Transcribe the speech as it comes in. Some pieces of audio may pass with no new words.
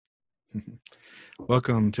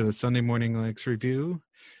Welcome to the Sunday Morning Linux Review.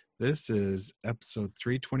 This is episode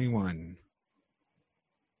 321.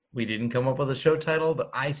 We didn't come up with a show title, but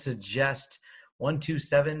I suggest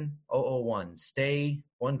 127001. Stay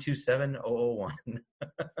 127001.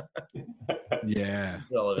 Yeah.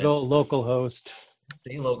 Good old local host.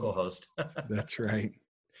 Stay local host. That's right.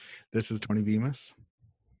 This is Tony Bemis.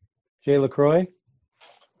 Jay LaCroix.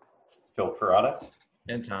 Phil Perrotta.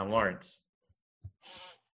 And Tom Lawrence.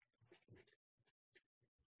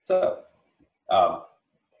 So,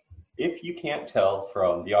 if you can't tell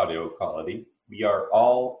from the audio quality, we are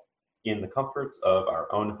all in the comforts of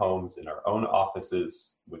our own homes, in our own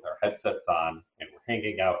offices, with our headsets on, and we're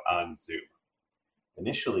hanging out on Zoom.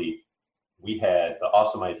 Initially, we had the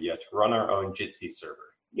awesome idea to run our own Jitsi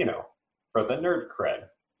server, for the nerd cred.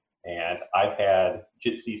 And I had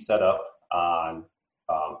Jitsi set up on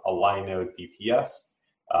a Linode VPS.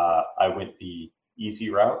 I went the easy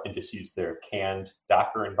route and just used their canned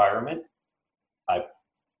Docker environment. I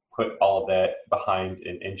put all of that behind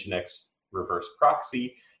an Nginx reverse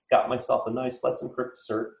proxy, got myself a nice Let's Encrypt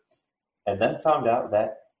cert, and then found out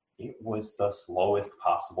that it was the slowest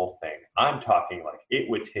possible thing. I'm talking like it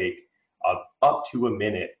would take up to a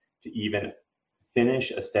minute to even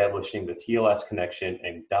finish establishing the TLS connection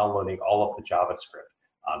and downloading all of the JavaScript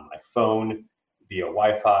on my phone via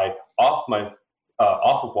Wi-Fi, off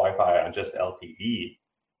of Wi-Fi on just LTE,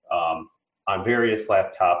 on various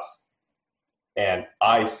laptops. And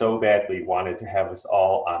I so badly wanted to have us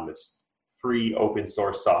all on this free open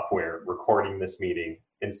source software recording this meeting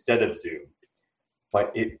instead of Zoom.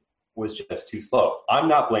 But it was just too slow. I'm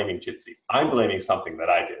not blaming Jitsi. I'm blaming something that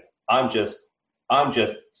I did. I'm just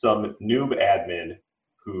some noob admin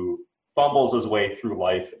who fumbles his way through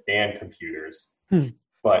life and computers.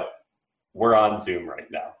 But we're on Zoom right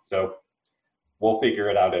now. So we'll figure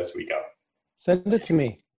it out as we go. Send it to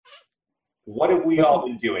me. What have we all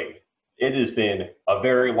been doing? It has been a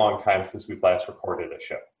very long time since we've last recorded a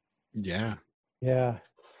show. Yeah. Yeah.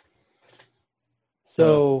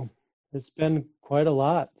 So it's been quite a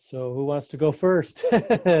lot. So who wants to go first?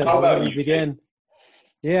 How about you begin?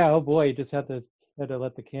 Yeah. Oh boy, you just had to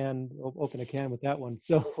let the can open a can with that one.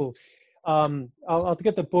 So I'll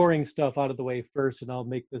get the boring stuff out of the way first, and I'll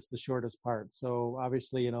make this the shortest part. So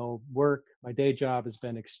obviously, work, my day job has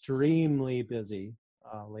been extremely busy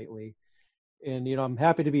lately. And, I'm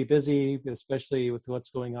happy to be busy, especially with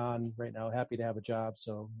what's going on right now. Happy to have a job.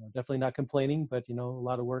 So definitely not complaining, but, a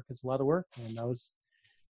lot of work is a lot of work. And I was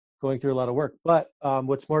going through a lot of work. But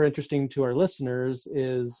what's more interesting to our listeners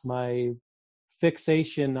is my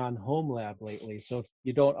fixation on HomeLab lately. So if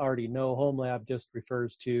you don't already know, HomeLab just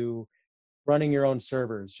refers to running your own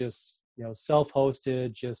servers, just,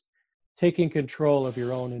 self-hosted, just taking control of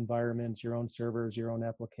your own environments, your own servers, your own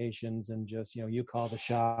applications, and just, you call the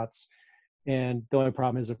shots. And the only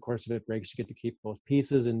problem is, of course, if it breaks, you get to keep both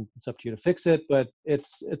pieces, and it's up to you to fix it. But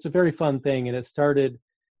it's a very fun thing. And it started,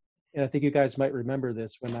 and I think you guys might remember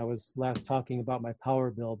this, when I was last talking about my power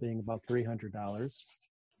bill being about $300.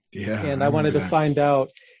 Yeah. And I wanted to find out,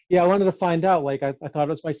 like, I thought it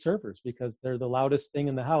was my servers, because they're the loudest thing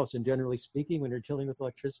in the house. And generally speaking, when you're dealing with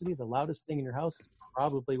electricity, the loudest thing in your house is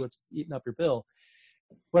probably what's eating up your bill.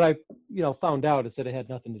 What I, found out is that it had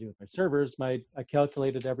nothing to do with my servers. I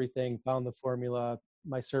calculated everything, found the formula.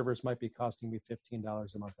 My servers might be costing me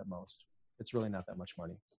 $15 a month at most. It's really not that much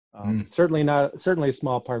money. Certainly a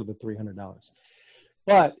small part of the $300.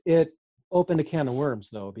 But it opened a can of worms,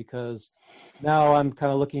 though, because now I'm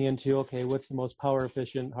kind of looking into, okay, what's the most power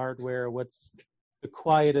efficient hardware? What's the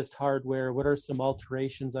quietest hardware? What are some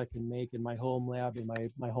alterations I can make in my home lab, in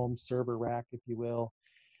my home server rack, if you will?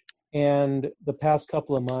 And the past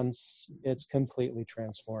couple of months, it's completely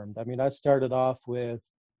transformed. I mean, I started off with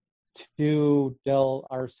 2 Dell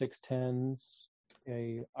R610s,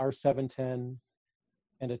 a R710,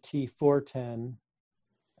 and a T410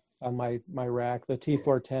 on my rack. The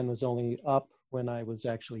T410 was only up when I was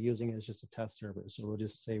actually using it as just a test server. So we'll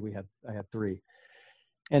just say I had 3.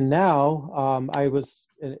 And now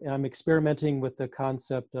I'm experimenting with the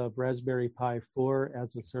concept of Raspberry Pi 4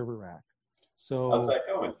 as a server rack. So how's that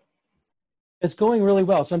going? It's going really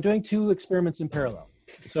well. So I'm doing 2 experiments in parallel.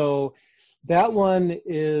 So that one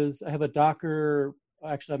is, I have a Docker,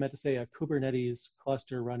 actually I meant to say a Kubernetes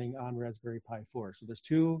cluster running on Raspberry Pi 4. So there's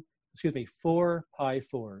 4 Pi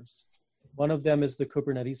 4s. One of them is the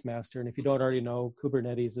Kubernetes master. And if you don't already know,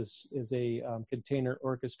 Kubernetes is a container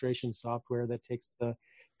orchestration software that takes the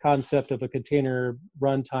concept of a container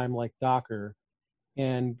runtime like Docker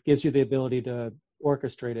and gives you the ability to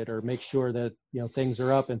orchestrate it or make sure that things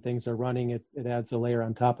are up and things are running. It adds a layer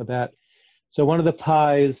on top of that. So one of the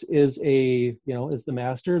pies is is the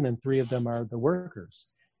master, and then 3 of them are the workers.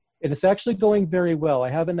 And it's actually going very well.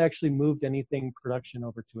 I haven't actually moved anything production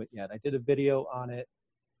over to it yet. I did a video on it.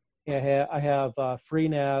 I have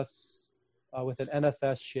FreeNAS with an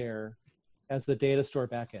NFS share as the data store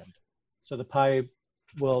backend. So the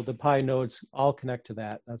Pi nodes all connect to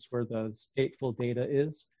that. That's where the stateful data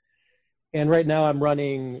is. And right now I'm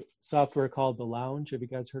running software called The Lounge. Have you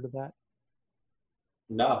guys heard of that?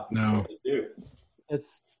 No. No. What's it do?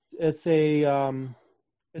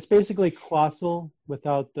 It's basically Quassel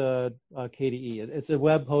without the KDE. It's a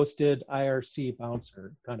web-hosted IRC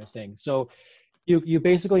bouncer kind of thing. So you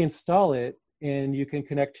basically install it, and you can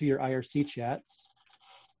connect to your IRC chats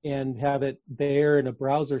and have it there in a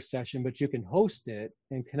browser session, but you can host it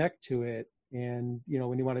and connect to it. And,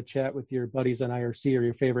 when you want to chat with your buddies on IRC or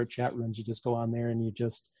your favorite chat rooms, you just go on there and you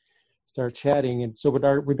just start chatting. And so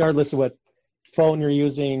regardless of what phone you're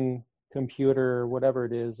using, computer, whatever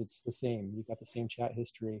it is, it's the same. You've got the same chat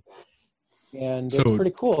history. And it's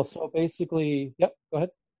pretty cool. So basically, yep, go ahead.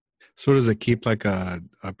 So does it keep like a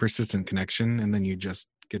persistent connection, and then you just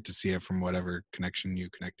get to see it from whatever connection you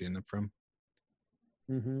connect in from?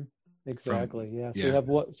 Mm-hmm. Exactly. So yeah. you have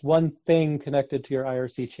one thing connected to your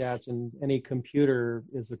IRC chats, and any computer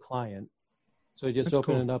is the client. So you just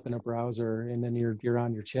open it up in a browser, and then you're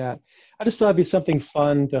on your chat. I just thought it'd be something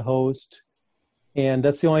fun to host, and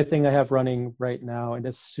that's the only thing I have running right now, and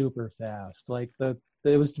it's super fast. Like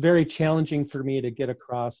it was very challenging for me to get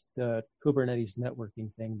across the Kubernetes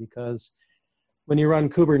networking thing, because when you run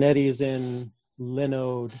Kubernetes in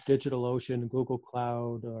Linode, DigitalOcean, Google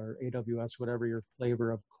Cloud, or AWS, whatever your flavor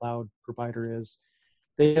of cloud provider is,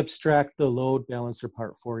 they abstract the load balancer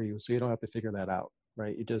part for you, so you don't have to figure that out,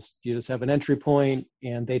 right? You just have an entry point,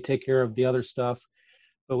 and they take care of the other stuff.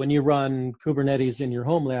 But when you run Kubernetes in your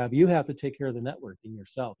home lab, you have to take care of the networking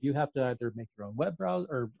yourself. You have to either make your own web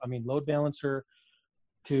browser, load balancer,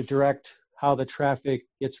 to direct how the traffic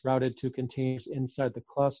gets routed to containers inside the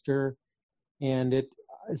cluster. And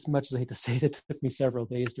as much as I hate to say it took me several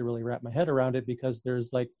days to really wrap my head around it, because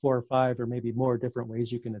there's like 4 or 5 or maybe more different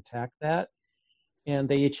ways you can attack that. And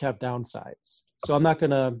they each have downsides. So I'm not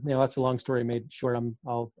going to, that's a long story made short.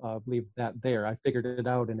 I'll leave that there. I figured it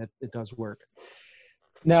out, and it does work.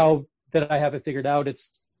 Now that I have it figured out,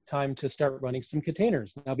 it's time to start running some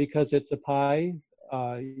containers. Now, because it's a Pi,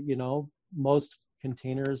 most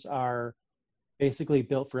containers are basically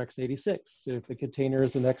built for x86. If the container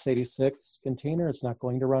is an x86 container, it's not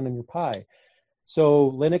going to run in your Pi.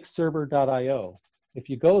 So linuxserver.io, if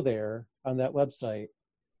you go there on that website,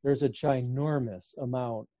 there's a ginormous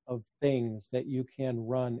amount of things that you can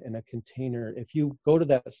run in a container. If you go to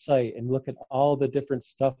that site and look at all the different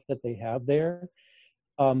stuff that they have there,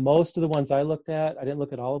 most of the ones I looked at, I didn't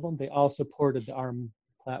look at all of them, they all supported the ARM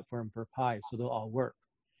platform for Pi, so they'll all work.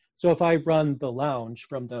 So if I run the Lounge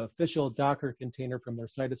from the official Docker container from their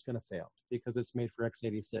site, it's going to fail because it's made for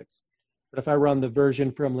x86. But if I run the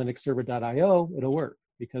version from linuxserver.io, it'll work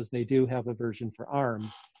because they do have a version for ARM,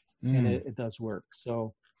 and it does work.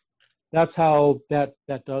 So that's how that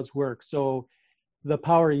does work. So the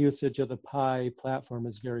power usage of the Pi platform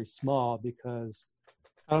is very small, because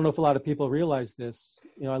I don't know if a lot of people realize this.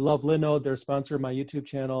 I love Linode. They're a sponsor of my YouTube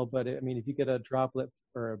channel, but if you get a droplet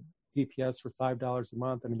or a VPS for $5 a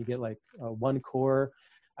month, you get like 1 core,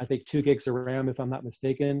 I think 2 gigs of RAM, if I'm not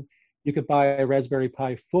mistaken. You could buy a Raspberry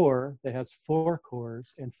Pi 4 that has 4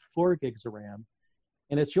 cores and 4 gigs of RAM,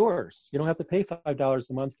 and it's yours. You don't have to pay $5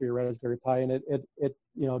 a month for your Raspberry Pi, and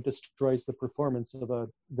it destroys the performance of a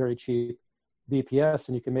very cheap VPS,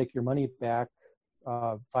 and you can make your money back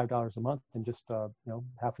 $5 a month in just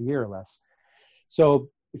half a year or less. So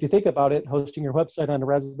if you think about it, hosting your website on a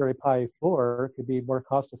Raspberry Pi 4 could be more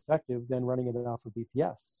cost effective than running it off of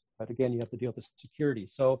VPS. But again, you have to deal with the security.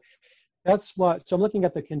 So so I'm looking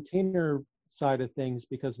at the container side of things,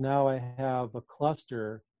 because now I have a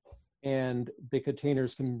cluster, and the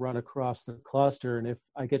containers can run across the cluster. And if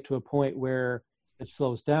I get to a point where it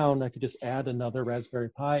slows down, I could just add another Raspberry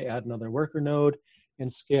Pi, add another worker node, and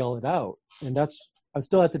scale it out. And I'm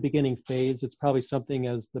still at the beginning phase. It's probably something,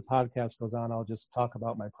 as the podcast goes on, I'll just talk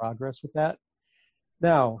about my progress with that.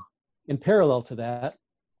 Now, in parallel to that,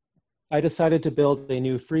 I decided to build a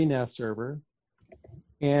new FreeNAS server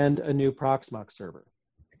and a new Proxmox server.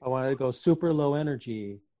 I wanted to go super low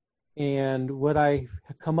energy. And what I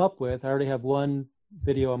come up with, I already have one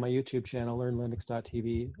video on my YouTube channel,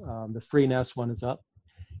 learnlinux.tv. The FreeNAS one is up.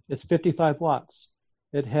 It's 55 watts.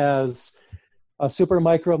 It has a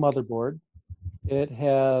Supermicro motherboard. It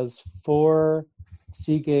has 4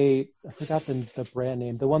 Seagate, I forgot the brand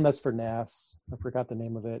name, the one that's for NAS. I forgot the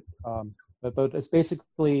name of it. But it's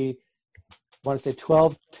basically want to say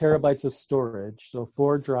 12 terabytes of storage, so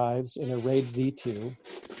 4 drives in a RAID Z2.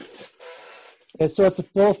 And so it's a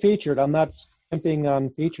full featured. I'm not skimping on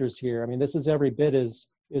features here. I mean, this is every bit is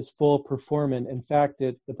full performant. In fact,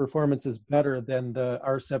 the performance is better than the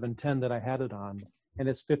R710 that I had it on, and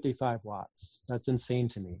it's 55 watts. That's insane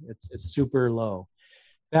to me. It's super low.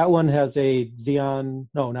 That one has a Xeon,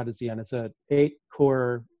 no, not a Xeon. It's a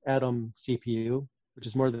 8-core Atom CPU, which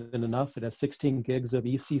is more than enough. It has 16 gigs of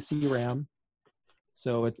ECC RAM.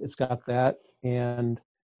 So it's got that. And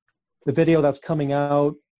the video that's coming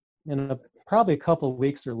out in probably a couple of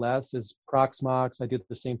weeks or less is Proxmox. I did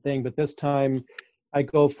the same thing, but this time I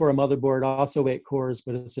go for a motherboard, also 8 cores,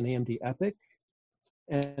 but it's an AMD EPYC.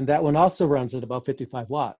 And that one also runs at about 55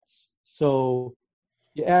 watts. So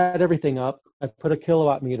you add everything up. I put a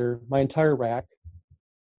kilowatt meter, my entire rack,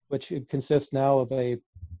 which consists now of a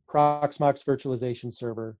Proxmox virtualization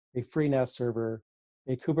server, a FreeNAS server,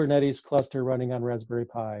 a Kubernetes cluster running on Raspberry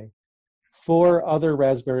Pi, 4 other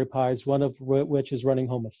Raspberry Pis, one of which is running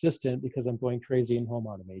Home Assistant because I'm going crazy in home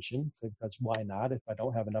automation. So because why not if I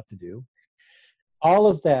don't have enough to do? All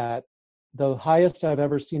of that, the highest I've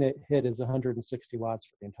ever seen it hit is 160 watts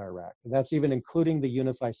for the entire rack. And that's even including the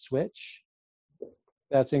UniFi switch.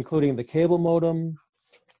 That's including the cable modem,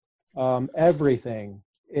 everything.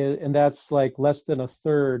 And that's like less than a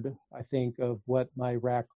third, I think, of what my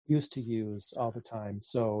rack used to use all the time.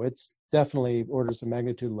 So it's definitely orders of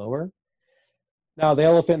magnitude lower. Now, the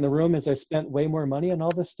elephant in the room is I spent way more money on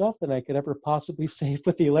all this stuff than I could ever possibly save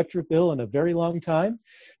with the electric bill in a very long time.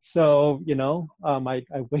 So, I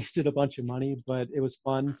wasted a bunch of money, but it was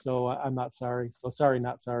fun. So I'm not sorry. So sorry,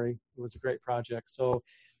 not sorry. It was a great project. So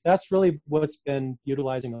that's really what's been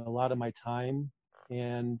utilizing a lot of my time.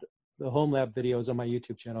 And the home lab videos on my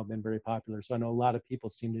YouTube channel have been very popular. So I know a lot of people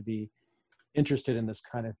seem to be interested in this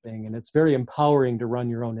kind of thing. And it's very empowering to run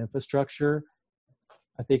your own infrastructure.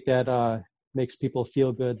 I think that makes people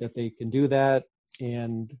feel good that they can do that.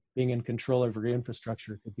 And being in control of your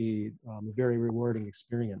infrastructure could be a very rewarding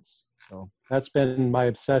experience. So that's been my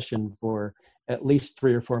obsession for at least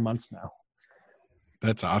 3 or 4 months now.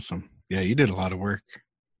 That's awesome. Yeah, you did a lot of work.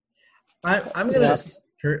 I'm going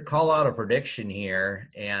to call out a prediction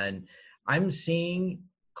here, and I'm seeing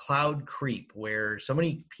cloud creep where so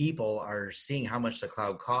many people are seeing how much the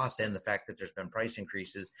cloud costs and the fact that there's been price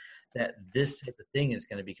increases, that this type of thing is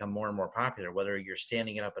going to become more and more popular, whether you're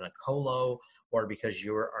standing it up in a colo or because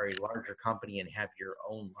you are a larger company and have your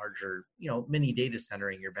own larger, mini data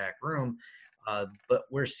center in your back room. But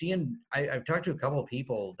we're seeing, I've talked to a couple of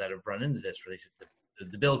people that have run into this where they said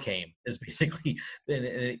the bill came is basically, and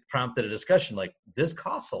it prompted a discussion like, this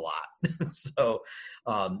costs a lot. So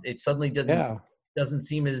it suddenly doesn't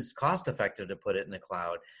seem as cost effective to put it in the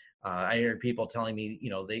cloud. I heard people telling me,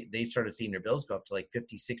 they started seeing their bills go up to like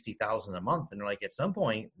 50, 60,000 a month. And they're like, at some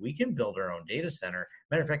point we can build our own data center.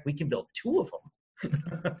 Matter of fact, we can build 2 of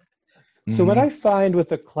them. So what I find with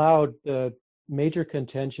the cloud, the major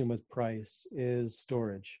contention with price is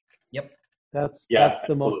storage. Yep. That's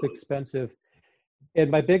the most expensive.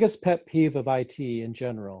 And my biggest pet peeve of IT in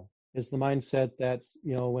general is the mindset that's,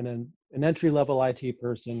 when an entry-level IT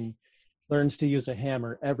person learns to use a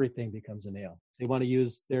hammer, everything becomes a nail. They want to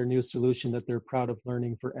use their new solution that they're proud of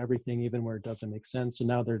learning for everything, even where it doesn't make sense. So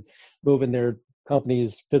now they're moving their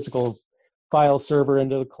company's physical file server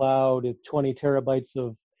into the cloud at 20 terabytes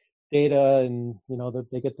of data, and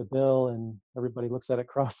they get the bill and everybody looks at it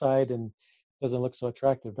cross-eyed and doesn't look so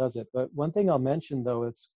attractive, does it? But one thing I'll mention, though,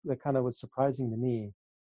 that kind of was surprising to me,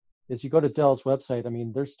 is you go to Dell's website. I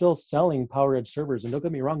mean, they're still selling PowerEdge servers, and don't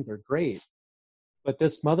get me wrong, they're great. But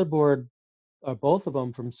this motherboard, both of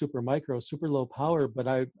them from Supermicro, super low power, but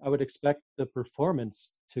I would expect the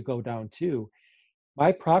performance to go down too.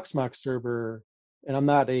 My Proxmox server, and I'm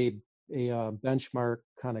not a benchmark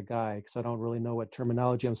kind of guy because I don't really know what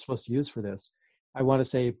terminology I'm supposed to use for this. I want to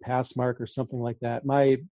say Passmark or something like that.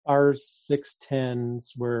 My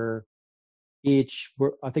R610s were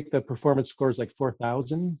I think the performance score is like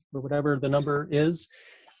 4,000 or whatever the number is.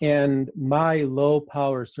 And my low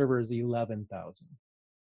power server is 11,000.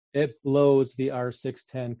 It blows the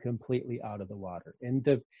R610 completely out of the water. And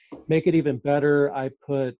to make it even better, I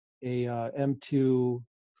put a M2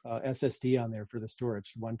 SSD on there for the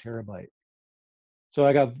storage, 1 terabyte. So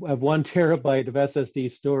I have 1 terabyte of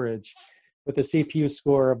SSD storage with a CPU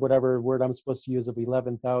score of whatever word I'm supposed to use of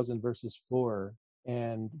 11,000 versus 4,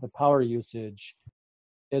 and the power usage,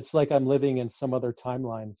 it's like I'm living in some other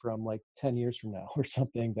timeline from like 10 years from now or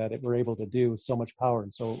something, that we're able to do so much power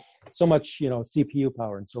and so much, CPU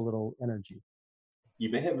power and so little energy. You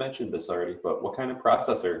may have mentioned this already, but what kind of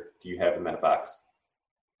processor do you have in that box?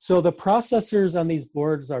 So the processors on these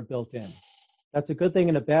boards are built in. That's a good thing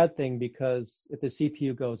and a bad thing, because if the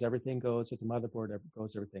CPU goes, everything goes. If the motherboard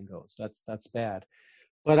goes, everything goes. That's bad.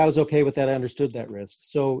 But I was okay with that. I understood that risk.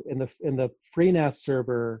 So in the FreeNAS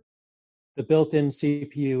server, the built-in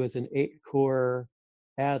CPU is an 8-core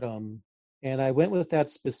Atom, and I went with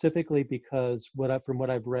that specifically because from what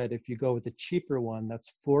I've read, if you go with the cheaper one,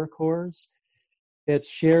 that's 4 cores. It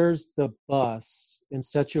shares the bus in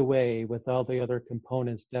such a way with all the other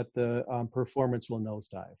components that the performance will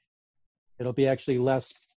nosedive. It'll be actually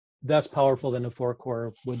less powerful than a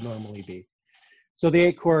 4-core would normally be. So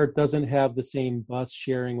the 8-core doesn't have the same bus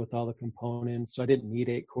sharing with all the components. So I didn't need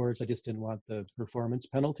 8 cores. I just didn't want the performance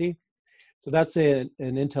penalty. So that's an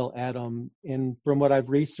Intel Atom. And from what I've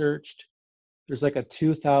researched, there's like a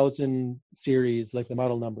 2000 series, like the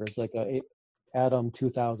model number is like a Atom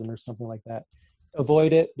 2000 or something like that.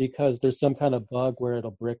 Avoid it because there's some kind of bug where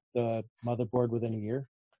it'll brick the motherboard within a year,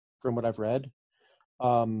 from what I've read.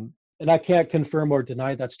 And I can't confirm or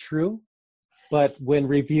deny that's true, but when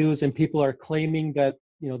reviews and people are claiming that,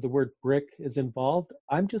 the word brick is involved,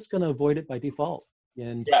 I'm just going to avoid it by default.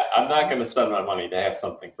 And yeah, I'm not going to spend my money to have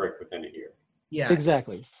something brick within a year. Yeah,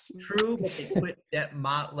 exactly. True, but they quit that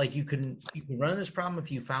like you can run this problem if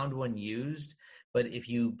you found one used, but if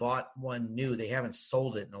you bought one new, they haven't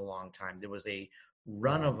sold it in a long time. There was a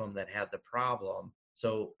run of them that had the problem.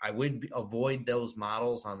 So I would avoid those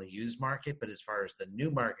models on the used market, but as far as the new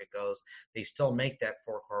market goes, they still make that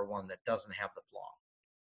 4-core one that doesn't have the flaw.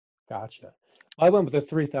 Gotcha. I went with the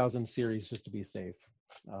 3000 series just to be safe.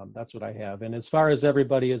 That's what I have. And as far as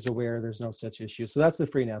everybody is aware, there's no such issue. So that's the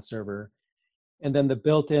FreeNAS server. And then the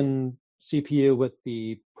built-in CPU with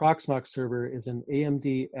the Proxmox server is an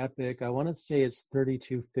AMD EPYC. I want to say it's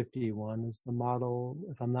 3251 is the model,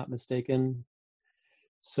 if I'm not mistaken.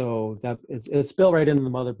 So that it's built right into the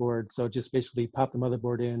motherboard. So just basically pop the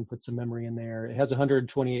motherboard in, put some memory in there. It has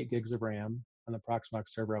 128 gigs of RAM on the Proxmox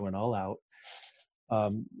server. I went all out.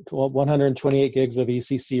 128 gigs of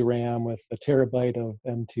ECC RAM with a terabyte of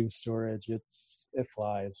M2 storage. It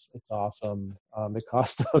flies. It's awesome. It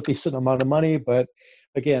costs a decent amount of money, but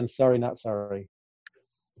again, sorry, not sorry.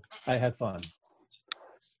 I had fun.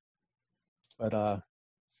 But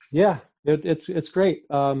yeah, it's great.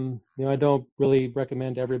 I don't really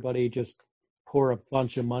recommend everybody just pour a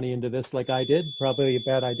bunch of money into this like I did. Probably a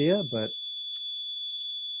bad idea, but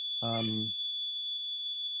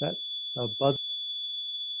that a buzz.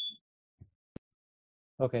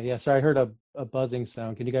 Okay, yeah, sorry, I heard a buzzing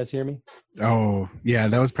sound. Can you guys hear me? Oh, yeah,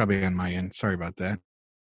 that was probably on my end. Sorry about that.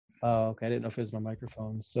 Oh, okay, I didn't know if it was my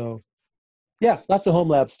microphone. So, yeah, lots of home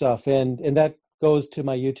lab stuff, and that goes to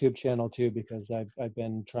my YouTube channel too, because I've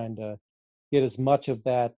been trying to get as much of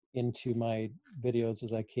that into my videos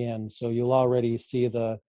as I can. So you'll already see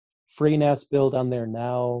the FreeNAS build on there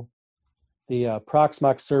now. The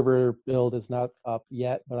Proxmox server build is not up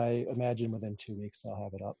yet, but I imagine within 2 weeks I'll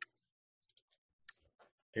have it up.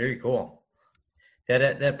 Very cool.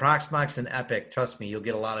 That Proxmox and EPYC, trust me, you'll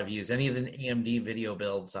get a lot of views. Any of the AMD video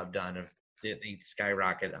builds I've done, they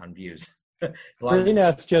skyrocket on views.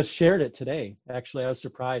 FreeNAS just shared it today. Actually, I was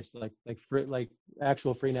surprised. Like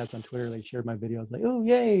actual FreeNAS on Twitter, they shared my videos. Like, oh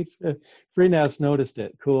yay! FreeNAS noticed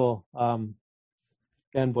it. Cool.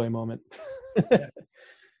 Fanboy moment.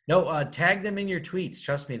 No, tag them in your tweets.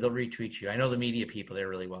 Trust me, they'll retweet you. I know the media people there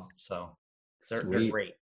really well, so they're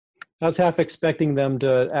great. I was half expecting them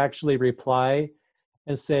to actually reply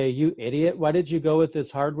and say, "You idiot! Why did you go with this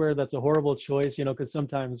hardware? That's a horrible choice." Because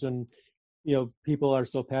sometimes when people are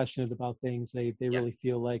so passionate about things, they really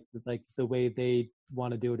feel like the way they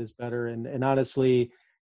want to do it is better. And honestly,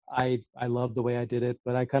 I love the way I did it,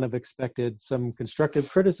 but I kind of expected some constructive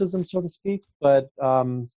criticism, so to speak. But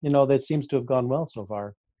that seems to have gone well so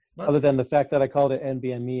far. Other than the fact that I called it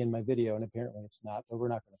NVMe in my video, and apparently it's not. But we're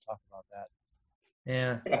not going to talk about that.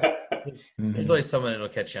 Yeah. There's always someone that'll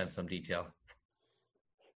catch you on some detail.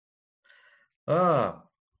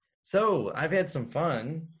 So I've had some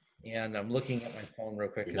fun, and I'm looking at my phone real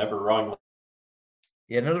quick. You're never wrong.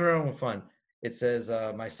 Yeah, never wrong with fun. It says,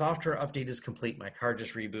 my software update is complete. My car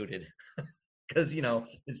just rebooted. Because,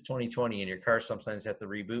 it's 2020, and your car sometimes have to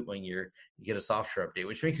reboot when you get a software update,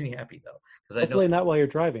 which makes me happy, though. Because hopefully not while you're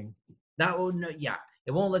driving. Yeah,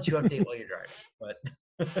 it won't let you update while you're driving, but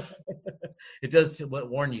it does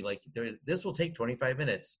warn you, like, this will take 25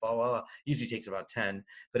 minutes, blah, blah, blah. Usually takes about 10,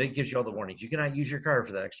 but it gives you all the warnings. You cannot use your car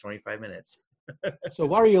for the next 25 minutes. So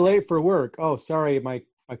why are you late for work? Oh, sorry, my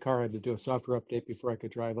car had to do a software update before I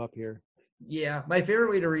could drive up here. Yeah, my favorite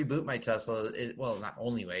way to reboot my Tesla, well, not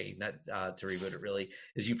only way, not to reboot it really,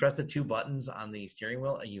 is you press the two buttons on the steering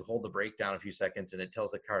wheel and you hold the brake down a few seconds and it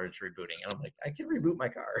tells the car it's rebooting. And I'm like, I can reboot my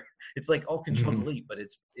car. It's like all control delete, but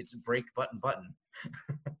it's brake button.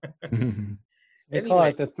 They call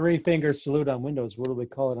it the 3-finger salute on Windows. What do we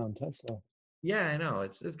call it on Tesla? Yeah, I know.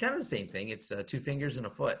 It's kind of the same thing. It's 2 fingers and a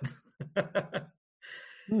foot.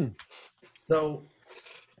 So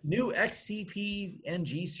new XCP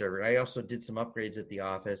NG server. I also did some upgrades at the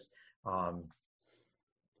office.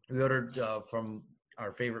 We ordered from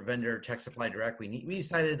our favorite vendor, Tech Supply Direct. We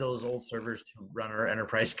decided those old servers to run our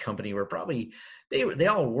enterprise company were probably, they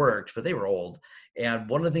all worked, but they were old. And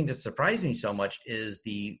one of the things that surprised me so much is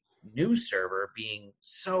the new server being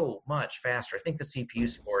so much faster. I think the CPU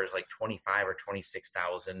score is like 25 or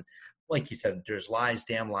 26,000. Like you said, there's lies,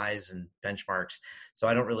 damn lies, and benchmarks. So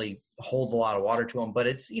I don't really hold a lot of water to them, but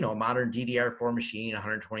it's, a modern DDR4 machine,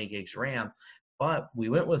 120 gigs RAM. But we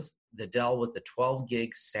went with the Dell with the 12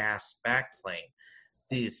 gig SAS backplane.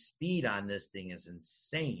 The speed on this thing is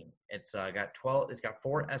insane. It's got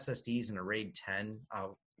 4 SSDs and a RAID 10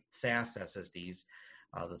 SAS SSDs.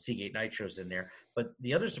 The Seagate Nitros in there. But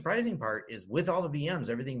the other surprising part is with all the VMs,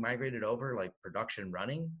 everything migrated over, like production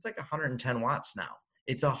running, it's like 110 watts now.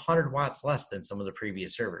 It's 100 watts less than some of the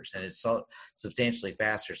previous servers, and it's so substantially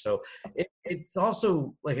faster. So it's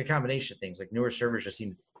also like a combination of things. Like newer servers just seem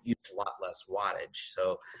to use a lot less wattage.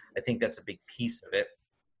 So I think that's a big piece of it.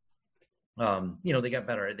 They got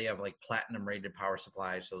better. They have like platinum rated power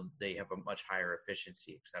supplies, so they have a much higher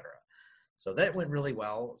efficiency, et cetera. So that went really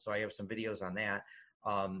well. So I have some videos on that.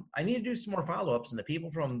 I need to do some more follow-ups, and the people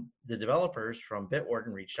from the developers from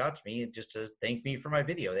Bitwarden reached out to me just to thank me for my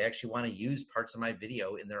video. They actually want to use parts of my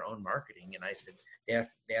video in their own marketing, and I said they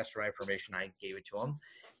asked for my permission. I gave it to them,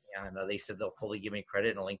 and they said they'll fully give me credit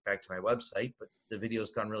and a link back to my website. But the video's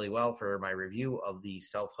gone really well for my review of the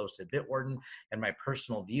self-hosted Bitwarden, and my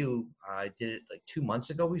personal view. I did it like 2 months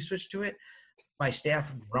ago. We switched to it. My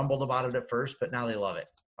staff grumbled about it at first, but now they love it.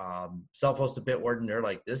 Self-hosted Bitwarden, they're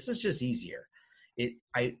like, this is just easier.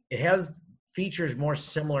 It has features more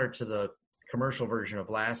similar to the commercial version of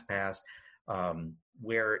LastPass,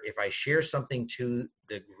 where if I share something to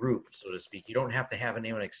the group, so to speak, you don't have to have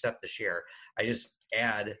anyone accept the share. I just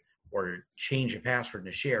add or change a password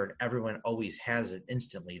to share, and everyone always has it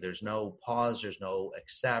instantly. There's no pause. There's no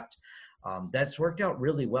accept. That's worked out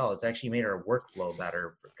really well. It's actually made our workflow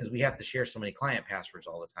better because we have to share so many client passwords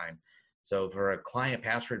all the time. So for a client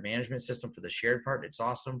password management system for the shared part, it's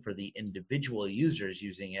awesome. For the individual users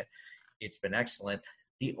using it, it's been excellent.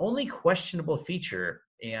 The only questionable feature,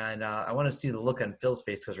 and I want to see the look on Phil's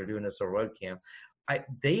face because we're doing this over webcam,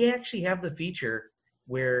 they actually have the feature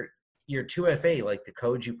where your 2FA, like the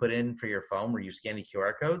codes you put in for your phone where you scan the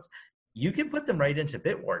QR codes, you can put them right into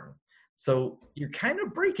Bitwarden. So you're kind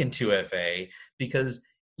of breaking 2FA because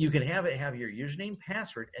you can have it have your username,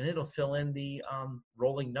 password, and it'll fill in the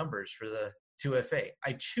rolling numbers for the 2FA.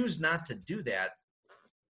 I choose not to do that,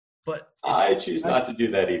 but I choose not to do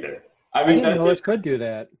that either. I didn't know it could do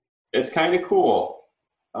that. It's kind of cool.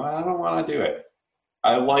 I don't want to do it.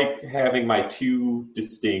 I like having my 2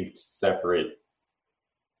 distinct, separate.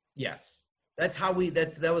 Yes,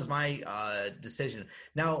 that was my decision.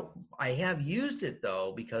 Now I have used it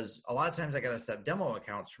though because a lot of times I got to set demo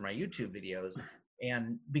accounts for my YouTube videos.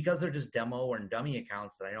 And because they're just demo or dummy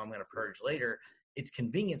accounts that I know I'm going to purge later, it's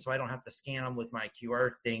convenient so I don't have to scan them with my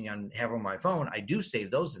QR thing and have on my phone. I do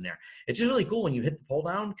save those in there. It's just really cool when you hit the pull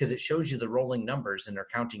down because it shows you the rolling numbers and they're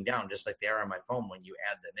counting down just like they are on my phone when you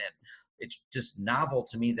add them in. It's just novel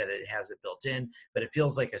to me that it has it built in, but it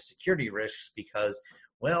feels like a security risk because,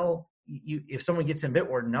 well, if someone gets in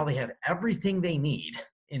Bitwarden, now they have everything they need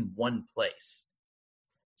in one place.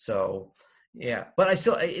 So yeah, but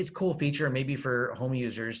it's a cool feature. Maybe for home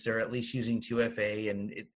users, they're at least using 2FA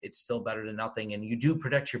and it's still better than nothing. And you do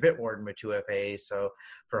protect your Bitwarden with 2FA. So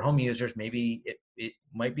for home users, maybe it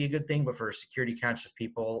might be a good thing, but for security conscious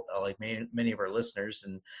people, like many of our listeners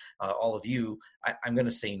and all of you, I'm going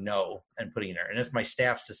to say no and putting it there. And if my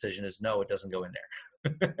staff's decision is no, it doesn't go in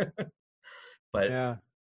there. But yeah,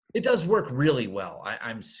 it does work really well.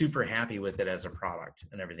 I'm super happy with it as a product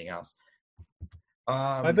and everything else.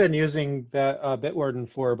 I've been using that Bitwarden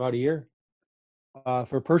for about a year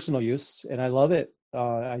for personal use, and I love it.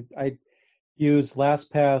 I use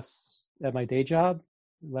LastPass at my day job,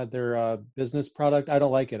 their business product. I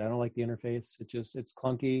don't like it. I don't like the interface. It's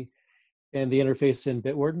clunky, and the interface in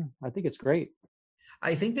Bitwarden, I think it's great.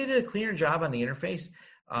 I think they did a cleaner job on the interface.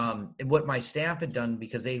 And what my staff had done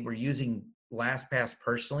because they were using LastPass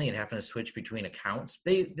personally and having to switch between accounts.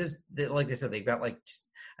 Like I said, they've got like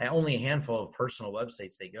only a handful of personal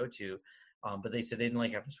websites they go to. But they said they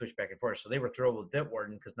didn't have to switch back and forth. So they were thrilled with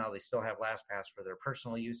Bitwarden because now they still have LastPass for their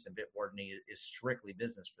personal use, and Bitwarden is strictly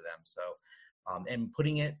business for them. So, and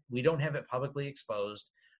putting it, we don't have it publicly exposed.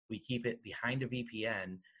 We keep it behind a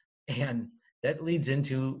VPN. And that leads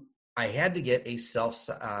into, I had to get a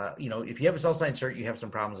if you have a self-signed cert, you have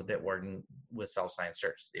some problems with Bitwarden with self-signed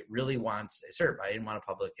certs. It really wants a cert. I didn't want to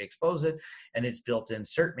publicly expose it. And its built-in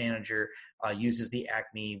cert manager uses the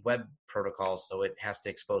Acme web protocol, so it has to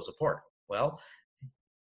expose a port. Well,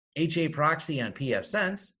 HA proxy on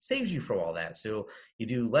pfSense saves you from all that. So you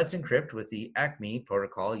do Let's Encrypt with the Acme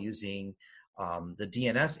protocol using the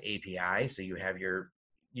DNS API. So you have your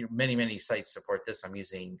many sites support this. I'm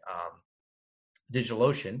using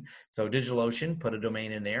DigitalOcean. So DigitalOcean, put a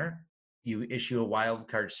domain in there. You issue a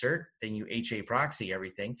wildcard cert, then you HA proxy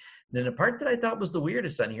everything. And then the part that I thought was the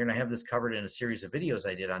weirdest on here, and I have this covered in a series of videos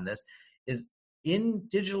I did on this, is in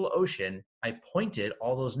DigitalOcean, I pointed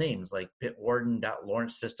all those names like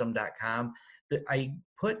bitwarden.lawrencesystem.com. That I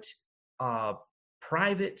put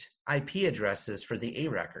private IP addresses for the A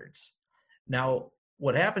records. Now,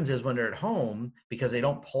 what happens is when they're at home, because they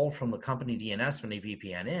don't pull from the company DNS when they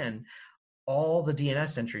VPN in, all the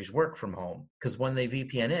DNS entries work from home. Because when they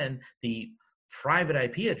VPN in, the private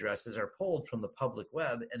IP addresses are pulled from the public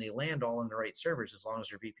web and they land all in the right servers as long as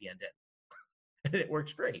they're VPN'd in. And it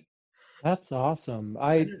works great. That's awesome.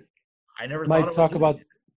 I never might thought talk about,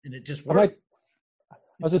 and it just worked. I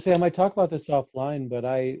was gonna say I might talk about this offline, but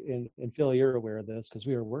and Phil, you're aware of this because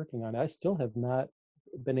we were working on it. I still have not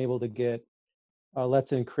been able to get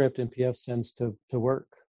Let's Encrypt and pfSense to work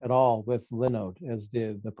at all with Linode as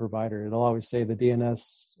the provider. It'll always say the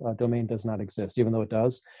DNS domain does not exist, even though it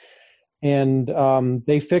does. And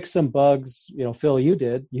they fixed some bugs. Phil,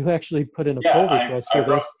 you actually put in a pull request for this.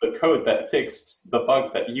 I wrote the code that fixed the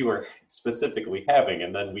bug that you were specifically having,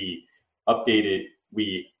 and then we updated.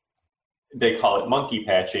 They call it monkey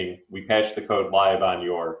patching. We patched the code live on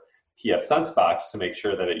your pfSense box to make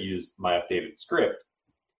sure that it used my updated script.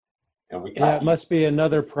 And we got it must be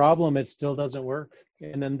another problem. It still doesn't work.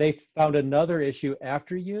 And then they found another issue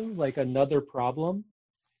after you, like another problem.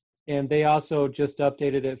 And they also just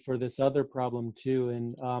updated it for this other problem too.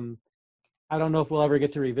 And I don't know if we'll ever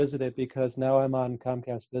get to revisit it because now I'm on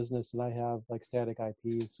Comcast Business and I have like static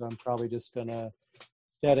IPs. So I'm probably just gonna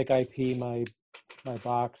static IP my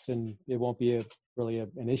box and it won't be really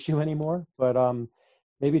an issue anymore. But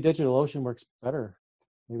maybe DigitalOcean works better.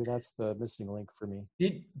 Maybe that's the missing link for me.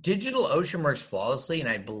 DigitalOcean works flawlessly, and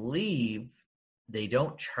I believe they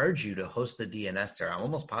don't charge you to host the DNS there. I'm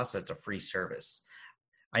almost positive it's a free service.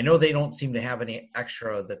 I know they don't seem to have any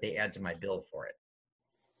extra that they add to my bill for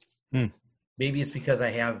it. Maybe it's because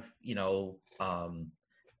I have,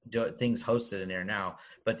 things hosted in there now.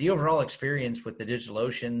 But the overall experience with the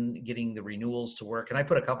DigitalOcean, getting the renewals to work, and I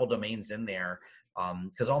put a couple domains in there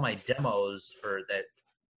because all my demos for that,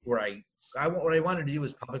 what I wanted to do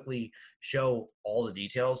was publicly show all the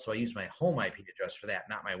details. So I used my home IP address for that,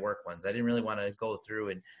 not my work ones. I didn't really want to go through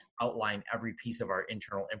and outline every piece of our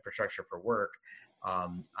internal infrastructure for work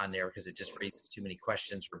on there because it just raises too many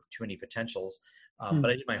questions or too many potentials. But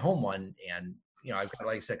I did my home one, and I've got,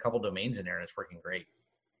 like I said, a couple domains in there, and it's working great.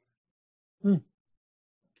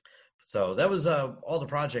 So that was all the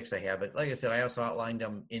projects I have. But like I said, I also outlined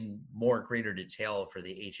them in greater detail for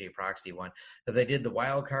the HA proxy one because I did the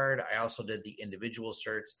wildcard. I also did the individual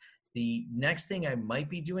certs. The next thing I might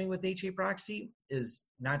be doing with HA proxy is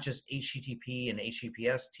not just HTTP and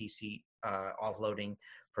HTTPS TC offloading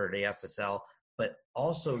for the SSL, but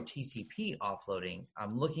also TCP offloading.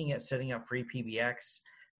 I'm looking at setting up free PBX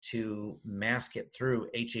to mask it through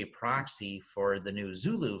HA proxy for the new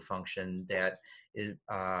Zulu function that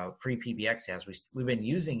free PBX has. We've been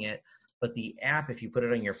using it, but the app, if you put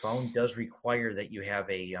it on your phone, does require that you have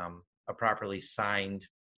a properly signed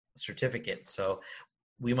certificate. So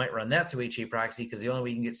we might run that through HA proxy because the only way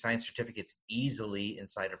you can get signed certificates easily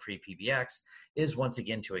inside of free PBX is once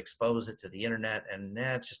again to expose it to the internet, and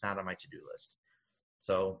that's just not on my to-do list.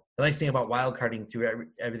 So the nice thing about wildcarding through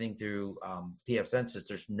everything through pfSense is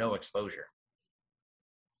there's no exposure.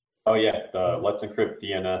 Oh yeah, the Let's Encrypt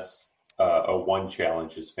DNS 01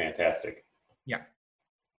 challenge is fantastic. Yeah,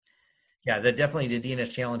 that definitely the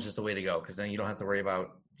DNS challenge is the way to go because then you don't have to worry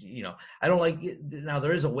about I don't like now.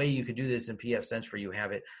 There is a way you could do this in pfSense where you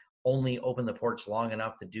have it only open the ports long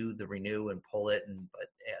enough to do the renew and pull it, but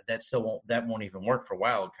that won't even work for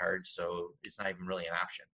wildcards, so it's not even really an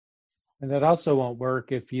option. And that also won't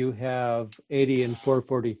work if you have 80 and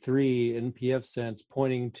 443 in pfSense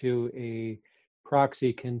pointing to a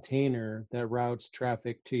proxy container that routes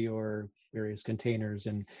traffic to your various containers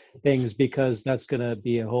and things, because that's going to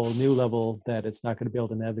be a whole new level that it's not going to be able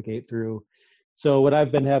to navigate through. So what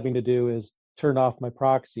I've been having to do is turn off my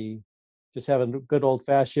proxy, just have a good old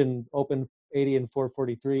fashioned open 80 and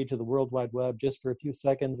 443 to the World Wide Web just for a few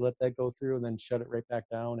seconds, let that go through, and then shut it right back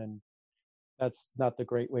down. And that's not the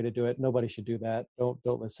great way to do it. Nobody should do that.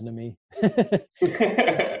 Don't listen to me.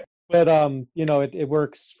 But it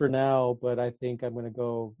works for now, but I think I'm going to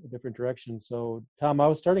go a different direction. So Tom, I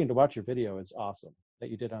was starting to watch your video. It's awesome that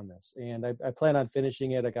you did on this, and I plan on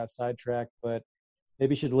finishing it. I got sidetracked, but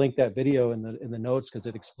maybe you should link that video in the notes, because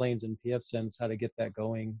it explains in pfSense how to get that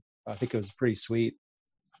going. I think it was pretty sweet.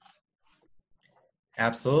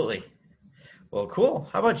 Absolutely. Well, cool.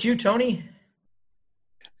 How about you, Tony?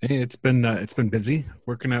 Hey, it's been busy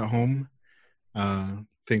working at home.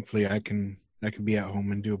 Thankfully, I can be at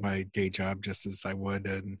home and do my day job just as I would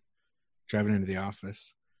and driving into the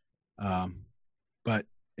office. But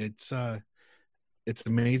it's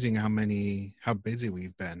amazing how busy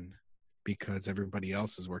we've been, because everybody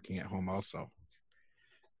else is working at home also.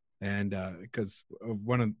 And because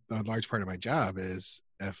a large part of my job is,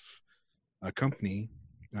 if a company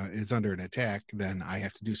is under an attack, then I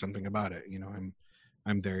have to do something about it.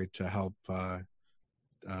 I'm there to help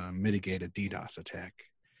mitigate a DDoS attack.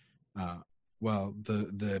 Well,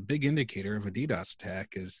 the big indicator of a DDoS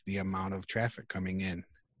attack is the amount of traffic coming in.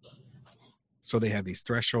 So they have these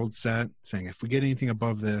thresholds set saying, if we get anything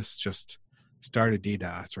above this, just start a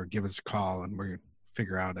DDoS or give us a call, and we're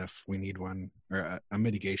figure out if we need one, or a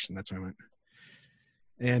mitigation. That's what I meant.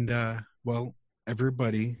 And well,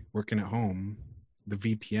 everybody working at home, the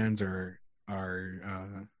VPNs are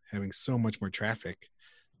having so much more traffic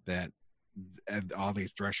that all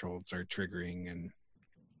these thresholds are triggering, and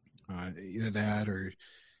either that or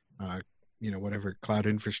whatever cloud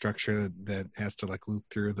infrastructure that has to like loop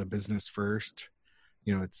through the business first.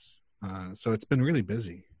 It's so it's been really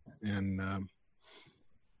busy, and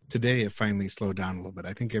today it finally slowed down a little bit.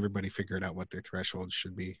 I think everybody figured out what their thresholds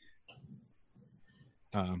should be.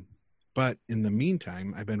 But in the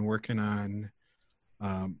meantime, I've been working on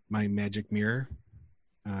my Magic Mirror.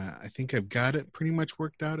 I think I've got it pretty much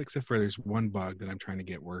worked out, except for there's one bug that I'm trying to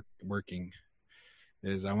get working.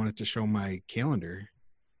 Is I wanted to show my calendar,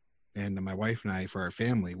 and my wife and I, for our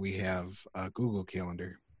family, we have a Google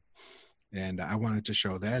Calendar, and I wanted to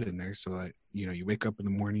show that in there, so that you wake up in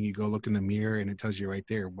the morning, you go look in the mirror, and it tells you right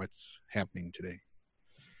there what's happening today.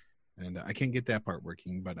 And I can't get that part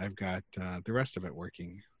working, but I've got the rest of it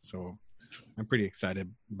working, so I'm pretty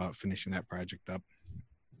excited about finishing that project up.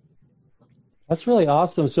 That's really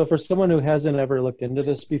awesome. So for someone who hasn't ever looked into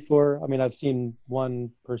this before, I mean, I've seen one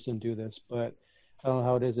person do this, but I don't know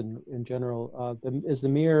how it is in general. Is the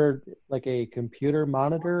mirror like a computer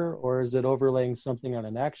monitor, or is it overlaying something on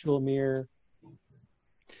an actual mirror?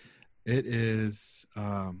 It is,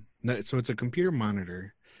 so it's a computer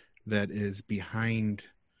monitor that is behind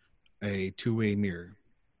a two-way mirror.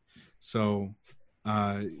 So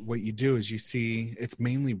what you do is you see it's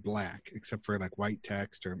mainly black, except for like white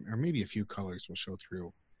text or maybe a few colors will show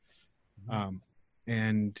through.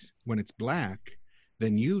 And when it's black,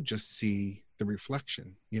 then you just see the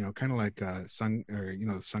reflection, kind of like the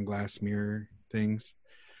sunglass mirror things.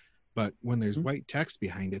 But when there's white text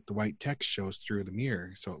behind it, the white text shows through the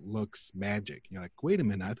mirror, so it looks magic. You're like, wait a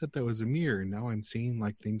minute, I thought that was a mirror, and now I'm seeing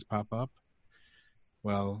like things pop up.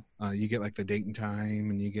 Well, you get like the date and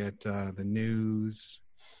time, and you get the news.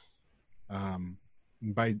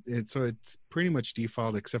 So it's pretty much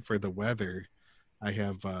default, except for the weather. I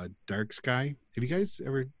have dark sky. Have you guys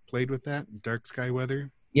ever played with that, dark sky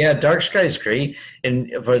weather? Yeah, dark sky is great. And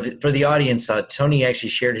for the audience, Tony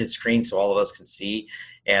actually shared his screen so all of us can see.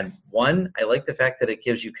 And one, I like the fact that it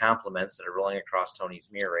gives you compliments that are rolling across Tony's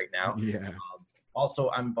mirror right now. Yeah. Also,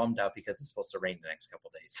 I'm bummed out because it's supposed to rain the next couple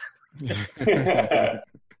of days.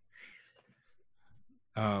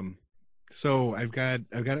 So I've got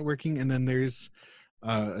it working, and then there's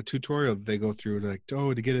a tutorial that they go through, like,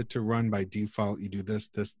 to get it to run by default, you do this,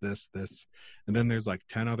 and then there's like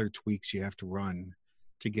 10 other tweaks you have to run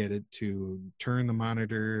to get it to turn the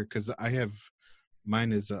monitor, because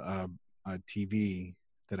mine is a TV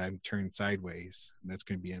that I'm turned sideways, and that's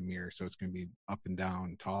going to be in a mirror, so it's going to be up and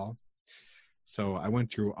down tall. So I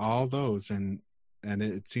went through all those, and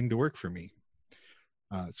it seemed to work for me.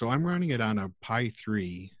 So I'm running it on a Pi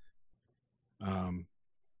 3,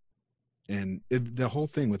 and the whole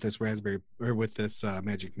thing with this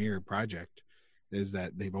Magic Mirror project is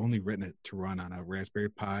that they've only written it to run on a Raspberry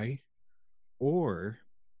Pi,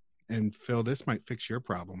 and Phil, this might fix your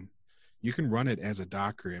problem. You can run it as a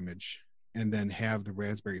Docker image and then have the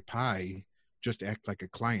Raspberry Pi just act like a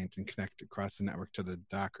client and connect across the network to the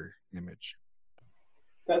Docker image.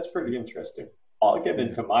 That's pretty interesting. I'll get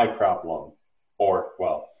into my problem, or,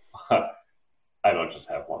 well, I don't just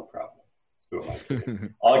have one problem. Who am I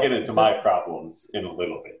kidding? I'll get into my problems in a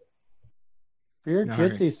little bit. For your All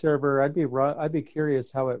Jitsi right. server, I'd be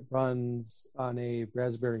curious how it runs on a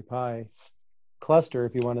Raspberry Pi cluster.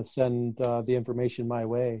 If you want to send the information my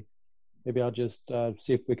way, maybe I'll just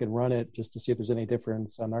see if we can run it just to see if there's any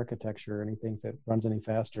difference on architecture or anything that runs any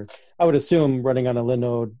faster. I would assume running on a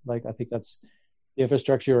Linode, like I think that's the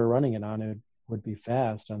infrastructure you're running it on, it would be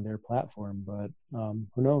fast on their platform, but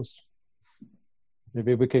who knows?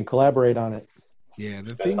 Maybe we can collaborate on it. Yeah,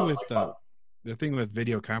 That sounds like fun. the thing with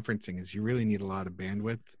video conferencing is you really need a lot of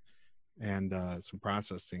bandwidth and some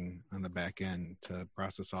processing on the back end to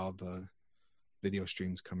process all the video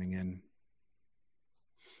streams coming in.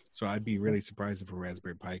 So I'd be really surprised if a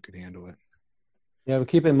Raspberry Pi could handle it. Yeah, but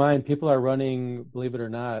keep in mind, people are running, believe it or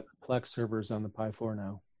not, Plex servers on the Pi 4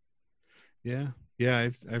 now. Yeah,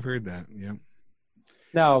 I've heard that. Yeah.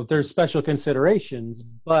 Now, there's special considerations,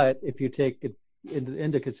 but if you take it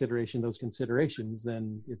into consideration those considerations,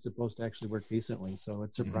 then it's supposed to actually work decently. So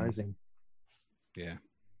it's surprising. Yeah.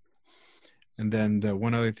 And then the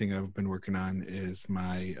one other thing I've been working on is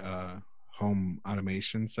my home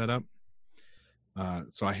automation setup.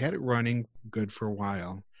 So I had it running good for a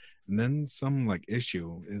while, and then some like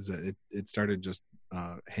issue is that it started just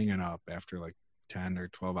hanging up after like 10 or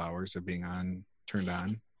 12 hours of being turned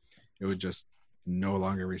on. It would just no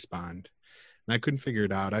longer respond. And I couldn't figure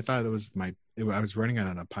it out. I thought it was I was running it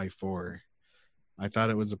on a Pi 4. I thought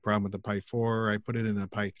it was a problem with the Pi 4. I put it in a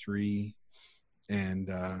Pi 3 and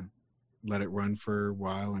let it run for a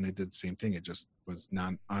while, and it did the same thing. It just was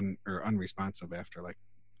unresponsive after like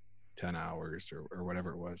 10 hours or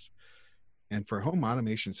whatever it was. And for a home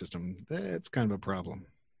automation system, that's kind of a problem.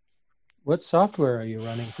 What software are you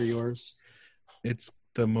running for yours? It's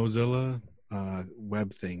the Mozilla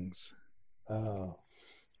Web Things. Oh.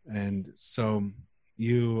 And so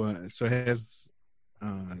so it has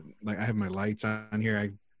like I have my lights on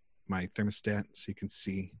here, my thermostat, so you can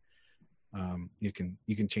see. You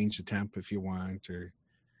can change the temp if you want, or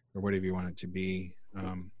whatever you want it to be.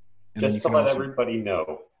 And just to let everybody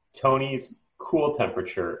know, Tony's cool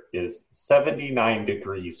temperature is 79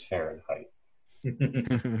 degrees Fahrenheit.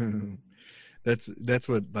 That's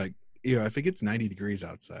what, like, if it gets 90 degrees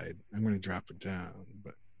outside, I'm going to drop it down.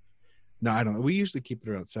 But no, I don't. We usually keep it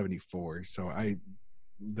around 74. So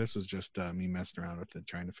this was just me messing around with it,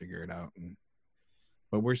 trying to figure it out.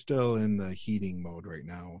 But we're still in the heating mode right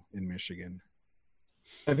now in Michigan.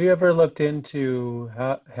 Have you ever looked into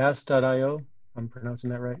Has.io? I'm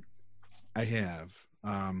pronouncing that right? I have.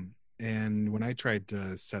 And when I tried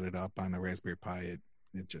to set it up on a Raspberry Pi,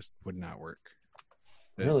 it just would not work.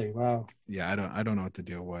 Really? Wow. Yeah, I don't know what the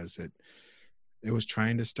deal was. It was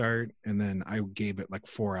trying to start, and then I gave it like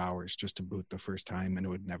 4 hours just to boot the first time, and it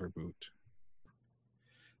would never boot.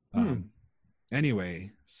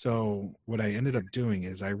 Anyway, so what I ended up doing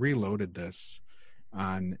is I reloaded this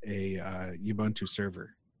on a Ubuntu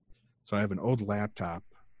server. So I have an old laptop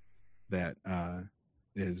that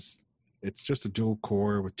it's just a dual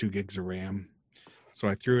core with 2 gigs of RAM. So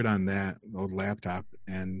I threw it on that old laptop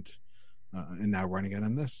and now running it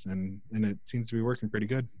on this, and it seems to be working pretty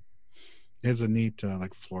good. It has a neat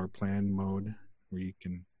like floor plan mode where you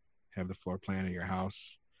can have the floor plan of your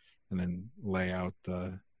house and then lay out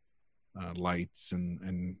the lights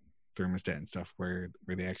and thermostat and stuff where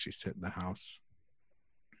they actually sit in the house.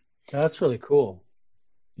 That's really cool.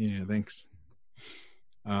 Yeah, thanks.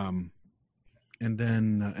 And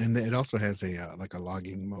then it also has a like a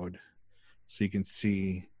logging mode, so you can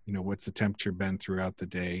see what's the temperature been throughout the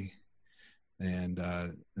day, and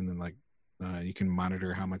then like you can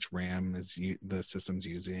monitor how much RAM the system's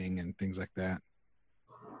using and things like that.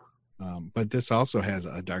 But this also has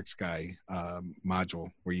a dark sky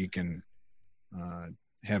module where you can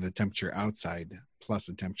have the temperature outside plus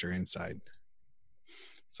the temperature inside.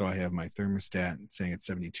 So I have my thermostat saying it's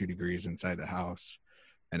 72 degrees inside the house,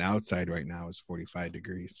 and outside right now is 45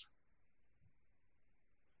 degrees.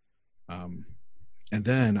 And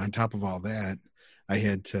then on top of all that, I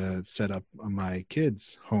had to set up my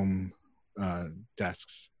kids' home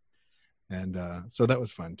desks, and so that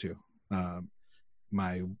was fun too.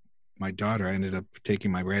 My daughter, I ended up taking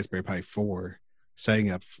my Raspberry Pi 4, setting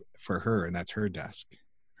up for her, and that's her desk.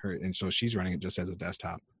 And so she's running it just as a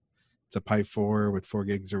desktop. It's a Pi 4 with 4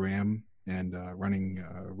 gigs of RAM and running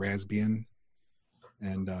Raspbian,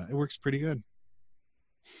 and it works pretty good.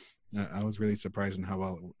 I was really surprised in how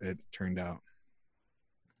well it turned out.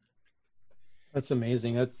 That's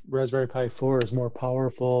amazing. That Raspberry Pi 4 is more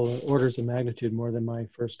powerful, orders of magnitude more than my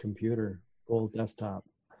first computer, old desktop.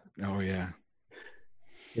 Oh yeah.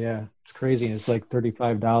 Yeah, it's crazy. It's like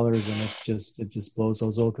 $35, and it just blows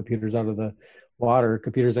those old computers out of the water.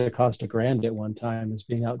 Computers that cost $1,000 at one time is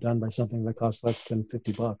being outdone by something that costs less than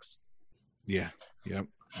 $50. Yeah. Yep.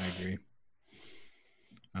 I agree.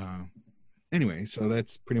 Anyway, so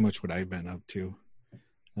that's pretty much what I've been up to.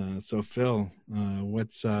 So Phil,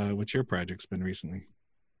 what's your projects been recently?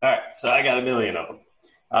 All right, so I got a million of them.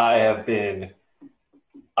 I have been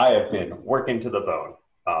working to the bone.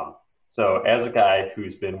 So as a guy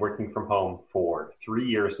who's been working from home for 3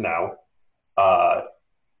 years now,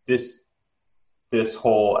 this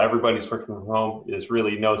whole everybody's working from home is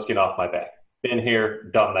really no skin off my back. Been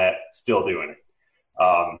here, done that, still doing it.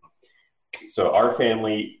 So our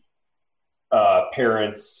family,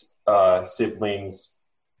 parents, siblings,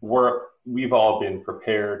 we've all been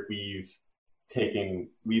prepared. We've taken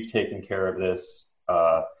care of this.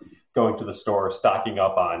 Going to the store, stocking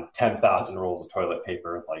up on 10,000 rolls of toilet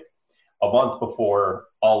paper, like a month before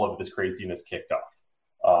all of this craziness kicked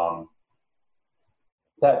off.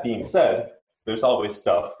 That being said, there's always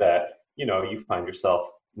stuff that, you find yourself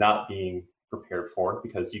not being prepared for,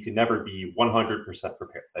 because you can never be 100%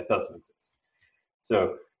 prepared. That doesn't exist.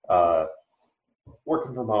 So,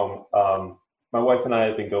 working from home, my wife and I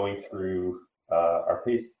have been going through our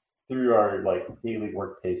daily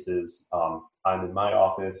work paces. I'm in my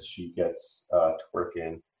office. She gets to work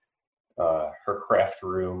in her craft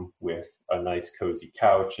room with a nice cozy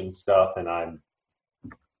couch and stuff, and I'm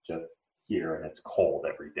just here, and it's cold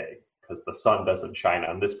every day because the sun doesn't shine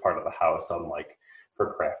on this part of the house, unlike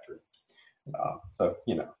her craft room. So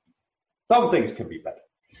some things can be better.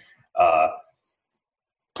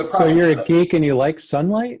 So you're a geek and you like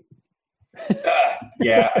sunlight?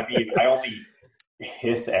 Yeah, I mean, I only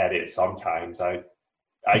hiss at it sometimes. I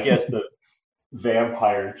guess the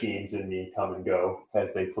vampire genes in me come and go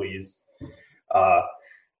as they please.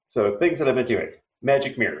 So things that I've been doing.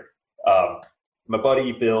 Magic mirror. My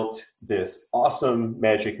buddy built this awesome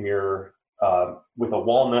magic mirror with a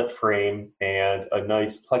walnut frame and a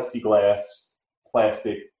nice plexiglass,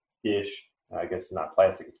 plastic-ish, I guess not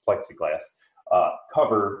plastic, it's plexiglass,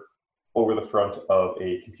 cover over the front of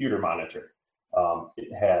a computer monitor.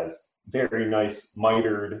 It has very nice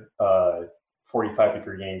mitered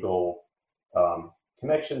 45-degree angle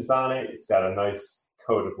connections on it. It's got a nice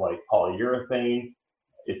coat of like polyurethane.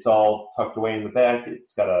 It's all tucked away in the back.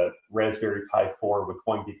 It's got a Raspberry Pi 4 with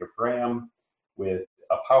 1 gig of RAM with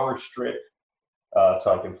a power strip,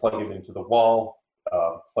 so I can plug it into the wall,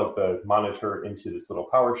 plug the monitor into this little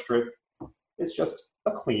power strip. It's just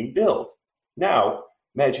a clean build. Now,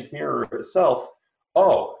 Magic Mirror itself,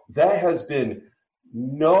 that has been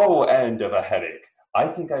no end of a headache. I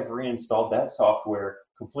think I've reinstalled that software,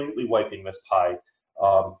 completely wiping this Pi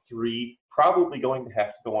 3, probably going to have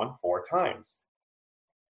to go on 4 times.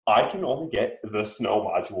 I can only get the snow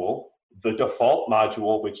module, the default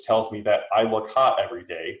module, which tells me that I look hot every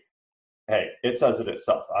day. Hey, it says it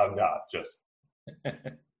itself. I'm not just...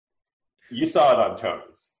 You saw it on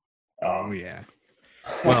Tony's. Oh, yeah.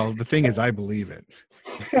 Well, the thing is, I believe it.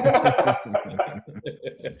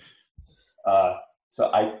 So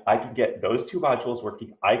I can get those 2 modules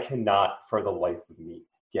working. I cannot, for the life of me,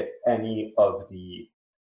 get any of the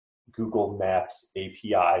Google Maps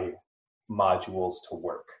API modules to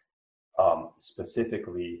work.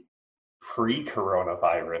 Specifically,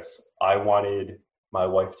 pre-coronavirus, I wanted my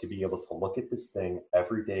wife to be able to look at this thing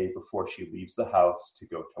every day before she leaves the house to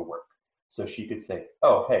go to work. So she could say,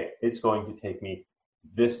 oh, hey, it's going to take me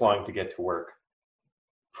this long to get to work,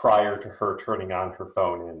 prior to her turning on her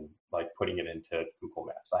phone and like putting it into Google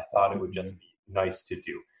Maps. I thought it would just be nice to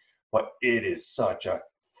do, but it is such a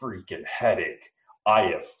freaking headache. I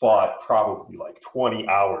have fought probably like 20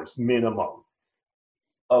 hours minimum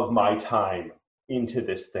of my time into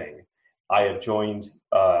this thing. I have joined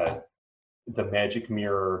the Magic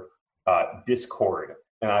Mirror Discord,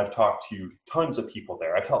 and I've talked to tons of people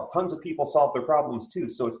there. I've helped tons of people solve their problems too.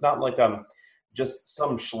 So it's not like I'm just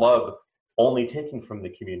some schlub only taking from the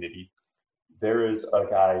community. There is a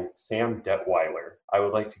guy, Sam Detweiler. I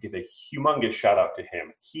would like to give a humongous shout out to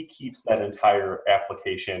him. He keeps that entire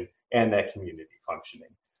application and that community functioning.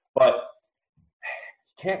 But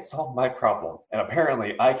he can't solve my problem. And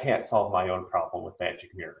apparently I can't solve my own problem with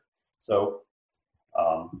Magic Mirror. So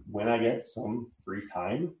when I get some free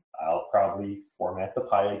time, I'll probably format the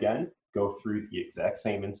Pi again, go through the exact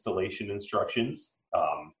same installation instructions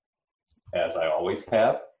as I always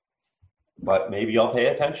have. But maybe I'll pay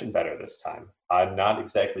attention better this time. I'm not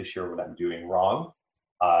exactly sure what I'm doing wrong.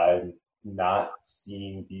 I'm not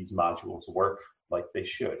seeing these modules work like they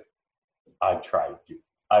should. I've tried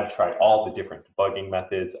all the different debugging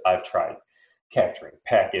methods. I've tried capturing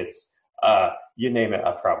packets. You name it,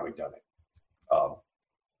 I've probably done it.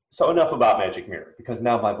 So enough about Magic Mirror, because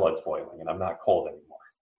now my blood's boiling and I'm not cold anymore.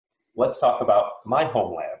 Let's talk about my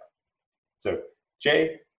home lab. So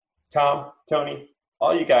Jay, Tom, Tony,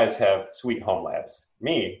 all you guys have sweet home labs.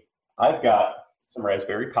 Me, I've got some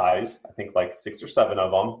Raspberry Pis, I think like 6 or 7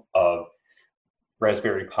 of them, of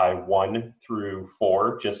Raspberry Pi 1 through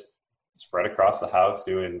 4, just spread across the house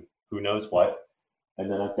doing who knows what.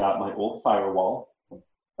 And then I've got my old firewall,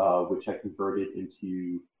 which I converted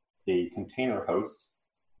into a container host.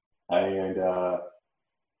 And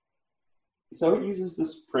so it uses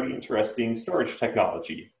this pretty interesting storage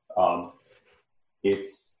technology.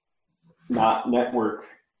 It's not network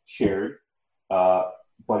shared,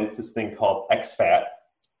 but it's this thing called exFAT.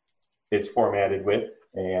 It's formatted with,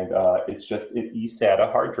 and it's just an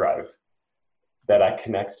eSATA hard drive that I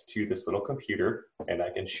connect to this little computer, and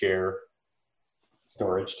I can share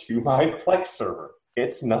storage to my Plex server.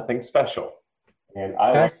 It's nothing special, and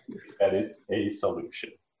I like that it's a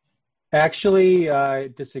solution. Actually, I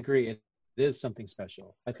disagree. It is something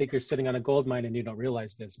special. I think you're sitting on a gold mine and you don't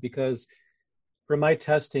realize this, because for my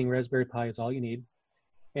testing, Raspberry Pi is all you need.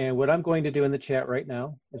 And what I'm going to do in the chat right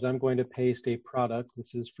now is I'm going to paste a product.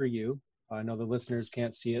 This is for you. I know the listeners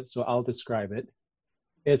can't see it, so I'll describe it.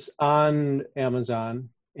 It's on Amazon,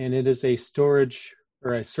 and it is a storage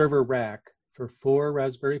or a server rack for 4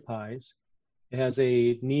 Raspberry Pis. It has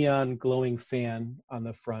a neon glowing fan on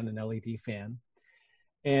the front, an LED fan.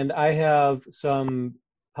 And I have some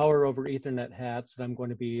power over Ethernet hats that I'm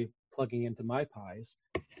going to be plugging into my Pis.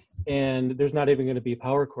 And there's not even going to be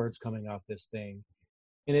power cords coming off this thing.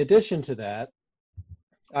 In addition to that,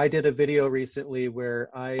 I did a video recently where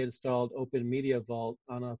I installed Open Media Vault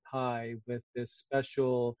on a Pi with this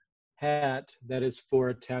special hat that is for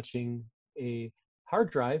attaching a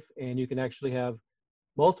hard drive. And you can actually have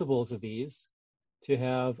multiples of these to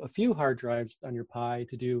have a few hard drives on your Pi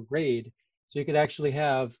to do RAID. So you could actually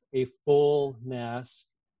have a full NAS.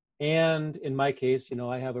 And in my case, you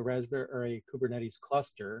know, I have a Raspberry or a Kubernetes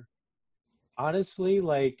cluster. Honestly,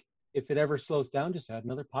 like if it ever slows down, just add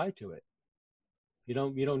another Pi to it. You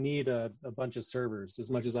don't need a bunch of servers. As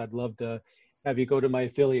much as I'd love to have you go to my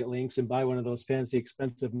affiliate links and buy one of those fancy,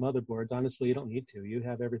 expensive motherboards, honestly, you don't need to. You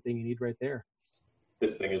have everything you need right there.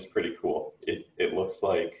 This thing is pretty cool. It looks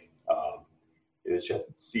like it is just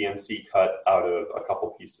CNC cut out of a couple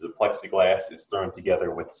pieces of plexiglass. It's thrown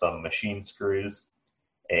together with some machine screws,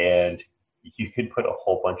 and you could put a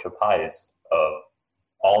whole bunch of Pis of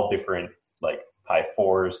all different, like Pi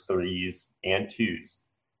 4s, 3s, and 2s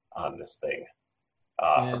on this thing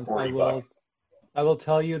for $40. I will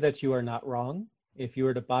tell you that you are not wrong. If you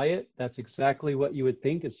were to buy it, that's exactly what you would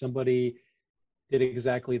think, is somebody did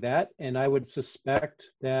exactly that. And I would suspect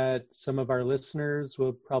that some of our listeners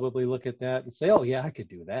will probably look at that and say, oh yeah, I could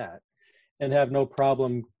do that, and have no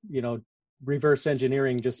problem, you know, reverse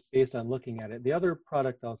engineering just based on looking at it. The other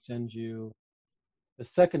product I'll send you, the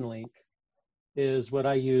second link, is what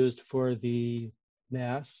I used for the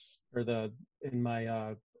NAS or in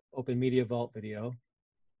my Open Media Vault video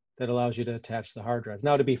that allows you to attach the hard drives.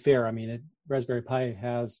 Now, to be fair, I mean, Raspberry Pi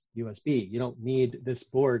has USB. You don't need this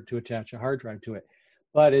board to attach a hard drive to it,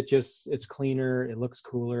 but it's cleaner, it looks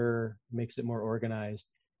cooler, makes it more organized.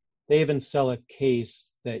 They even sell a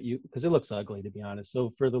case that because it looks ugly, to be honest.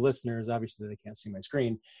 So for the listeners, obviously they can't see my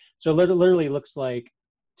screen. So it literally looks like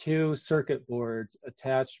 2 circuit boards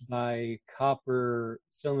attached by copper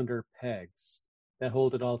cylinder pegs that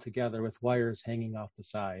hold it all together with wires hanging off the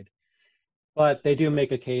side. But they do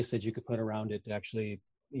make a case that you could put around it to actually,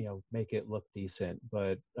 you know, make it look decent.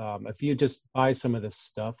 But if you just buy some of this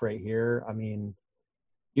stuff right here, I mean,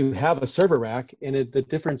 you have a server rack, and the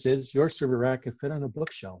difference is your server rack can fit on a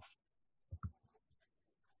bookshelf.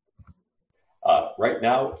 Right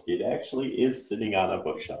now, it actually is sitting on a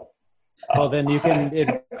bookshelf. Well, then you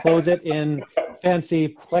can close it in fancy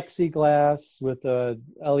plexiglass with a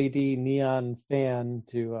LED neon fan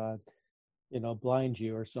to, you know, blind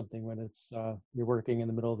you or something when it's you're working in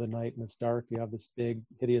the middle of the night and it's dark. You have this big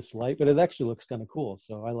hideous light, but it actually looks kind of cool,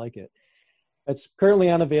 so I like it. It's currently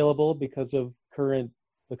unavailable because of the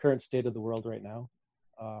current state of the world right now.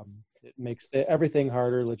 It makes everything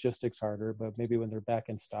harder, logistics harder, but maybe when they're back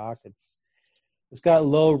in stock, it's got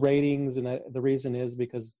low ratings, and the reason is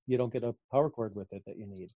because you don't get a power cord with it that you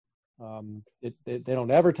need. They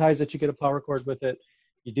don't advertise that you get a power cord with it.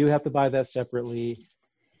 You do have to buy that separately.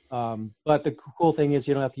 But the cool thing is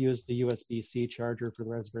you don't have to use the USB-C charger for the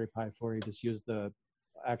Raspberry Pi 4. You just use the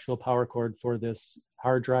actual power cord for this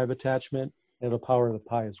hard drive attachment. It'll power the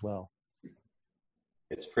Pi as well.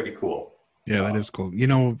 It's pretty cool. Yeah, that is cool.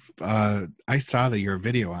 I saw your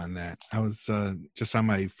video on that. I was just on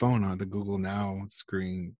my phone on the Google Now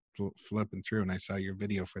screen flipping through, and I saw your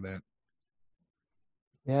video for that.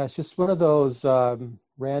 Yeah, it's just one of those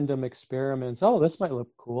random experiments. Oh, this might look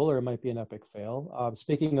cool, or it might be an epic fail.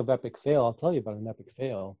 Speaking of epic fail, I'll tell you about an epic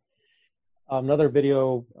fail. Another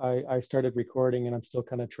video I started recording, and I'm still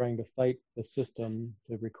kind of trying to fight the system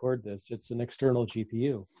to record this. It's an external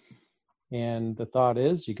GPU. And the thought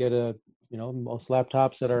is you get most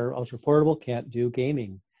laptops that are ultra portable can't do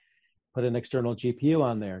gaming. Put an external GPU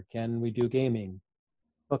on there. Can we do gaming?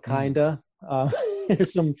 Well, kinda.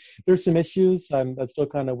 There's some issues I'm still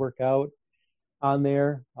kind of work out on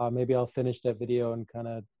there. Maybe I'll finish that video and kind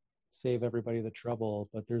of save everybody the trouble.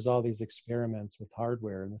 But there's all these experiments with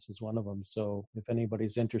hardware, and this is one of them. So if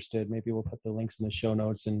anybody's interested, maybe we'll put the links in the show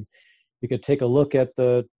notes, and you could take a look at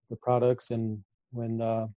the products. And when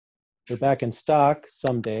they're back in stock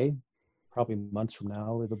someday, probably months from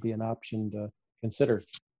now, it'll be an option to consider.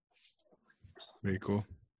 Very cool.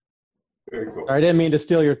 Very cool. I didn't mean to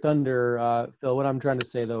steal your thunder, Phil. What I'm trying to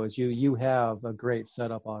say, though, is you have a great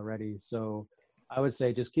setup already. So I would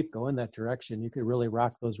say just keep going that direction. You could really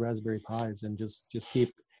rock those Raspberry Pis and just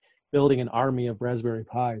keep building an army of Raspberry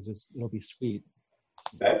Pis. It'll be sweet.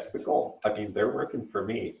 That's the goal. I mean, they're working for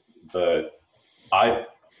me.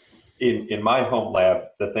 In my home lab,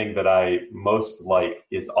 the thing that I most like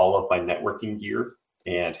is all of my networking gear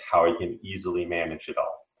and how I can easily manage it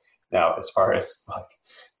all. Now, as far as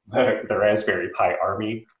like the Raspberry Pi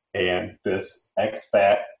Army and this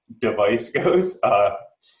exFAT device goes,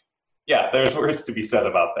 yeah, there's words to be said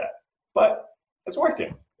about that. But it's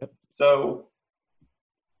working. Yep. So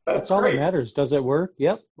that's all great. that matters. Does it work?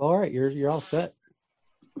 Yep. All right, you're all set.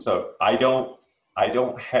 So I don't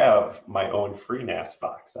have my own FreeNAS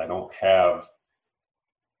box. I don't have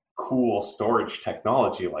cool storage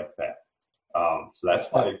technology like that. So that's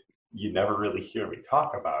why you never really hear me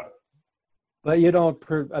talk about it. But you don't,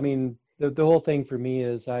 the whole thing for me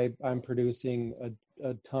is I'm producing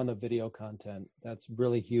a ton of video content. That's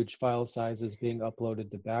really huge file sizes being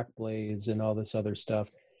uploaded to Backblaze and all this other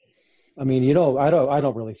stuff. I mean, I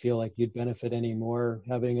don't really feel like you'd benefit any more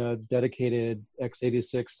having a dedicated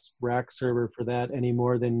x86 rack server for that any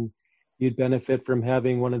more than you'd benefit from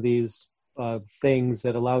having one of these things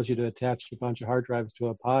that allows you to attach a bunch of hard drives to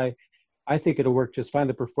a Pi. I think it'll work just fine.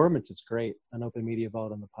 The performance is great on Open Media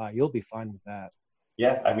Vault on the Pi. You'll be fine with that.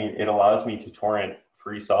 Yeah, I mean, it allows me to torrent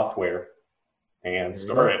free software and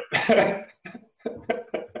store it.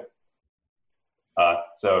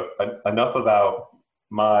 So enough about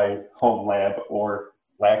my home lab or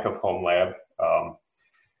lack of home lab.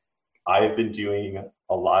 I've been doing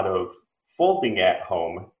a lot of folding at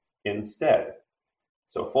home instead.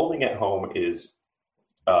 So folding at home is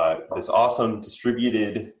this awesome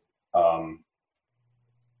distributed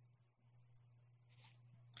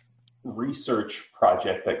research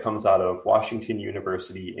project that comes out of Washington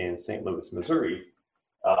University in St. Louis, Missouri,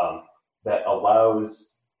 that allows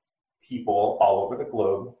people all over the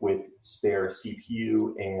globe with spare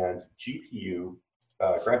CPU and GPU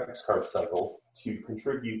graphics card cycles to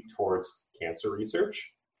contribute towards cancer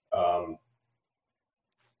research,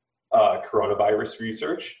 coronavirus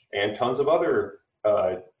research, and tons of other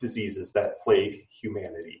diseases that plague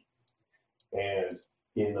humanity. And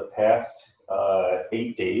in the past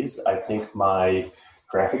 8 days, I think my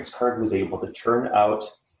graphics card was able to churn out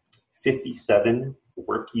 57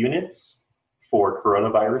 work units for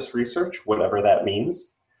coronavirus research, whatever that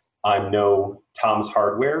means. I'm no Tom's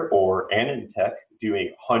Hardware or AnandTech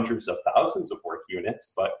doing hundreds of thousands of work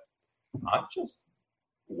units, but I'm just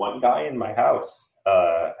one guy in my house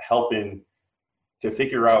helping to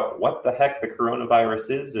figure out what the heck the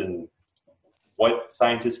coronavirus is and what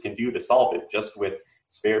scientists can do to solve it just with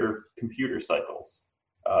spare computer cycles.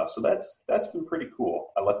 So that's been pretty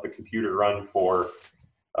cool. I let the computer run for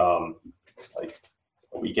like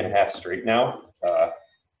a week and a half straight now.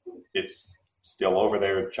 It's still over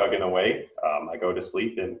there chugging away. I go to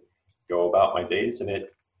sleep and go about my days, and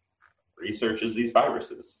it researches these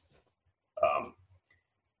viruses.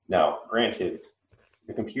 Now, granted,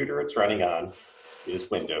 the computer it's running on is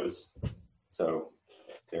Windows, so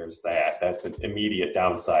there's that. That's an immediate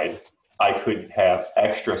downside. I could have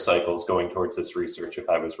extra cycles going towards this research if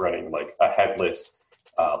I was running like a headless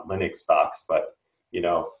Linux box, but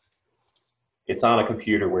it's on a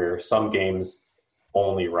computer where some games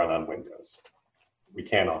only run on Windows. We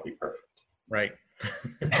can't all be perfect. Right.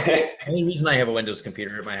 The only reason I have a Windows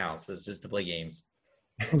computer at my house is just to play games.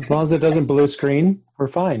 As long as it doesn't blue screen, we're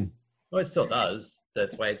fine. Well, it still does.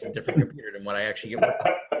 That's why it's a different computer than what I actually get.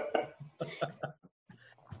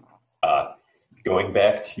 Going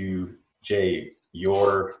back to Jay,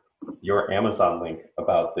 your Amazon link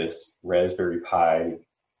about this Raspberry Pi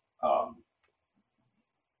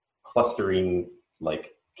clustering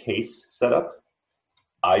like case setup.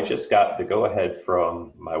 I just got the go ahead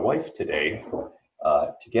from my wife today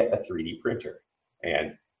to get a 3D printer,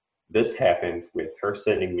 and this happened with her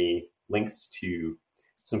sending me links to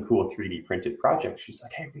some cool 3D printed projects. She's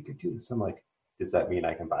like, "Hey, we could do this." I'm like, "Does that mean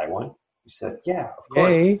I can buy one?" She said, "Yeah, of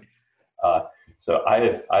course." Yay. So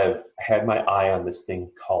I've had my eye on this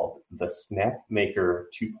thing called the SnapMaker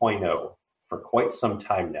 2.0 for quite some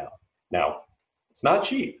time now. Now, it's not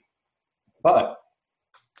cheap, but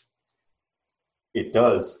it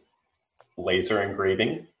does laser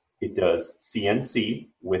engraving. It does CNC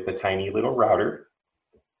with a tiny little router,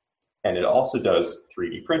 and it also does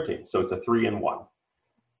 3D printing. So it's a 3-in-1.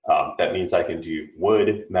 That means I can do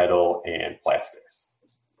wood, metal, and plastics.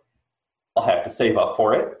 I'll have to save up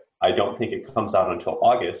for it. I don't think it comes out until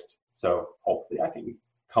August, so hopefully I can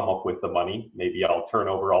come up with the money. Maybe I'll turn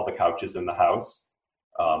over all the couches in the house,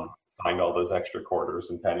 find all those extra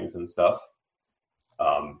quarters and pennies and stuff.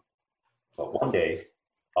 But one day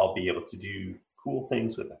I'll be able to do cool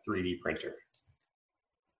things with a 3D printer.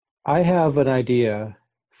 I have an idea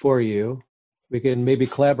for you. We can maybe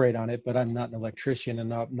collaborate on it, but I'm not an electrician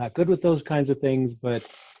and I'm not good with those kinds of things. But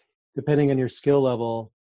depending on your skill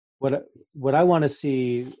level, what I want to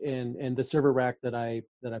see in the server rack that I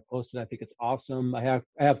posted, I think it's awesome. I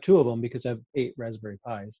have 2 of them because I have 8 Raspberry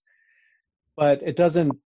Pis, but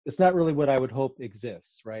it's not really what I would hope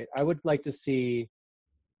exists, right? I would like to see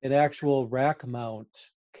an actual rack mount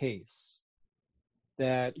case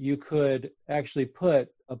that you could actually put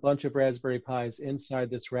a bunch of Raspberry Pis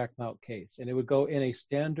inside this rack mount case, and it would go in a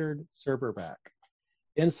standard server rack.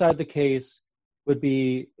 Inside the case would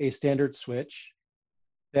be a standard switch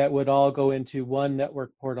that would all go into one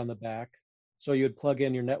network port on the back. So you would plug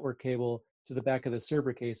in your network cable to the back of the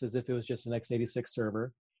server case as if it was just an x86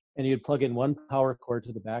 server, and you'd plug in one power cord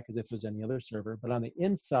to the back as if it was any other server. But on the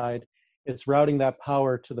inside, it's routing that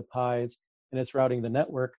power to the Pis, and it's routing the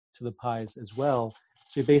network to the Pis as well.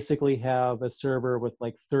 So you basically have a server with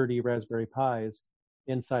like 30 Raspberry Pis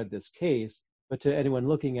inside this case, but to anyone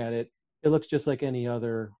looking at it, it looks just like any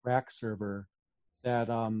other rack server that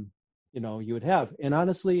you would have. And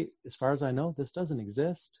honestly, as far as I know, this doesn't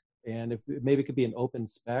exist. And if maybe it could be an open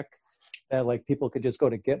spec that like people could just go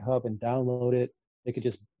to GitHub and download it. They could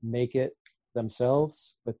just make it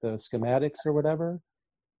themselves with the schematics or whatever.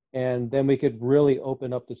 And then we could really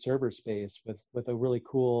open up the server space with a really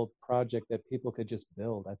cool project that people could just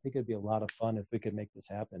build. I think it'd be a lot of fun if we could make this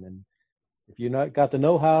happen. And if you're not got the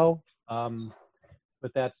know-how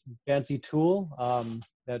with that fancy tool,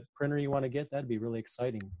 that printer you want to get, that'd be really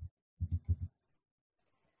exciting.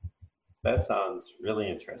 That sounds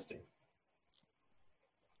really interesting.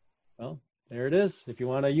 Well, there it is. If you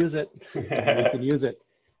want to use it, you can use it.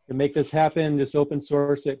 To make this happen, just open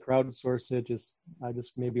source it, crowdsource it. I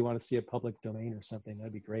just maybe want to see a public domain or something.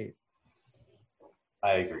 That'd be great.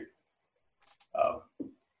 I agree.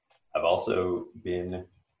 I've also been,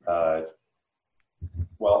 I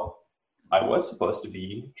was supposed to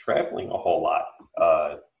be traveling a whole lot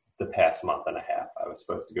the past month and a half. I was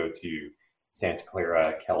supposed to go to Santa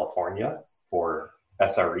Clara, California for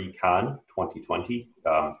SRE Con 2020.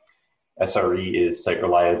 SRE is Site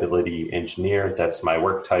Reliability Engineer. That's my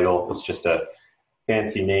work title. It's just a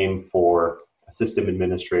fancy name for a system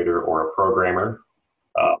administrator or a programmer.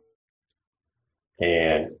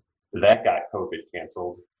 And that got COVID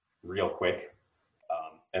canceled real quick.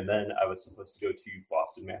 And then I was supposed to go to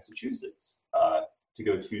Boston, Massachusetts to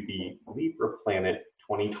go to the Libra Planet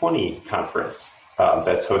 2020 conference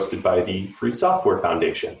that's hosted by the Free Software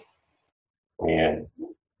Foundation. And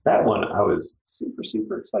that one I was super,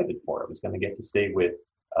 super excited for. I was going to get to stay with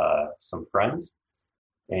some friends,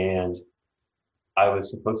 and I was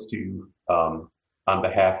supposed to, on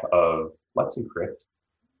behalf of Let's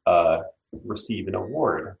Encrypt, receive an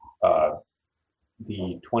award,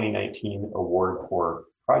 the 2019 Award for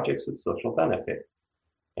Projects of Social Benefit.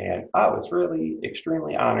 And I was really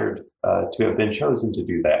extremely honored to have been chosen to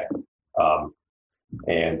do that.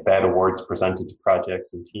 And that award's presented to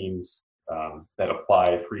projects and teams that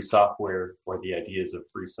apply free software or the ideas of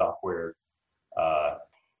free software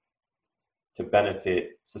to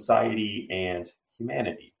benefit society and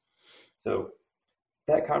humanity. So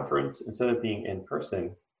that conference, instead of being in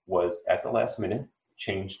person, was at the last minute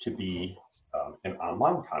changed to be an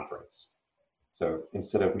online conference. So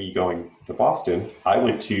instead of me going to Boston, I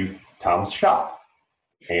went to Tom's shop.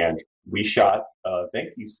 And we shot a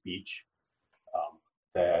thank you speech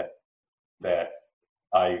that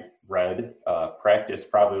I read,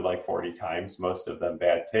 practiced probably like 40 times, most of them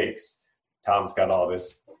bad takes. Tom's got all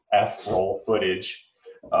this F-roll footage,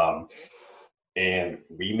 and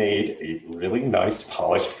we made a really nice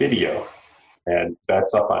polished video, and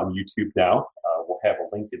that's up on YouTube now. We'll have a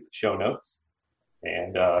link in the show notes,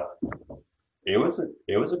 and it was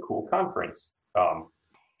a cool conference,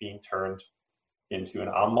 being turned into an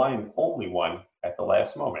online only one at the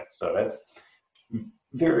last moment. So that's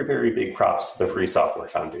very, very big props to the Free Software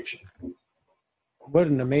Foundation. What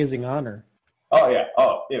an amazing honor. Oh yeah.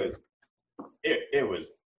 Oh, it was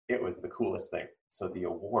the coolest thing. So the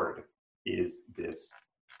award is this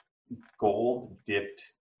gold dipped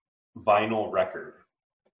vinyl record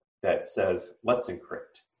that says "Let's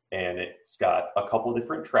Encrypt," and it's got a couple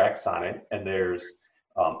different tracks on it, and there's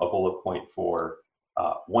a bullet point for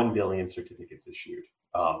 1 billion certificates issued,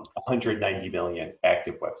 190 million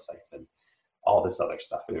active websites, and all this other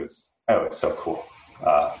stuff. It's so cool.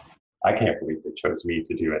 I can't believe they chose me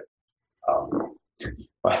to do it.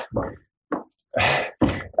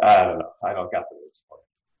 I don't know. I don't got the words for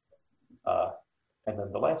it. And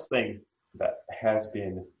then the last thing that has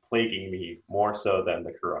been plaguing me more so than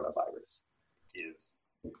the coronavirus is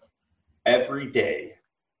every day,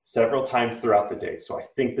 several times throughout the day. So I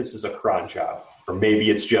think this is a cron job, or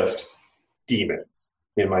maybe it's just demons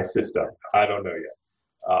in my system. I don't know yet.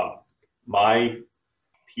 My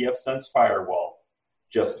pfSense firewall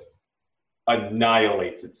just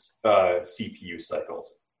annihilates its CPU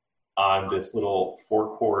cycles on this little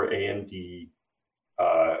 4-core AMD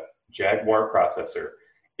Jaguar processor.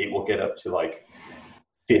 It will get up to like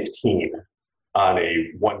 15 on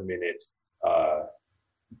a 1 minute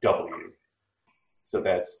W. So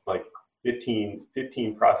that's like 15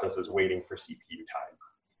 processes waiting for CPU time.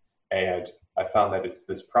 And I found that it's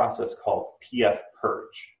this process called PF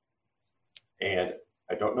purge. And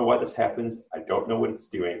I don't know why this happens. I don't know what it's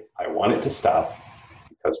doing. I want it to stop,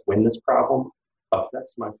 because when this problem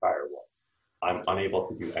affects my firewall, I'm unable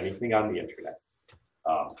to do anything on the internet.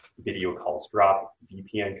 Video calls drop,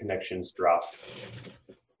 VPN connections drop,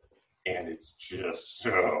 and it's just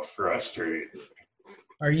so frustrating.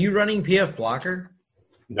 Are you running PF Blocker?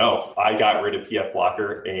 No, I got rid of PF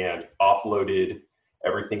Blocker and offloaded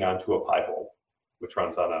everything onto a Pi-hole, which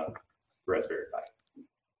runs on a Raspberry Pi.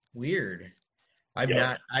 Weird. I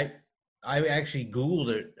actually Googled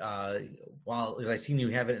it while I seen you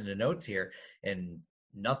have it in the notes here, and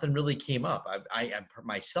nothing really came up. I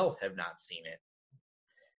myself have not seen it.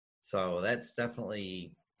 So that's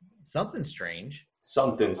definitely something strange.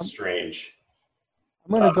 Something strange.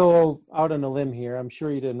 I'm going to go out on a limb here. I'm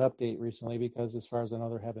sure you did an update recently, because as far as I know,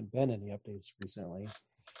 there haven't been any updates recently.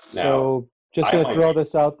 So just going to throw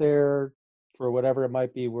this out there for whatever it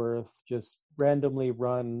might be worth. Just randomly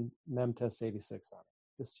run Memtest 86 on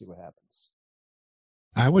it. Just see what happens.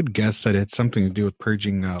 I would guess that it's something to do with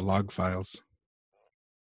purging log files.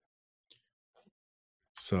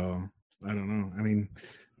 So I don't know. I mean,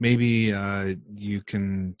 maybe you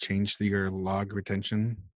can change your log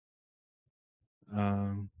retention,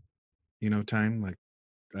 time. Like,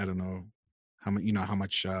 I don't know how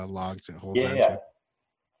much logs it holds onto. Yeah.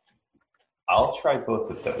 I'll try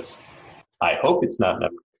both of those. I hope it's not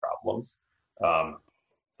memory problems.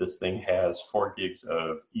 This thing has 4 gigs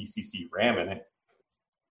of ECC RAM in it.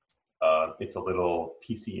 It's a little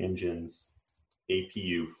PC Engine's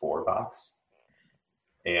APU 4 box.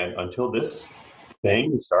 And until this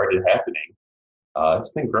thing started happening, it's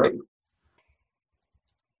been great.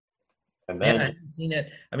 And then I haven't seen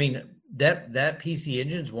it. I mean, that PC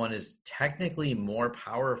Engines one is technically more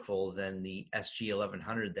powerful than the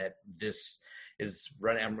SG-1100 that this is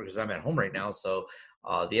running, because I'm at home right now. So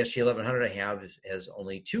the SG-1100 I have has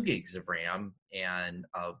only 2 gigs of RAM and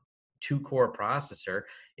a 2-core processor.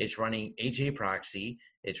 It's running HA proxy,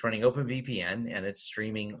 it's running OpenVPN, and it's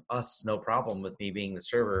streaming us no problem with me being the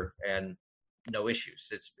server, and no issues.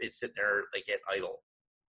 It's sitting there like at idle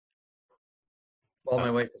while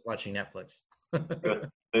my wife is watching Netflix.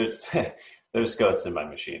 There's ghosts in my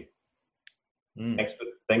machine. Thanks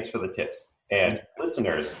for the tips. And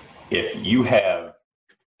listeners, if you have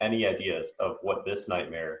any ideas of what this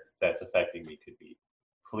nightmare that's affecting me could be,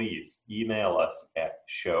 please email us at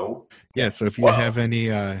show. Yeah, so if you have any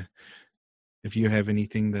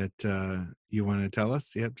anything that you want to tell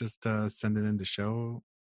us, just send it in to show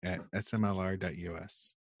at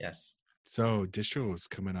smlr.us. Yes. So distro is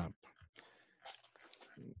coming up.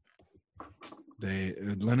 The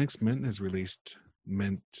Linux Mint has released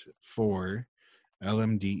Mint 4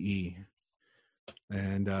 LMDE.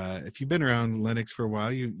 And if you've been around Linux for a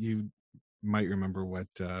while, you might remember what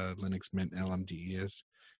Linux Mint LMDE is.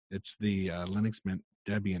 It's the Linux Mint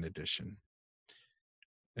Debian edition.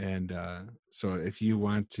 And so if you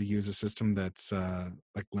want to use a system that's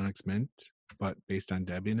like Linux Mint, but based on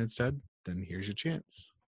Debian instead, then here's your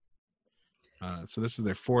chance. So this is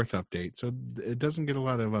their 4th update. So it doesn't get a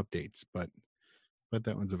lot of updates, but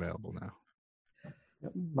that one's available now.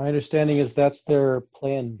 My understanding is that's their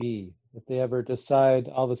plan B. If they ever decide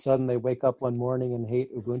all of a sudden they wake up one morning and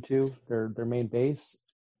hate Ubuntu, their main base,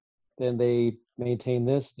 then they maintain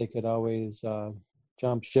this. They could always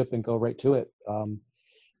jump ship and go right to it.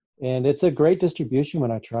 And it's a great distribution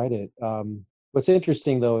when I tried it. What's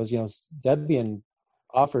interesting though is, Debian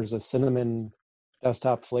offers a cinnamon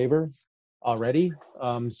desktop flavor already.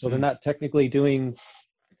 So they're not technically doing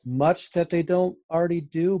much that they don't already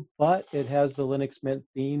do, but it has the Linux Mint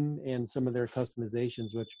theme and some of their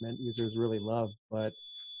customizations, which Mint users really love. But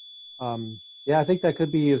yeah, I think that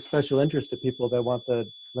could be of special interest to people that want the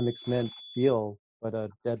Linux Mint feel, but a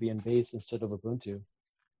Debian base instead of Ubuntu.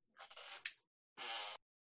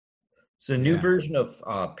 So new version of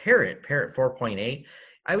Parrot 4.8.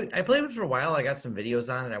 I played with it for a while. I got some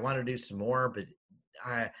videos on it. I want to do some more, but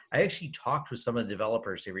I actually talked with some of the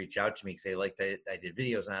developers. They reached out to me because they liked that I did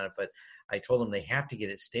videos on it, but I told them they have to get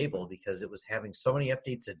it stable because it was having so many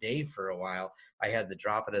updates a day for a while. I had to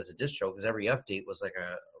drop it as a distro because every update was like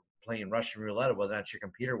a playing Russian roulette, whether or not your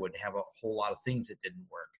computer would have a whole lot of things that didn't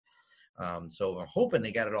work. So I'm hoping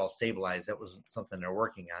they got it all stabilized. That was something they're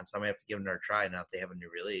working on. So I'm going to have to give them another try now that they have a new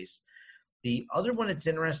release. The other one that's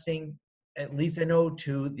interesting, at least I know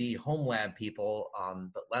to the home lab people,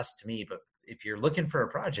 but less to me, but if you're looking for a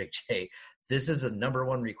project, Jay, this is a number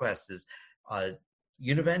one request is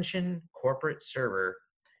Univention Corporate Server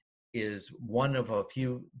is one of a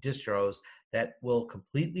few distros that will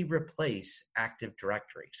completely replace Active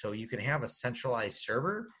Directory. So you can have a centralized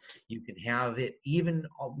server. You can have it, even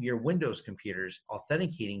your Windows computers,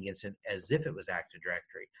 authenticating against it as if it was Active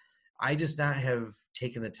Directory. I just not have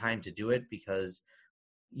taken the time to do it because,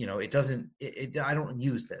 it doesn't, I don't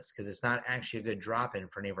use this because it's not actually a good drop-in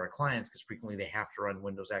for any of our clients because frequently they have to run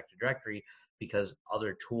Windows Active Directory because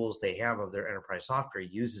other tools they have of their enterprise software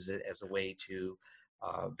uses it as a way to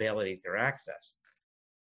validate their access.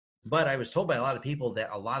 But I was told by a lot of people that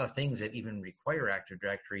a lot of things that even require Active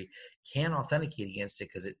Directory can authenticate against it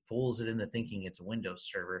because it fools it into thinking it's a Windows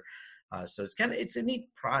server. So it's a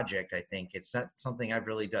neat project, I think. It's not something I've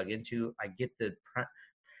really dug into. I get the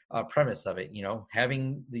premise of it,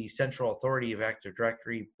 having the central authority of Active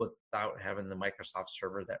Directory without having the Microsoft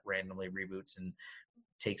server that randomly reboots and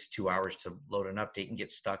takes 2 hours to load an update and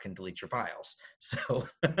get stuck and delete your files. So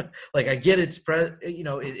I get its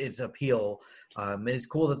appeal. And it's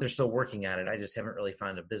cool that they're still working on it. I just haven't really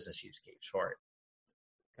found a business use case for it.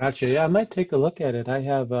 Gotcha. Yeah, I might take a look at it. I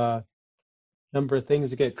have a number of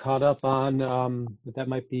things to get caught up on, but that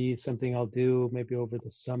might be something I'll do maybe over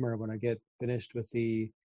the summer when I get finished with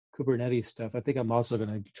the Kubernetes stuff. I think I'm also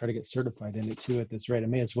going to try to get certified in it too at this rate. I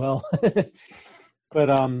may as well. But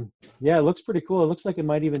yeah, it looks pretty cool. It looks like it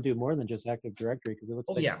might even do more than just Active Directory because it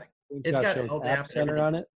looks it's got App Center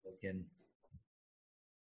on it.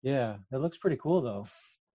 Yeah, it looks pretty cool though.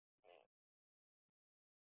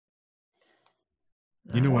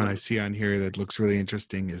 You know what I see on here that looks really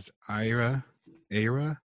interesting is Arya. I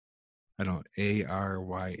don't know,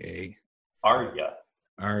 Arya.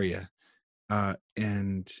 Arya.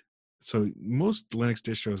 And so most Linux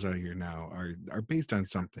distros out here now are based on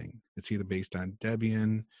something. It's either based on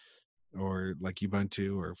Debian or like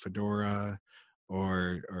Ubuntu or Fedora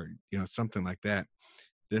or something like that.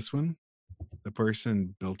 This one, the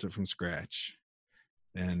person built it from scratch.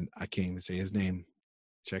 And I can't even say his name.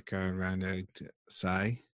 Check out around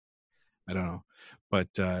Sai. I don't know. But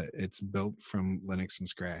it's built from Linux from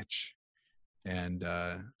scratch. And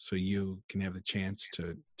so you can have the chance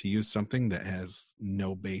to use something that has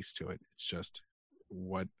no base to it. It's just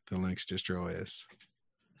what the Linux distro is.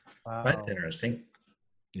 Wow. That's interesting.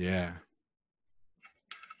 Yeah.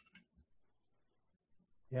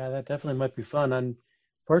 Yeah, that definitely might be fun.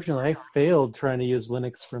 Unfortunately, I failed trying to use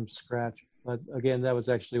Linux from scratch. But again, that was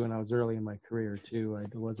actually when I was early in my career too. I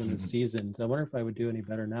wasn't as seasoned. So I wonder if I would do any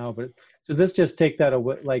better now. But so this just take that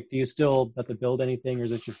away. Like, do you still have to build anything, or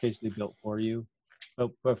is it just basically built for you?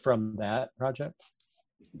 But from that project?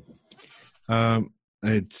 I'm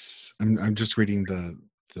just reading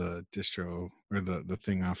the distro or the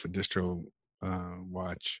thing off of Distro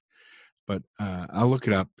Watch, but I'll look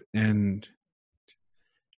it up. And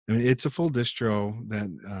I mean, it's a full distro that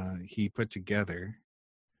he put together.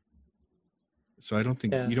 So I don't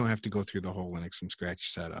think you don't have to go through the whole Linux from scratch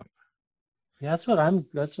setup. Yeah, that's what I'm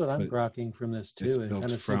grokking from this too. It kind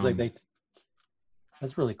of seems like they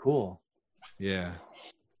That's really cool. Yeah.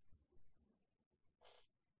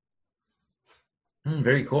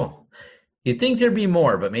 Very cool. You'd think there'd be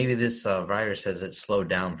more, but maybe this virus has it slowed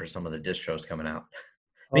down for some of the distros coming out.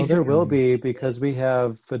 Oh, there will be, because we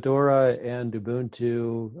have Fedora and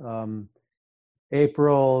Ubuntu.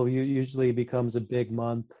 April usually becomes a big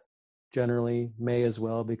month, generally. May as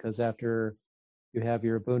well, because after you have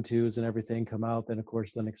your Ubuntu's and everything come out, then of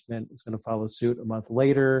course Linux Mint is going to follow suit a month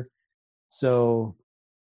later. So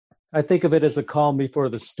I think of it as a calm before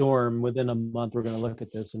the storm. Within a month, we're going to look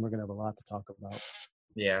at this and we're going to have a lot to talk about.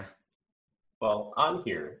 Yeah. Well, on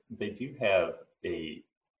here, they do have a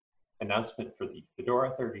announcement for the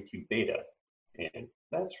Fedora 32 beta, and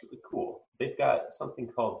that's really cool. They've got something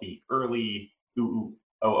called the early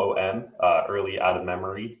OOM, early out of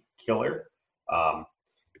memory killer,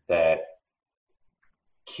 that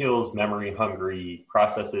kills memory hungry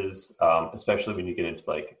processes, especially when you get into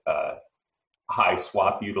like high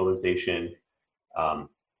swap utilization.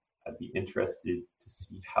 I'd be interested to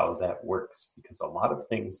see how that works, because a lot of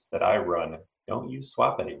things that I run don't use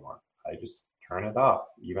swap anymore. I just turn it off,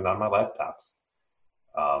 even on my laptops.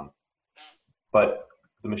 But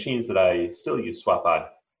the machines that I still use swap on,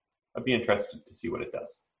 I'd be interested to see what it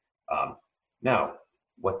does. Now,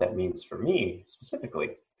 what that means for me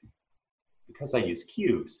specifically, because I use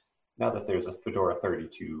cubes, now that there's a Fedora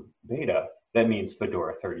 32 beta, that means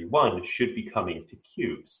Fedora 31 should be coming to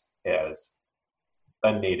cubes as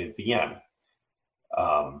a native VM.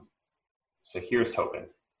 So here's hoping.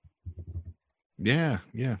 Yeah.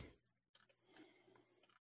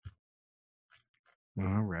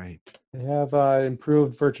 All right. They have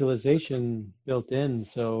improved virtualization built in.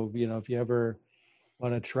 So, if you ever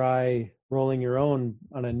want to try rolling your own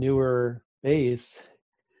on a newer base,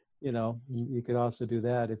 you could also do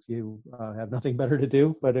that if you have nothing better to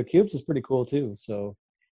do. But Cubes is pretty cool too. So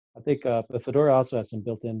I think the Fedora also has some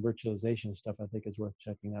built-in virtualization stuff I think is worth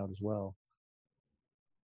checking out as well.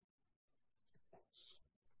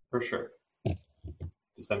 For sure.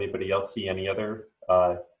 Does anybody else see any other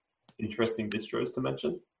interesting distros to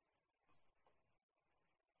mention?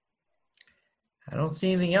 I don't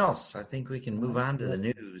see anything else. I think we can move on to the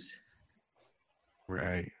news.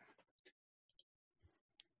 Right.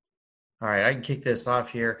 All right, I can kick this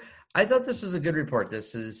off here. I thought this was a good report.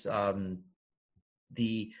 This is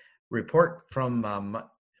the report from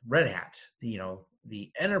Red Hat,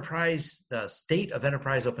 the enterprise, the state of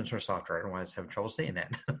enterprise open source software. I don't know why I was having trouble saying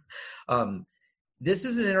that. This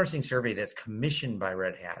is an interesting survey that's commissioned by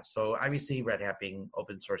Red Hat. So obviously Red Hat being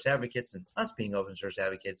open source advocates and us being open source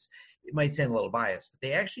advocates, it might sound a little biased, but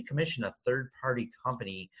they actually commissioned a third-party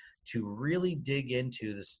company to really dig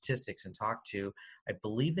into the statistics and talk to, I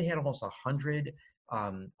believe they had almost 100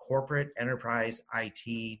 corporate enterprise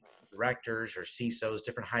IT directors or CISOs,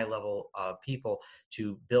 different high-level people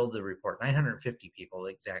to build the report. 950 people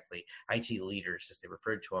exactly, IT leaders as they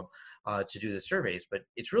referred to them, to do the surveys. But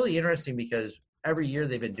it's really interesting because every year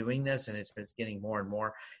they've been doing this and it's been getting more and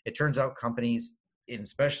more. It turns out companies,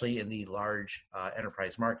 especially in the large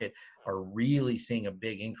enterprise market, are really seeing a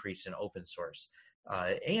big increase in open source.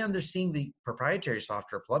 And they're seeing the proprietary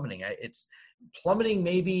software plummeting. It's plummeting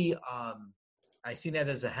maybe, I see that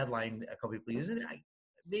as a headline, a couple people use it.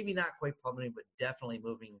 Maybe not quite plummeting, but definitely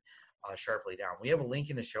moving sharply down. We have a link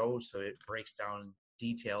in the show, so it breaks down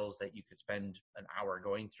details that you could spend an hour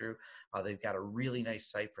going through. They've got a really nice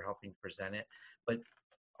site for helping present it. But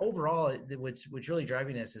overall, what's really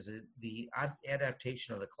driving this is the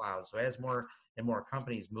adaptation of the cloud. So as more and more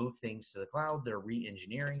companies move things to the cloud, they're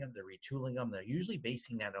re-engineering them, they're retooling them. They're usually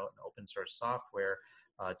basing that out in open source software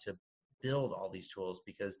to build all these tools,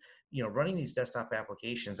 because running these desktop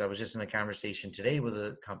applications, I was just in a conversation today with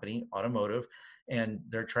a company, automotive, and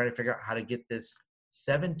they're trying to figure out how to get this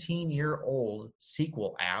 17-year-old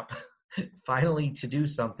SQL app finally to do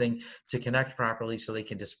something to connect properly so they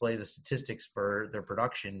can display the statistics for their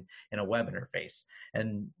production in a web interface.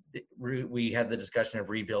 And we had the discussion of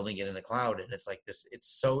rebuilding it in the cloud, and it's like this,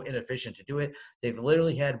 it's so inefficient to do it. They've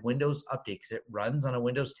literally had Windows update because it runs on a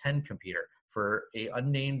Windows 10 computer for a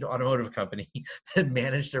unnamed automotive company that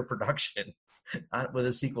managed their production with a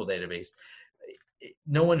SQL database.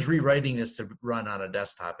 No one's rewriting this to run on a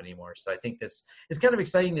desktop anymore. So I think it's kind of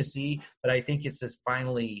exciting to see, but I think it's just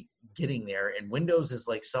finally getting there. And Windows is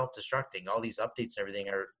like self-destructing. All these updates and everything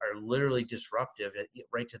are literally disruptive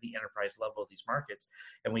right to the enterprise level of these markets.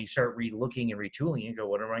 And when you start re-looking and retooling, you go,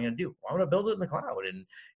 what am I going to do? Well, I'm going to build it in the cloud. And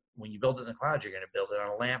when you build it in the cloud, you're going to build it on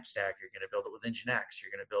a LAMP stack. You're going to build it with Nginx.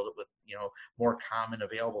 You're going to build it with, more common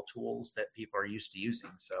available tools that people are used to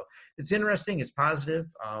using. So it's interesting. It's positive.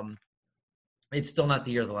 It's still not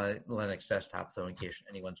the year of the Linux desktop, though, in case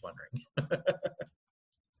anyone's wondering.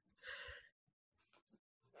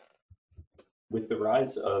 with the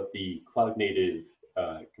rise of the Cloud Native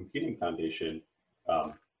Computing Foundation,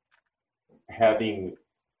 having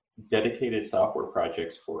dedicated software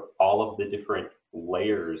projects for all of the different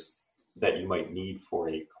layers that you might need for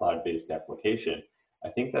a cloud-based application, I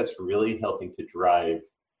think that's really helping to drive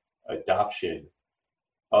adoption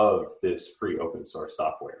of this free open source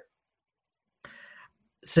software.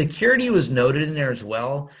 Security was noted in there as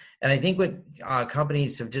well. And I think what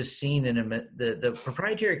companies have just seen in the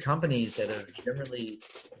proprietary companies that have generally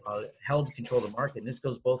held control of the market, and this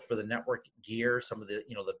goes both for the network gear, some of the,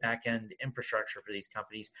 the back end infrastructure for these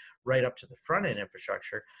companies, right up to the front end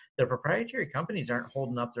infrastructure. The proprietary companies aren't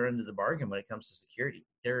holding up their end of the bargain when it comes to security.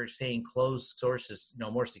 They're saying closed source is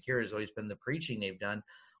more secure has always been the preaching they've done,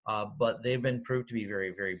 but they've been proved to be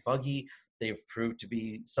very, very buggy. They've proved to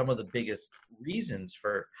be some of the biggest reasons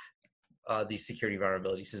for these security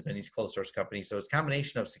vulnerabilities has been these closed source companies. So it's a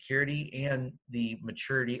combination of security and the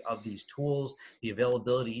maturity of these tools, the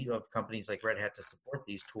availability of companies like Red Hat to support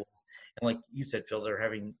these tools. And like you said, Phil, they're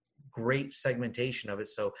having great segmentation of it.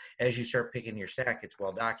 So as you start picking your stack, it's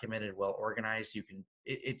well documented, well organized. You can,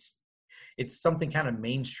 it's something kind of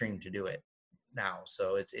mainstream to do it now.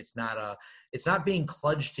 So it's not being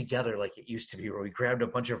kludged together like it used to be, where we grabbed a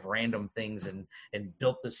bunch of random things and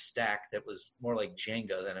built this stack that was more like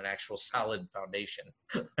Jenga than an actual solid foundation.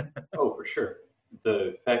 Oh, for sure.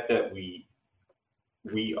 The fact that we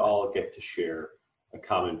all get to share a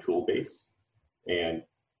common tool base, and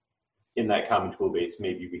in that common tool base,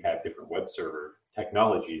 maybe we have different web server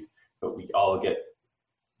technologies, but we all get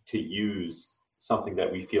to use something that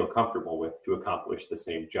we feel comfortable with to accomplish the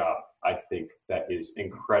same job. I think that is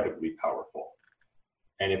incredibly powerful.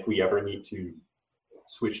 And if we ever need to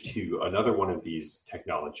switch to another one of these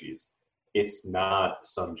technologies, it's not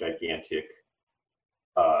some gigantic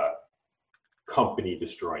company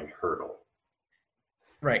destroying hurdle.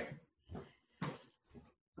 Right.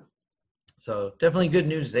 So definitely good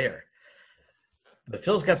news there. But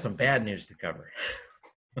Phil's got some bad news to cover.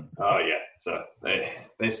 Oh yeah, so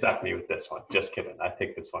they stuck me with this one. Just kidding, I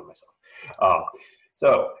picked this one myself.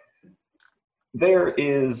 So there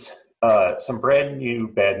is some brand new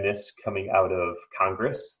badness coming out of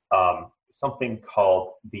Congress, something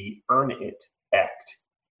called the Earn It Act,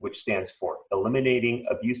 which stands for Eliminating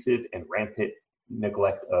Abusive and Rampant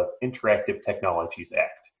Neglect of Interactive Technologies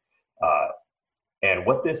Act. And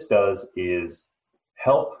what this does is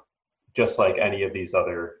help, just like any of these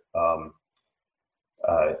other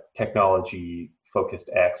technology-focused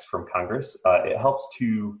acts from Congress, it helps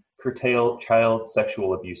to curtail child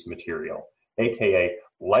sexual abuse material, aka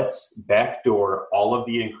let's backdoor all of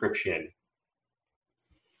the encryption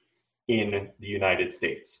in the United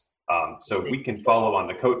States. So we can follow on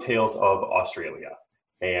the coattails of Australia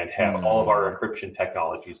and have all of our encryption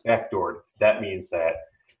technologies backdoored. That means that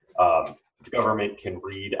the government can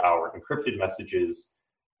read our encrypted messages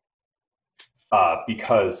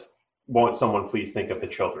because won't someone please think of the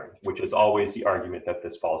children, which is always the argument that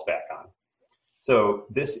this falls back on. So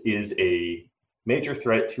this is a major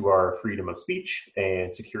threat to our freedom of speech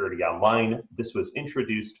and security online. This was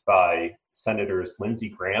introduced by Senators Lindsey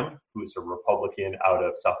Graham, who is a Republican out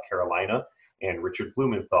of South Carolina, and Richard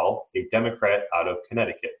Blumenthal, a Democrat out of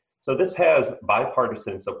Connecticut. So this has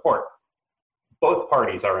bipartisan support. Both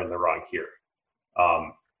parties are in the wrong here.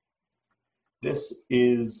 This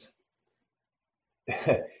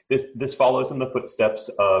follows in the footsteps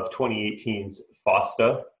of 2018's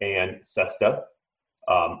FOSTA and SESTA,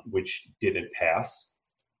 which didn't pass.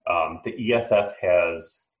 The EFF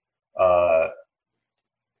has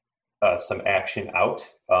some action out.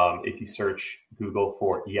 If you search Google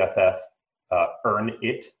for EFF Earn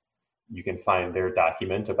It, you can find their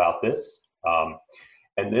document about this.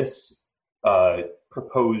 And this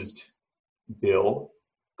proposed bill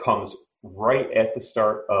comes right at the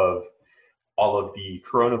start of all of the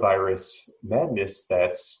coronavirus madness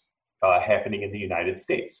that's happening in the United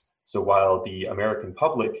States. So while the American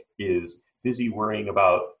public is busy worrying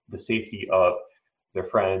about the safety of their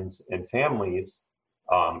friends and families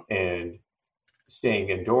and staying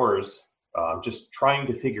indoors, just trying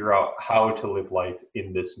to figure out how to live life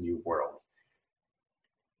in this new world.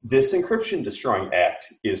 This Encryption Destroying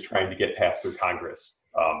Act is trying to get passed through Congress,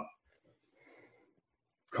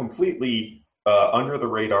 completely under the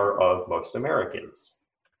radar of most Americans.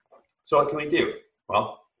 So what can we do?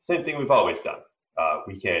 Well, same thing we've always done.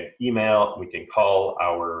 We can email, we can call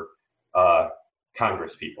our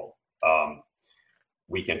Congress people.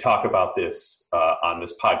 We can talk about this on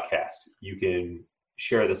this podcast. You can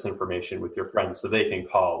share this information with your friends so they can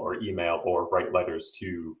call or email or write letters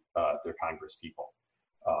to their Congress people.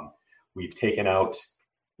 We've taken out,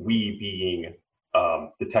 we being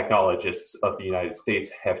the technologists of the United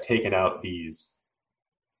States have taken out these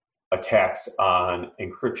attacks on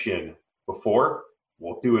encryption before.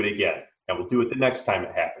 We'll do it again, and we'll do it the next time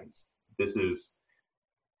it happens.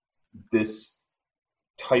 This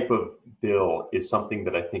type of bill is something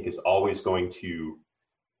that I think is always going to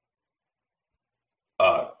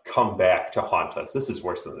come back to haunt us. This is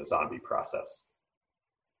worse than the zombie process.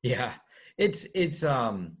 Yeah, it's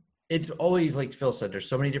always, like Phil said, there's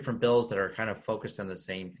so many different bills that are kind of focused on the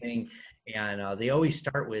same thing, and they always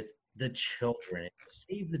start with the children. It's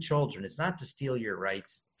to save the children. It's not to steal your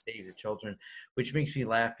rights. It's to save the children, which makes me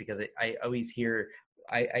laugh because I always hear.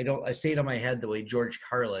 I say it on my head the way George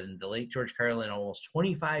Carlin, the late George Carlin, almost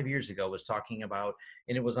 25 years ago was talking about,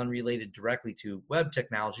 and it was unrelated directly to web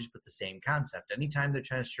technologies, but the same concept. Anytime they're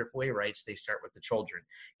trying to strip away rights, they start with the children.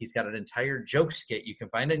 He's got an entire joke skit you can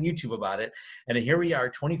find on YouTube about it. And here we are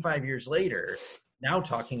 25 years later, now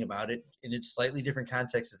talking about it in a slightly different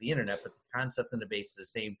context as the internet, but the concept and the base is the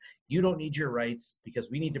same. You don't need your rights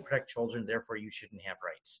because we need to protect children, therefore you shouldn't have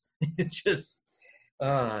rights. It's just,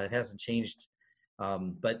 it hasn't changed.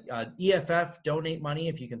 But EFF, donate money.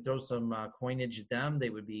 If you can throw some coinage at them,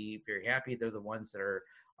 they would be very happy. They're the ones that are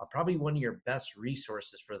probably one of your best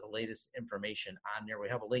resources for the latest information on there. We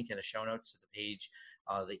have a link in the show notes to the page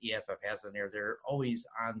the EFF has on there. They're always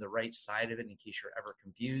on the right side of it in case you're ever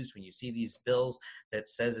confused. When you see these bills that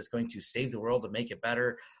says it's going to save the world and make it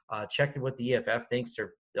better, check what the EFF thinks.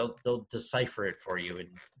 They'll decipher it for you and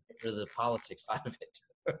get rid of the politics out of it.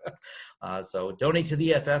 So donate to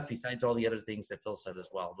the EFF besides all the other things that Phil said as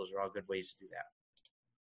well. Those are all good ways to do that.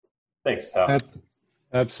 Thanks, Tom.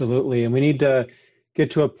 Absolutely. And we need to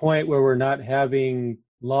get to a point where we're not having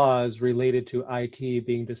laws related to IT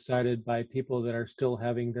being decided by people that are still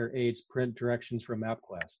having their aides print directions from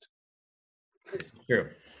MapQuest. It's true.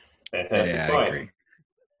 Fantastic point.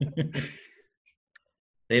 I agree.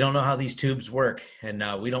 They don't know how these tubes work,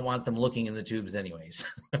 and we don't want them looking in the tubes anyways.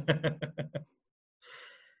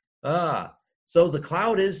 So the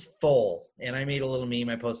cloud is full, and I made a little meme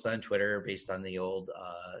I posted on Twitter based on the old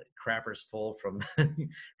crappers full from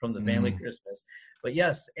the family Christmas. But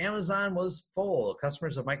yes, Amazon was full.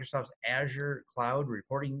 Customers of Microsoft's Azure cloud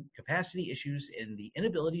reporting capacity issues and the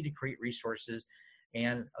inability to create resources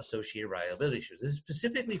and associated reliability issues. This is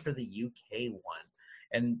specifically for the UK one.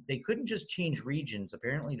 And they couldn't just change regions.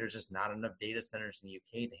 Apparently, there's just not enough data centers in the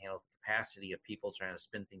UK to handle the capacity of people trying to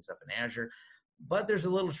spin things up in Azure. But there's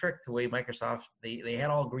a little trick to the way Microsoft, they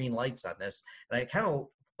had all green lights on this. And I kind of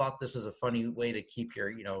thought this was a funny way to keep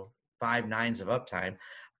your, 5 nines of uptime.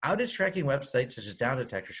 Outage tracking websites such as Down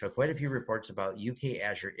Detector show quite a few reports about UK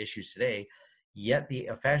Azure issues today, yet the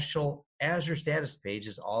official Azure status page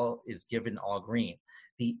is given all green.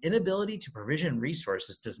 The inability to provision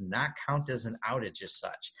resources does not count as an outage as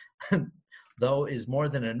such, though is more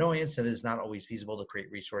than an annoyance and it is not always feasible to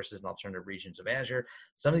create resources in alternative regions of Azure.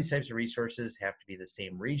 Some of these types of resources have to be the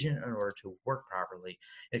same region in order to work properly.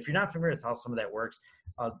 And if you're not familiar with how some of that works,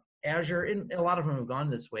 Azure, and a lot of them have gone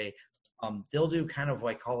this way, they'll do kind of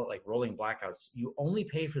call it like rolling blackouts. You only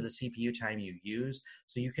pay for the CPU time you use,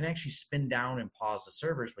 so you can actually spin down and pause the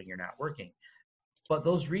servers when you're not working. But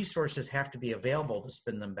those resources have to be available to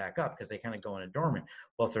spin them back up because they kind of go into dormant.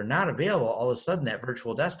 Well, if they're not available, all of a sudden that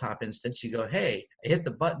virtual desktop instance, you go, hey, I hit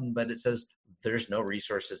the button, but it says there's no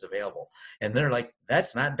resources available. And they're like,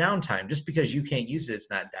 that's not downtime. Just because you can't use it, it's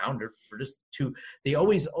not down. We're just they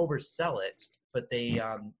always oversell it, but they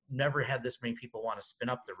never had this many people want to spin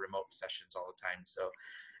up the remote sessions all the time. So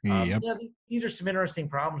these are some interesting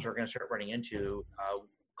problems we're going to start running into.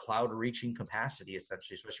 Cloud reaching capacity,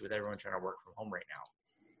 essentially, especially with everyone trying to work from home right now.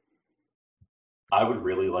 I would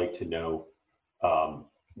really like to know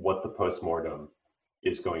what the postmortem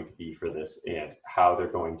is going to be for this and how they're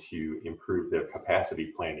going to improve their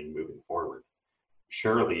capacity planning moving forward.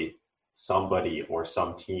 Surely somebody or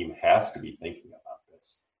some team has to be thinking about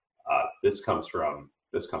this. This comes from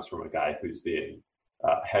a guy who's been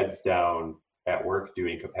heads down at work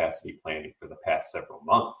doing capacity planning for the past several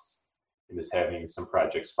months. And is having some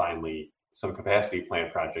capacity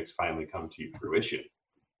plan projects finally come to fruition.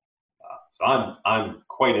 So I'm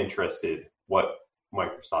quite interested what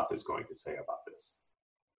Microsoft is going to say about this.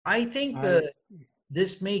 I think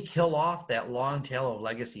this may kill off that long tail of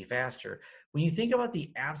legacy faster. When you think about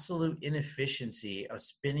the absolute inefficiency of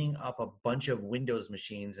spinning up a bunch of Windows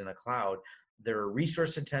machines in a cloud, they're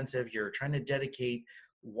resource intensive. You're trying to dedicate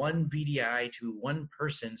one VDI to one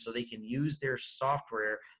person so they can use their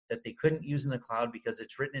software that they couldn't use in the cloud because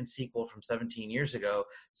it's written in SQL from 17 years ago,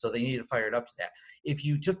 so they need to fire it up to that. If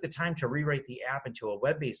you took the time to rewrite the app into a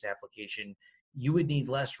web-based application, you would need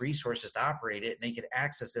less resources to operate it, and they could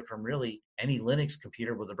access it from really any Linux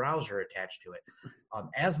computer with a browser attached to it.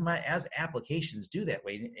 As applications do that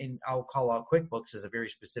way, and I'll call out QuickBooks as a very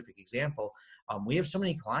specific example. We have so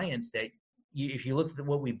many clients that if you look at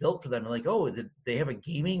what we built for them, like, oh, they have a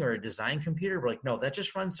gaming or a design computer. We're like, no, that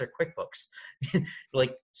just runs their QuickBooks.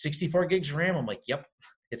 Like 64 gigs RAM. I'm like, yep.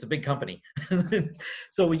 It's a big company.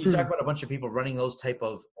 So when you talk about a bunch of people running those type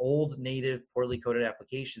of old native, poorly coded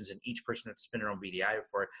applications, and each person has to spin their own VDI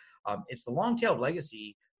for it, it's the long-tailed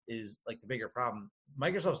legacy is like the bigger problem.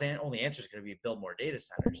 Microsoft's only answer is going to be build more data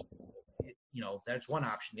centers. That's one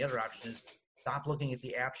option. The other option is stop looking at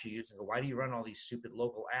the apps you use and go, why do you run all these stupid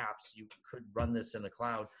local apps? You could run this in the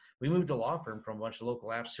cloud. We moved a law firm from a bunch of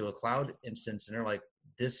local apps to a cloud instance, and they're like,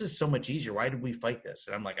 this is so much easier. Why did we fight this?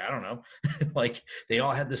 And I'm like, I don't know. Like, they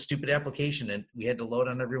all had this stupid application, and we had to load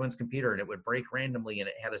on everyone's computer, and it would break randomly, and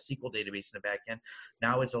it had a SQL database in the back end.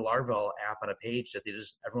 Now it's a Laravel app on a page that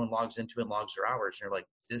everyone logs into and logs their hours. And they're like,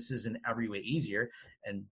 this is in every way easier,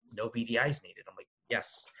 and no VDIs needed. I'm like,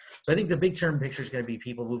 yes. So I think the big term picture is going to be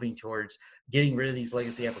people moving towards getting rid of these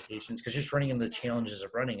legacy applications, because just running them the challenges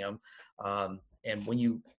of running them. And when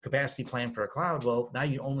you capacity plan for a cloud, well, now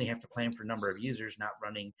you only have to plan for number of users, not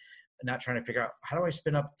trying to figure out how do I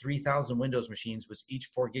spin up 3,000 Windows machines with each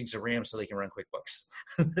 4 gigs of RAM so they can run QuickBooks.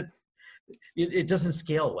 It doesn't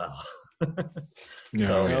scale well. No.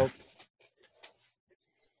 So, Yeah.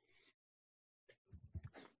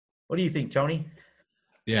 what do you think, Tony?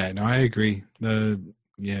 Yeah, no, I agree.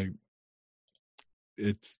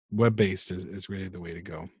 It's web-based is really the way to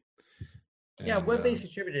go. Yeah, And, web-based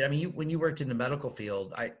distributed. I mean, when you worked in the medical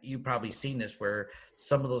field, you've probably seen this where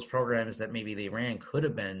some of those programs that maybe they ran could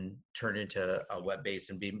have been turned into a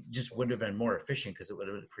web-based and just would have been more efficient because it would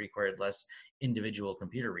have required less individual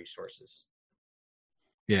computer resources.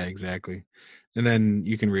 Yeah, exactly. And then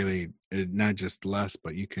you can really not just less,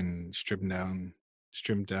 but you can strip down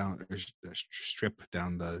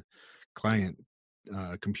the client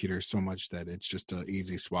computer so much that it's just an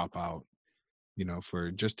easy swap out. For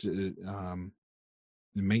just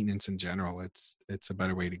maintenance in general, it's a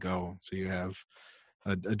better way to go. So you have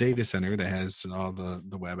a data center that has all the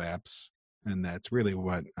web apps, and that's really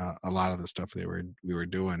what a lot of the stuff we were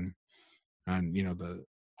doing on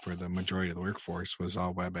for the majority of the workforce was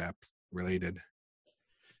all web app related.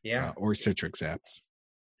 Yeah, or Citrix apps.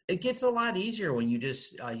 It gets a lot easier when you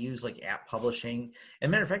just use like app publishing. And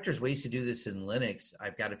matter of fact, there's ways to do this in Linux.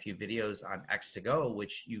 I've got a few videos on X2Go,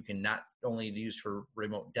 which you can not only use for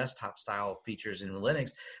remote desktop style features in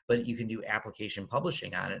Linux, but you can do application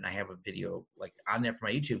publishing on it. And I have a video like on there for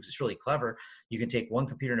my YouTube because it's really clever. You can take one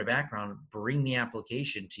computer in the background, bring the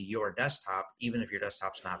application to your desktop, even if your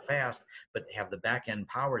desktop's not fast, but have the back end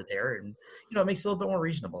power there. And, it makes it a little bit more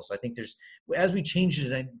reasonable. So I think as we change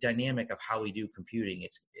the dynamic of how we do computing,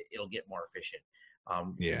 it'll get more efficient.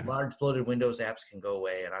 Large bloated Windows apps can go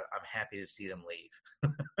away, and I'm happy to see them leave.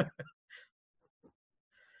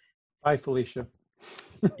 Bye, Felicia.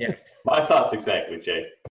 Yeah. My thoughts exactly, Jay.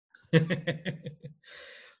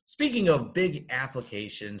 Speaking of big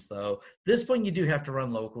applications, though, this one you do have to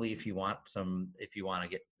run locally if you want to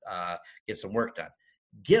get some work done.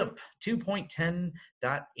 GIMP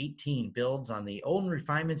 2.10.18 builds on the old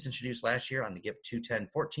refinements introduced last year on the GIMP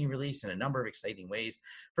 2.10.14 release in a number of exciting ways.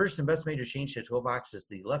 First and best major change to the toolbox is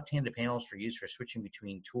the left-handed panels for use for switching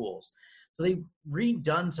between tools. So they've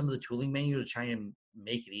redone some of the tooling menu to try and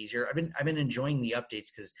make it easier. I've been enjoying the updates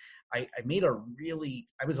because I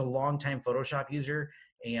was a long-time Photoshop user,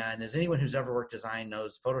 and as anyone who's ever worked design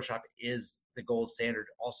knows, Photoshop is the gold standard.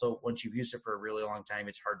 Also, once you've used it for a really long time,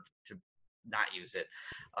 it's hard to not use it.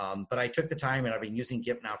 But I took the time, and I've been using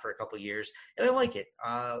GIMP now for a couple of years, and I like it.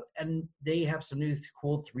 And they have some new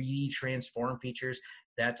cool 3D transform features.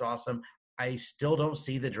 That's awesome. I still don't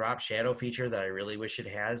see the drop shadow feature that I really wish it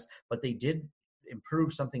has, but they did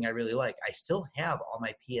improve something I really like. I still have all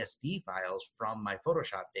my PSD files from my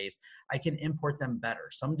Photoshop days. I can import them better.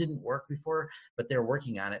 Some didn't work before, but they're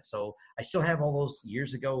working on it. So I still have all those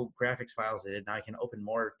years ago graphics files I did. Now I can open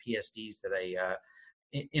more PSDs that I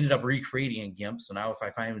ended up recreating in GIMP. So now if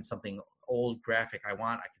I find something old graphic I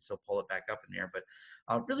want, I can still pull it back up in there. But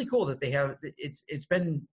really cool that they have, it's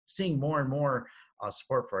been seeing more and more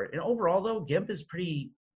support for it. And overall though, GIMP is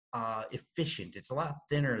pretty efficient. It's a lot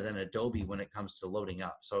thinner than Adobe when it comes to loading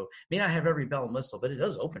up. So it may not have every bell and whistle, but it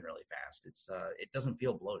does open really fast. It doesn't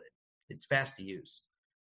feel bloated. It's fast to use.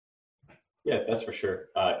 Yeah, that's for sure.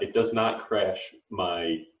 It does not crash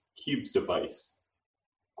my Cubes device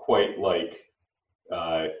quite like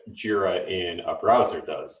Jira in a browser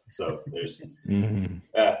does. So there's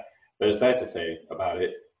there's that to say about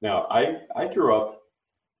it. Now, I grew up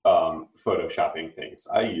photoshopping things.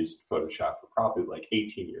 I used Photoshop for probably like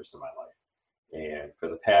 18 years of my life. And for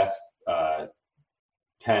the past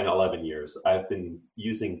 10, 11 years, I've been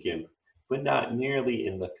using GIMP, but not nearly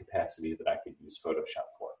in the capacity that I could use Photoshop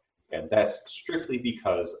for. And that's strictly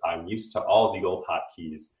because I'm used to all the old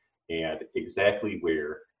hotkeys and exactly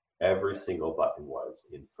where every single button was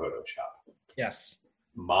in Photoshop. Yes.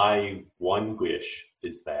 My one wish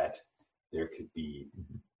is that there could be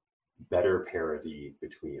better parity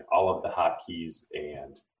between all of the hotkeys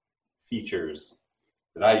and features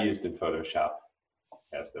that I used in Photoshop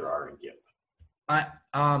as there are in GIMP.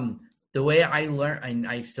 The way I learned, and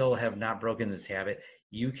I still have not broken this habit,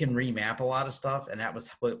 you can remap a lot of stuff, and that was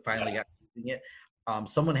what finally got me using it.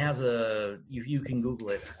 Someone has you can Google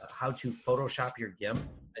it, how to Photoshop your GIMP,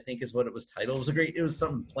 I think is what it was titled. It was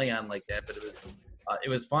something play on like that, but it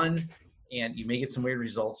was fun, and you may get some weird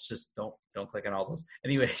results. Just don't click on all those.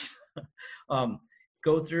 Anyways,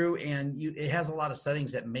 go through and it has a lot of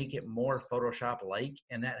settings that make it more Photoshop-like,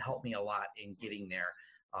 and that helped me a lot in getting there.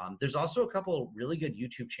 There's also a couple of really good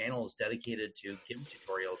YouTube channels dedicated to GIMP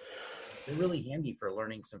tutorials. They're really handy for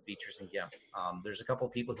learning some features in GIMP. There's a couple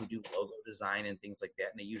of people who do logo design and things like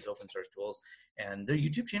that, and they use open source tools. And their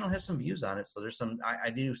YouTube channel has some views on it. So there's I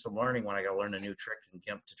do some learning when I got to learn a new trick in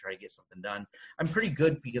GIMP to try to get something done. I'm pretty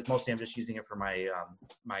good because mostly I'm just using it for my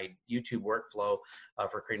my YouTube workflow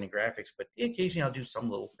for creating graphics. But occasionally I'll do some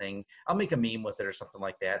little thing. I'll make a meme with it or something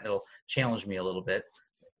like that. And it'll challenge me a little bit.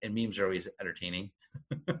 And memes are always entertaining.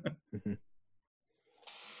 Mm-hmm.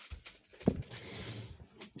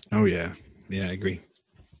 Oh yeah, I agree.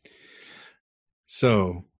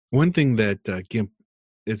 So one thing that GIMP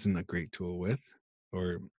isn't a great tool with,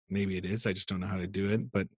 or maybe it is, I just don't know how to do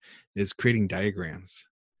it, but is creating diagrams.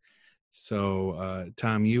 So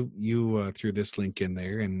Tom, you threw this link in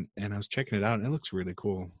there, and I was checking it out, and it looks really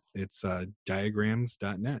cool. It's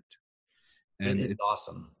diagrams.net, and it's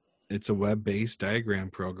awesome. It's a web-based diagram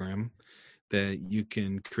program that you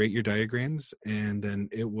can create your diagrams, and then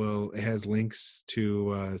it has links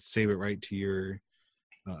to save it right to your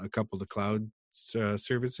a couple of the cloud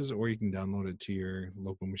services, or you can download it to your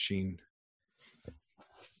local machine.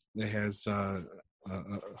 It has a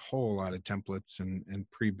whole lot of templates and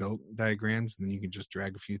pre-built diagrams, and then you can just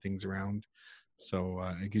drag a few things around. So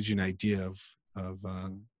it gives you an idea of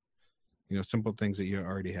simple things that you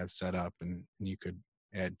already have set up, and you could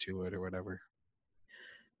add to it or whatever.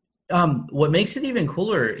 What makes it even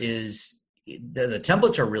cooler is the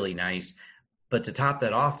templates are really nice, but to top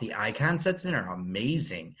that off, the icon sets in are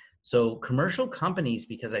amazing. So commercial companies,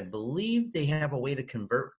 because I believe they have a way to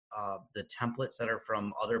convert the templates that are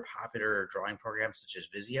from other popular drawing programs such as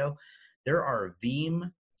Visio, there are Veeam,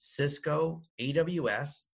 Cisco,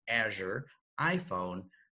 AWS, Azure, iPhone,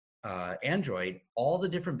 Android, all the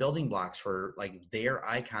different building blocks for like their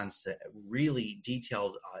icons to really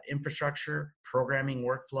detailed infrastructure, programming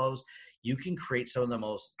workflows. You can create some of the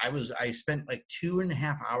most, I spent like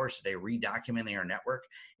 2.5 hours today redocumenting our network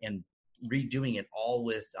and redoing it all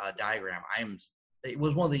with Diagram. It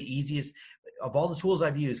was one of the easiest of all the tools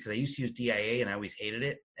I've used, because I used to use DIA and I always hated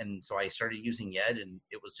it. And so I started using YED, and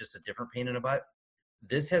it was just a different pain in the butt.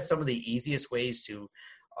 This has some of the easiest ways to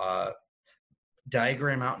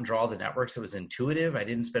diagram out and draw the networks. It was intuitive. I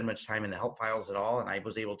didn't spend much time in the help files at all, and I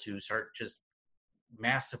was able to start just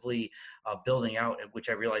massively building out, which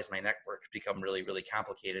I realized my network had become really, really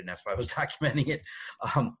complicated, and that's why I was documenting it.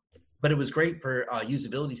 But it was great for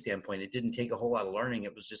usability standpoint. It didn't take a whole lot of learning.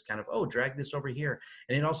 It was just kind of, drag this over here.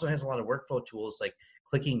 And it also has a lot of workflow tools like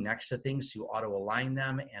clicking next to things to auto align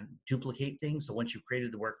them and duplicate things. So once you've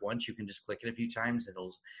created the work once, you can just click it a few times.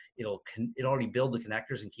 It'll already build the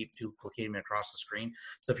connectors and keep duplicating them across the screen.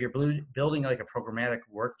 So if you're building like a programmatic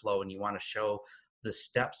workflow and you want to show the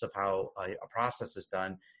steps of how a process is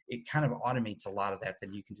done, it kind of automates a lot of that.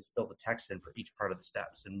 Then you can just fill the text in for each part of the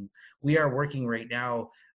steps. And we are working right now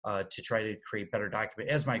to try to create better document.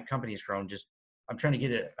 As my company has grown, I'm trying to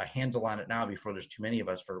get a handle on it now before there's too many of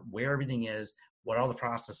us, for where everything is, what all the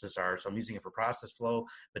processes are. So I'm using it for process flow,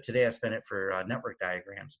 but today I spent it for network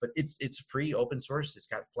diagrams. But it's free, open source. It's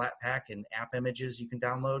got Flatpak and app images you can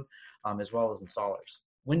download, as well as installers.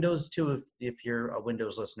 Windows too, if you're a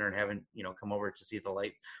Windows listener and haven't come over to see the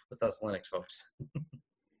light with us Linux folks.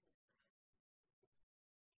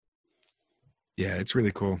 Yeah, it's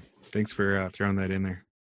really cool. Thanks for throwing that in there.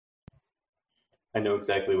 I know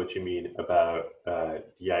exactly what you mean about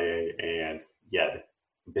DIA and YED.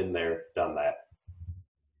 Been there, done that.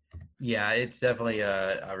 Yeah, it's definitely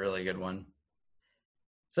a really good one.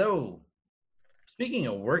 So, speaking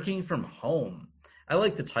of working from home, I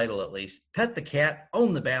like the title at least. Pet the cat,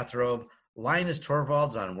 own the bathrobe. Linus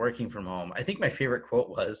Torvalds on working from home. I think my favorite quote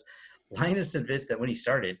was, Linus admits that when he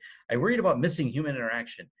started, I worried about missing human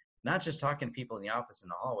interaction, not just talking to people in the office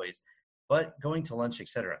and the hallways, but going to lunch,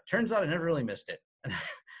 etc. Turns out I never really missed it. And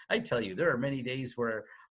I tell you, there are many days where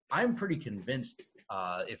I'm pretty convinced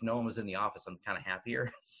if no one was in the office, I'm kind of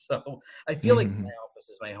happier. So I feel like my office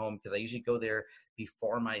is my home because I usually go there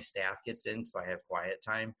before my staff gets in, so I have quiet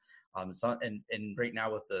time. And right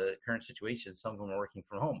now with the current situation, some of them are working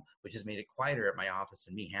from home, which has made it quieter at my office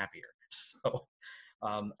and me happier. So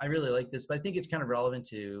I really like this, but I think it's kind of relevant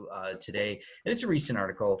to today. And it's a recent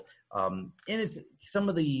article, and it's some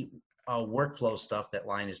of the workflow stuff that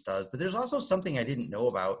Linus does, but there's also something I didn't know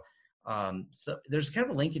about. So there's kind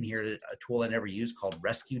of a link in here to a tool I never used called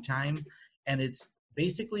Rescue Time, and it's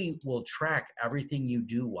basically will track everything you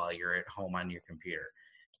do while you're at home on your computer.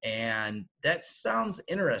 And that sounds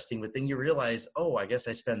interesting, but then you realize, oh, I guess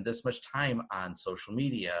I spend this much time on social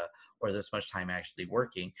media or this much time actually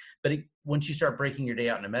working. But once you start breaking your day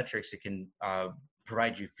out into metrics, it can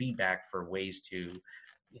provide you feedback for ways to,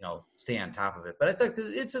 stay on top of it. But I think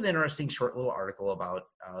it's an interesting short little article about,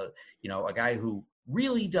 a guy who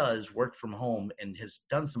really does work from home and has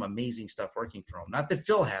done some amazing stuff working from home. Not that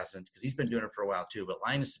Phil hasn't, because he's been doing it for a while too, but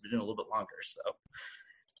Linus has been doing it a little bit longer. So,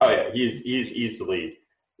 oh yeah, he's easily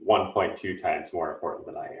 1.2 times more important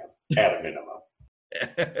than I am at a minimum.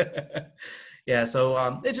 Yeah,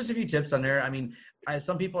 so it's just a few tips on there. I mean,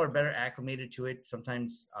 some people are better acclimated to it.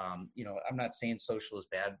 Sometimes, I'm not saying social is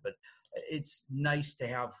bad, but it's nice to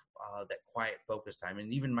have that quiet focus time.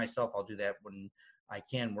 And even myself, I'll do that when I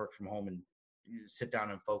can work from home and sit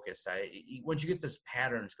down and focus. Once you get those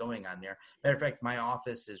patterns going on there, matter of fact, my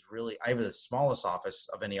office is I have the smallest office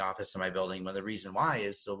of any office in my building. But the reason why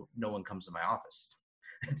is so no one comes to my office.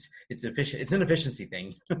 It's efficient. It's an efficiency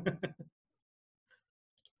thing.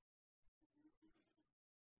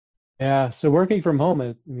 Yeah. So working from home,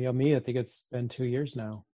 I think it's been 2 years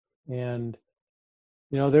now, and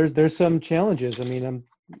there's some challenges. I mean,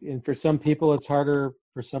 and for some people it's harder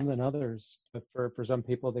for some than others, but for some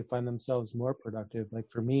people they find themselves more productive. Like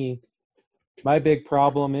for me, my big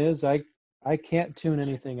problem is I can't tune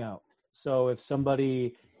anything out. So if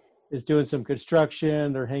somebody is doing some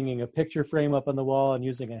construction, they're hanging a picture frame up on the wall and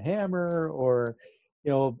using a hammer, or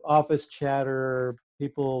office chatter,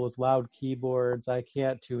 people with loud keyboards, I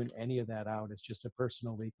can't tune any of that out. It's just a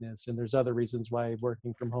personal weakness. And there's other reasons why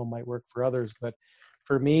working from home might work for others, but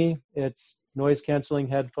for me, it's noise canceling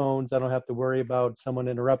headphones. I don't have to worry about someone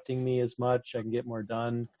interrupting me as much. I can get more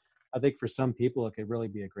done. I think for some people, it could really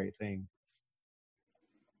be a great thing.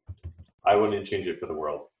 I wouldn't change it for the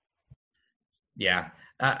world. Yeah.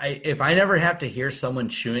 If I never have to hear someone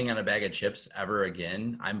chewing on a bag of chips ever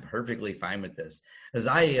again, I'm perfectly fine with this.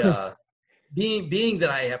 Because being that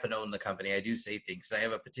I happen to own the company, I do say things. I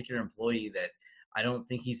have a particular employee that I don't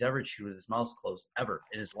think he's ever chewed with his mouth closed ever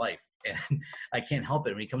in his life. And I can't help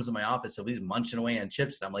it. When he comes to my office, so he's munching away on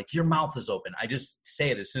chips. And I'm like, your mouth is open. I just say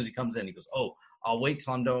it as soon as he comes in. He goes, oh, I'll wait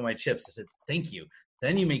till I'm done with my chips. I said, thank you.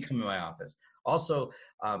 Then you may come to my office. Also,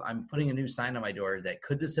 I'm putting a new sign on my door that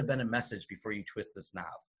could this have been a message before you twist this knob?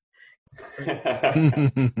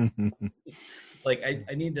 Like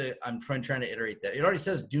I need to, I'm trying to iterate that. It already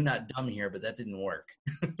says do not dumb here, but that didn't work.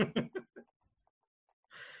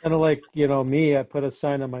 Kind of like, me, I put a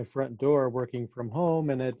sign on my front door working from home,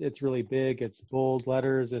 and it's really big. It's bold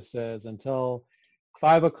letters. It says, until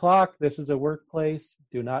 5 o'clock, this is a workplace.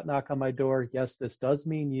 Do not knock on my door. Yes, this does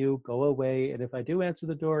mean you. Go away. And if I do answer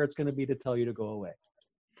the door, it's going to be to tell you to go away.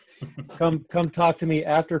 Come talk to me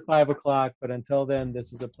after 5 o'clock. But until then,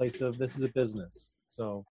 this is a business.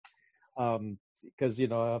 So, because,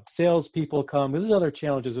 salespeople come. There's other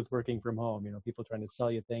challenges with working from home. People trying to sell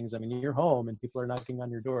you things. I mean, you're home and people are knocking on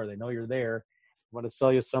your door. They know you're there. They want to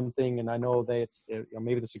sell you something. And I know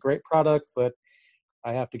maybe this is a great product, but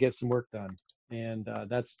I have to get some work done. And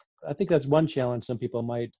I think that's one challenge some people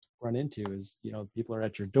might run into is, people are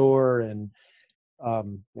at your door and,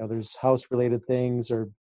 there's house related things or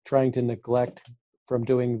trying to neglect from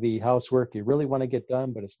doing the housework you really want to get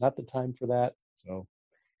done, but it's not the time for that. So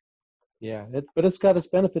yeah, but it's got its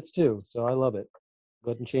benefits too. So I love it.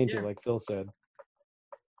 Go ahead and change it like Phil said.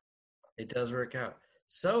 It does work out.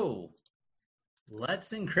 So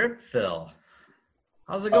let's encrypt Phil.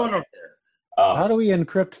 How's it going over there? How do we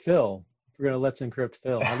encrypt Phil? We're going to let's encrypt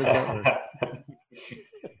Phil. How does that work?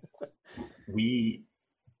 We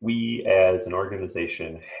as an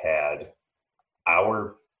organization had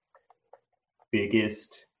our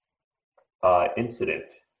biggest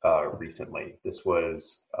incident recently. This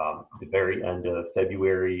was the very end of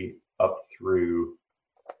February up through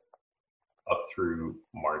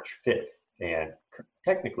March 5th. And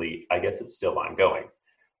technically, I guess it's still ongoing.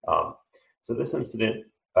 So this incident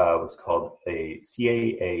was called a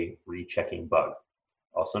CAA rechecking bug,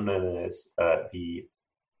 also known as the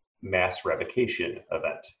mass revocation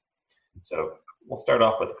event. So we'll start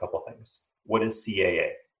off with a couple things. What is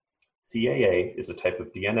CAA? CAA is a type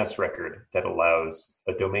of DNS record that allows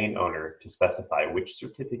a domain owner to specify which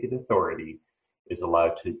certificate authority is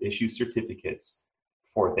allowed to issue certificates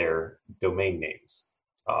for their domain names.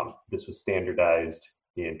 This was standardized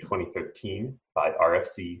in 2013 by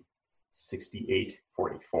RFC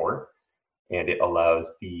 6844, and it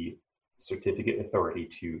allows the certificate authority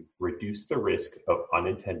to reduce the risk of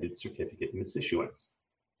unintended certificate misissuance.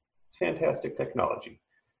 It's fantastic technology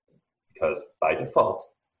because by default,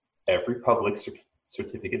 every public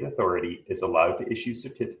certificate authority is allowed to issue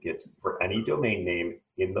certificates for any domain name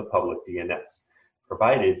in the public DNS,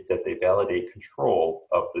 provided that they validate control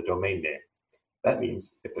of the domain name. That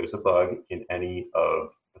means if there's a bug in any of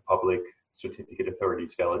the public certificate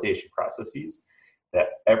authorities validation processes,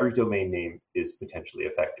 that every domain name is potentially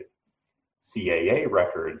affected. CAA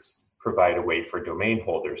records provide a way for domain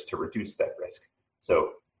holders to reduce that risk.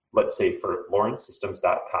 So let's say for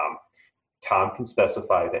lawrencesystems.com, Tom can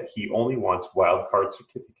specify that he only wants wildcard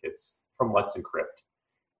certificates from Let's Encrypt,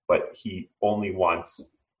 but he only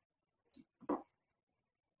wants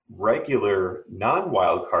regular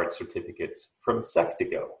non-wildcard certificates from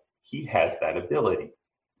Sectigo. He has that ability.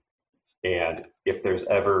 And if there's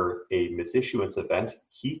ever a misissuance event,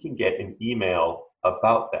 he can get an email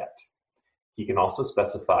about that. He can also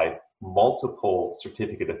specify multiple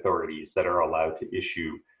certificate authorities that are allowed to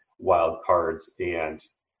issue wildcards and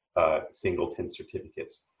singleton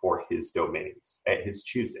certificates for his domains at his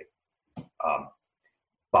choosing.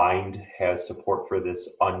 Bind has support for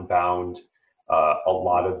this. Unbound, a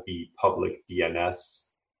lot of the public DNS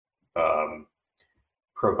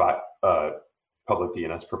public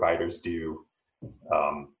DNS providers do.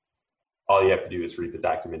 All you have to do is read the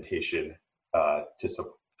documentation to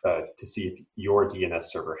see if your DNS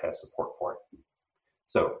server has support for it.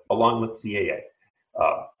 So along with CAA,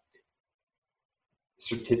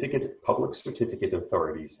 public certificate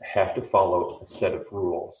authorities have to follow a set of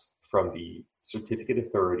rules from the Certificate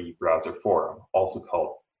Authority Browser Forum, also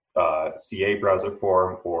called CA Browser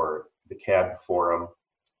Forum or the CAB Forum.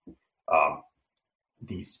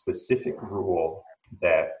 The specific rule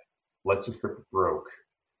that Let's Encrypt broke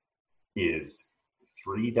is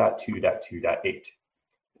 3.2.2.8.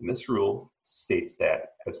 And this rule states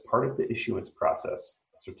that as part of the issuance process,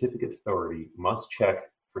 a certificate authority must check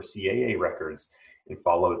for CAA records and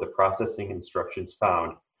follow the processing instructions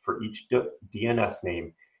found for each DNS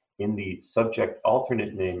name in the subject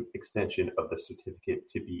alternate name extension of the certificate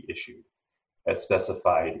to be issued, as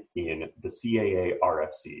specified in the CAA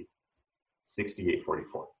RFC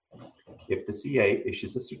 6844. If the CA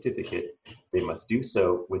issues a certificate, they must do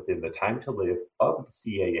so within the time to live of the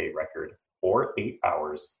CAA record or 8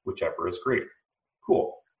 hours, whichever is greater.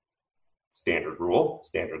 Cool. Standard rule,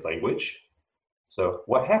 standard language. So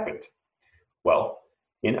what happened? Well,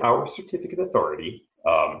 in our certificate authority,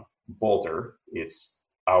 Boulder, it's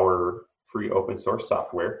our free open source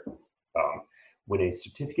software. When a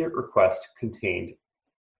certificate request contained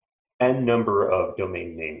n number of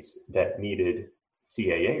domain names that needed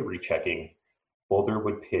CAA rechecking, Boulder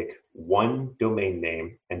would pick one domain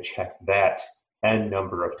name and check that n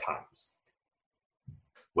number of times.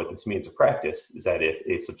 What this means in practice is that if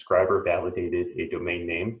a subscriber validated a domain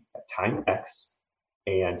name at time X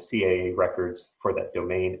and CAA records for that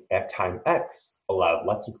domain at time X allowed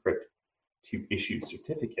Let's Encrypt to issue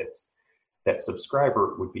certificates, that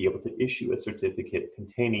subscriber would be able to issue a certificate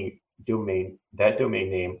containing that domain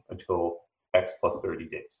name until X plus 30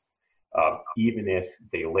 days, even if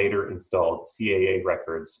they later installed CAA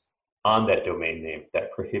records on that domain name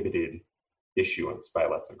that prohibited issuance by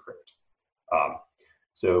Let's Encrypt.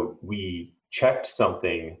 So we checked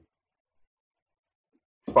something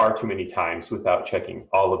far too many times without checking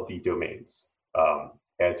all of the domains,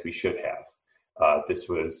 as we should have. This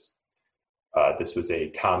was a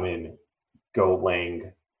common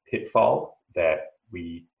Golang pitfall that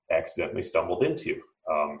we accidentally stumbled into.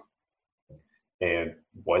 And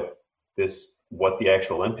what the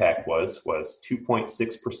actual impact was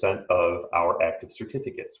 2.6% of our active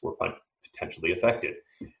certificates were potentially affected.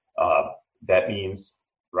 That means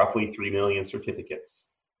roughly 3 million certificates.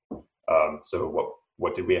 So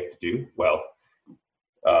what did we have to do? Well,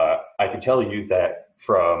 I can tell you that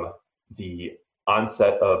from the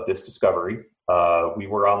onset of this discovery, we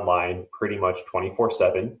were online pretty much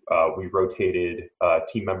 24/7. We rotated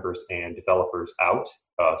team members and developers out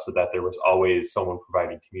so that there was always someone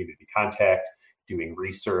providing community contact, doing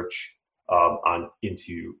research,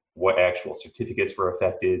 into what actual certificates were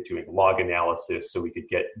affected, doing log analysis so we could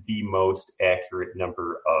get the most accurate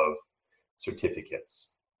number of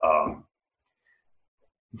certificates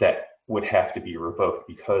that would have to be revoked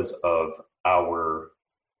because of our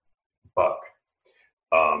bug.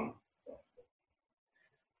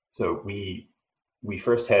 So we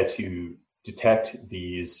first had to detect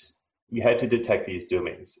these. We had to detect these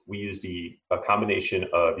domains. We used a combination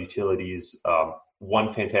of utilities.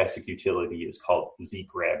 One fantastic utility is called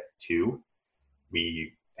zgrab2.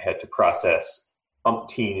 We had to process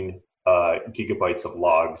umpteen gigabytes of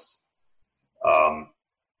logs,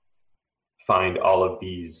 find all of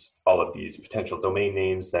these potential domain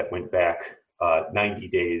names that went back 90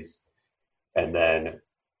 days, and then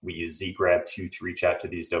we use zgrab2 to reach out to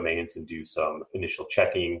these domains and do some initial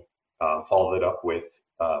checking, follow it up with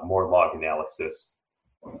more log analysis.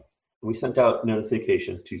 We sent out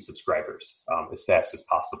notifications to subscribers as fast as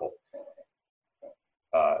possible.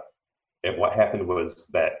 And what happened was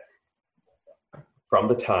that from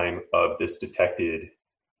the time of this detected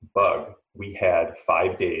bug, we had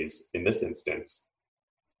 5 days in this instance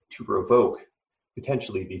to revoke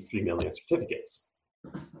potentially these 3 million certificates.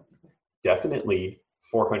 Definitely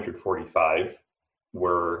 445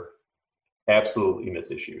 were absolutely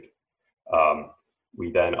misissued. We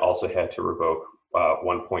then also had to revoke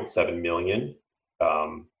 1.7 million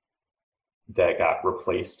that got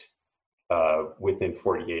replaced within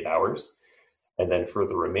 48 hours. And then for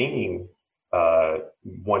the remaining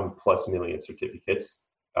 1+ million certificates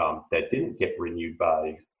that didn't get renewed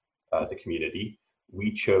by the community,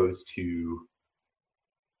 we chose to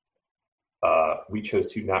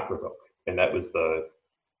not revoke. And that was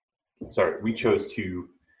we chose to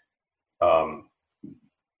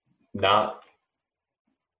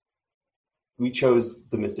we chose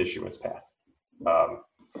the misissuance path.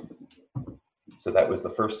 So that was the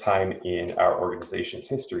first time in our organization's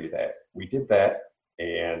history that we did that,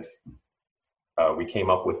 and we came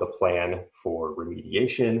up with a plan for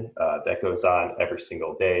remediation that goes on every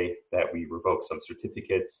single day that we revoke some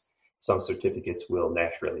certificates. Some certificates will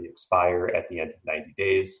naturally expire at the end of 90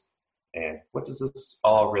 days. And what does this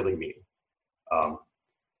all really mean?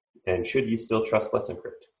 And should you still trust Let's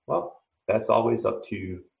Encrypt? Well, that's always up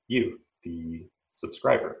to you, the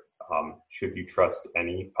subscriber. Should you trust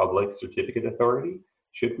any public certificate authority?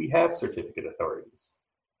 Should we have certificate authorities?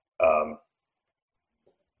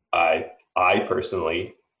 I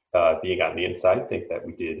personally, being on the inside, think that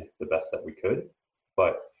we did the best that we could.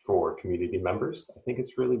 But for community members, I think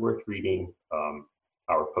it's really worth reading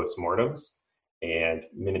our postmortems and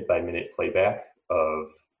minute-by-minute playback of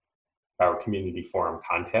our community forum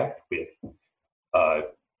contact with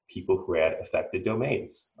people who had affected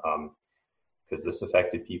domains. Because this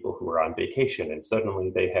affected people who were on vacation and suddenly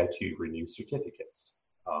they had to renew certificates.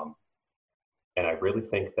 And I really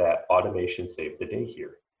think that automation saved the day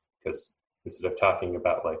here, because instead of talking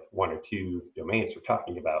about like 1 or 2 domains, we're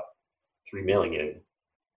talking about 3 million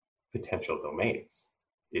potential domains.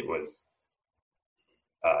 It was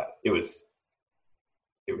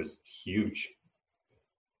huge.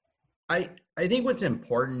 I think what's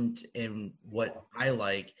important and what I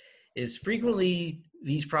like is frequently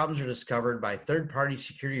these problems are discovered by third-party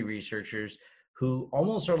security researchers who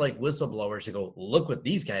almost are like whistleblowers to go, look what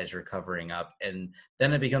these guys are covering up. And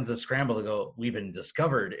then it becomes a scramble to go, we've been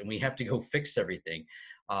discovered and we have to go fix everything.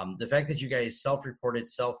 The fact that you guys self-reported,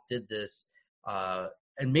 self-did this,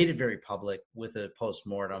 and made it very public with a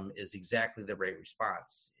post-mortem is exactly the right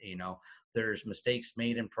response. You know, there's mistakes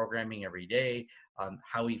made in programming every day,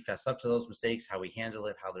 how we fess up to those mistakes, how we handle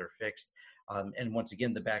it, how they're fixed. And once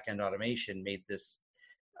again, the back-end automation made this,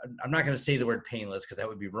 I'm not going to say the word painless because that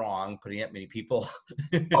would be wrong, putting that many people.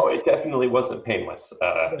 Oh, it definitely wasn't painless.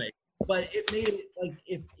 Right. But it made it like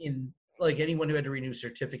if in like anyone who had to renew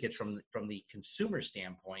certificates from the consumer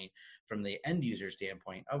standpoint, from the end user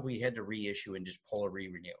standpoint, we had to reissue and just pull a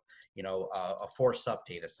re-renew, you know, a force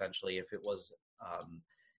update essentially if it was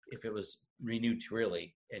renewed too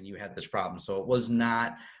early and you had this problem. So it was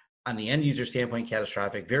not on the end user standpoint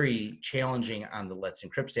catastrophic, very challenging on the Let's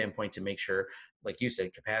Encrypt standpoint to make sure, like you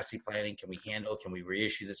said, capacity planning, can we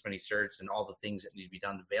reissue this many certs and all the things that need to be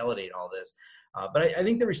done to validate all this. But I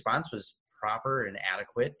think the response was proper and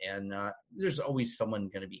adequate, and there's always someone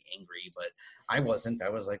going to be angry, but I wasn't. I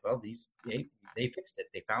was like, well, they fixed it.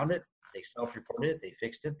 They found it. They self-reported it. They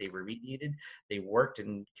fixed it. They remediated. They worked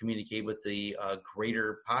and communicated with the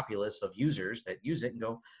greater populace of users that use it and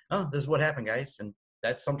go, oh, this is what happened, guys. And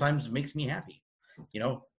that sometimes makes me happy. You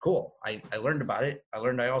know, cool. I learned about it. I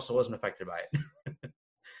learned I also wasn't affected by it.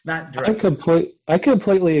 Not directly. I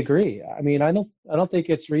completely agree. I mean, I don't think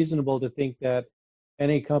it's reasonable to think that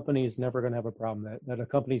any company is never going to have a problem. That a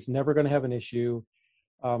company's never going to have an issue.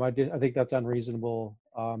 I think that's unreasonable.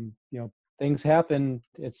 Things happen.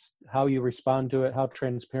 It's how you respond to it. How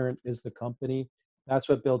transparent is the company? That's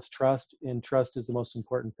what builds trust, and trust is the most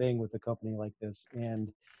important thing with a company like this.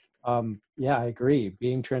 And I agree.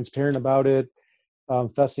 Being transparent about it,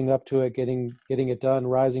 fessing up to it, getting it done,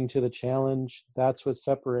 rising to the challenge. That's what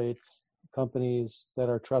separates companies that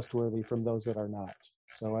are trustworthy from those that are not.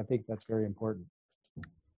 So I think that's very important.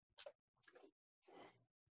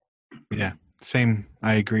 Yeah, same.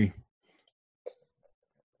 I agree.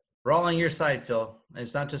 We're all on your side, Phil. And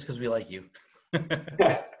it's not just because we like you.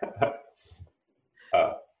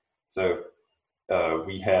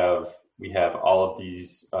 We have all of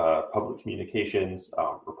these public communications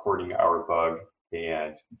reporting our bug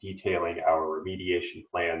and detailing our remediation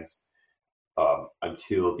plans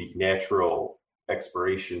until the natural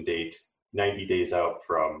expiration date, 90 days out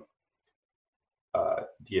from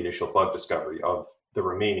the initial bug discovery of the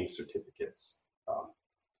remaining certificates.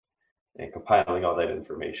 And compiling all that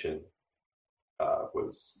information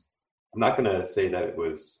I'm not going to say that it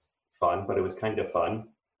was fun, but it was kind of fun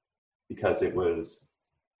because it was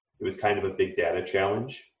kind of a big data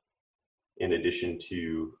challenge in addition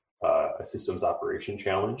to a systems operation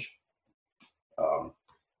challenge.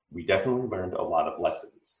 We definitely learned a lot of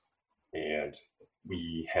lessons, and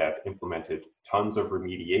we have implemented tons of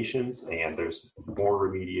remediations, and there's more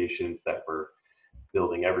remediations that we're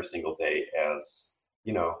building every single day as,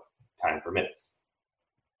 time permits.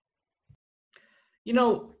 I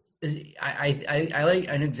know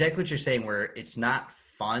exactly what you're saying, where it's not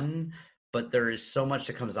fun, but there is so much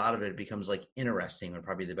that comes out of it. It becomes like interesting, would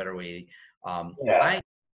probably be the better way. I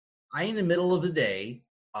in the middle of the day,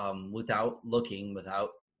 without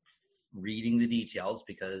reading the details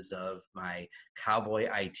because of my cowboy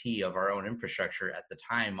IT of our own infrastructure at the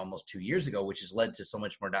time, almost 2 years ago, which has led to so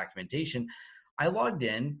much more documentation. I logged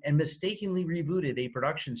in and mistakenly rebooted a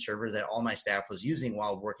production server that all my staff was using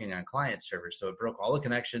while working on client servers. So it broke all the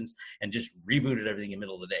connections and just rebooted everything in the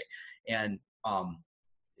middle of the day. And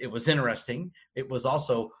it was interesting. It was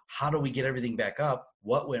also, how do we get everything back up?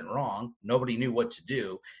 What went wrong? Nobody knew what to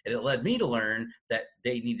do. And it led me to learn that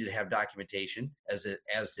they needed to have documentation, as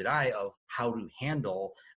did I, of how to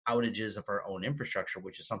handle outages of our own infrastructure,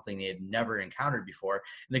 which is something they had never encountered before.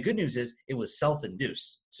 And the good news is it was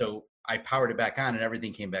self-induced. So I powered it back on and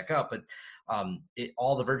everything came back up. But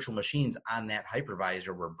all the virtual machines on that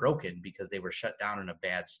hypervisor were broken because they were shut down in a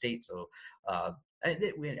bad state. So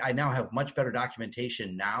I now have much better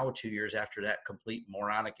documentation now, 2 years after that complete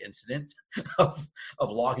moronic incident of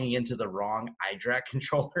logging into the wrong iDRAC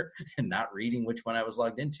controller and not reading which one I was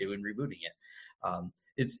logged into and rebooting it.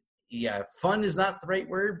 Fun is not the right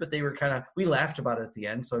word, but we laughed about it at the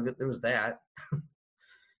end. So there was that.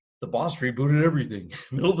 The boss rebooted everything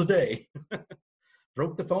middle of the day,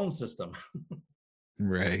 broke the phone system.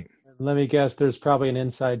 Right. Let me guess, there's probably an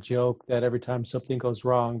inside joke that every time something goes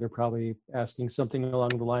wrong, they're probably asking something along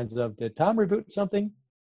the lines of, did Tom reboot something?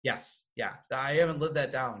 Yes. Yeah. I haven't lived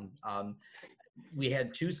that down. We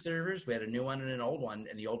had 2 servers. We had a new one and an old one,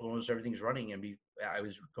 and the old one was everything's running. And I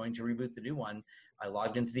was going to reboot the new one. I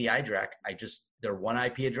logged into the iDRAC. They're one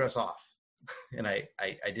IP address off, and I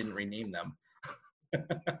didn't rename them.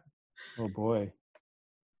 Oh boy.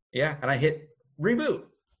 Yeah. And I hit reboot.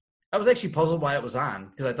 I was actually puzzled why it was on,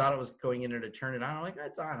 because I thought it was going in there to turn it on. I'm like,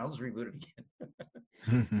 it's on. I'll just reboot it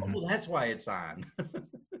again. Oh, that's why it's on.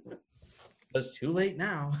 It's too late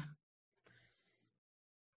now.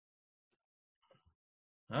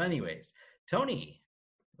 Anyways, Tony,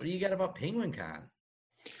 what do you got about PenguinCon?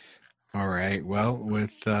 All right. Well,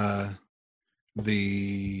 with all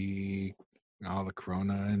the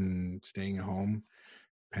corona and staying at home,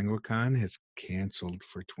 PenguinCon has canceled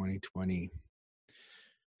for 2020.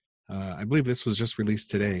 I believe this was just released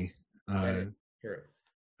today, on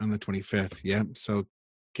the 25th. Yep. So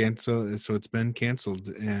it's been canceled,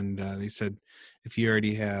 and they said if you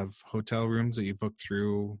already have hotel rooms that you booked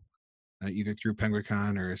through either through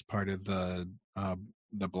PenguinCon or as part of the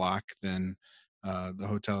block, then the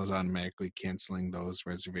hotel is automatically canceling those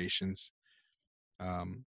reservations. But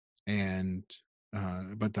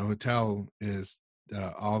the hotel is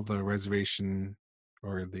all the reservation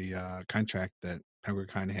or the contract that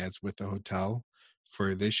PenguinCon has with the hotel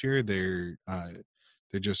for this year. They're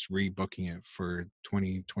just rebooking it for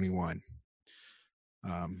 2021.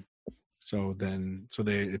 It's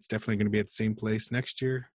definitely going to be at the same place next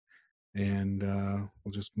year, and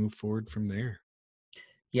we'll just move forward from there.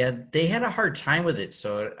 Yeah, they had a hard time with it.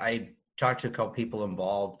 So I talked to a couple people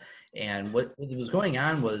involved, and what was going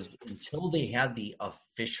on was, until they had the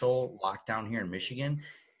official lockdown here in Michigan,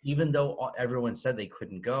 even though everyone said they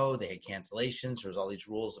couldn't go, they had cancellations. There was all these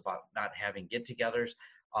rules about not having get-togethers.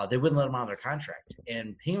 They wouldn't let them out of their contract.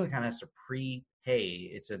 And PenguinCon has to prepay.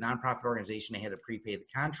 It's a nonprofit organization. They had to prepay the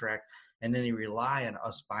contract, and then they rely on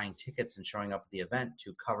us buying tickets and showing up at the event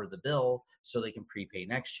to cover the bill so they can prepay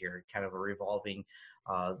next year. Kind of a revolving,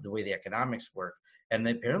 the way the economics work. And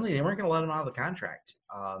apparently they weren't going to let them out of the contract,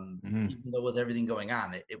 even though with everything going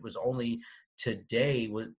on. It was only today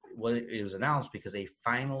what it was announced because they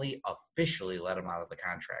finally officially let him out of the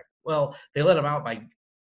contract. Well, they let him out by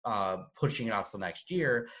pushing it off till next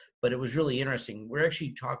year, but it was really interesting. We're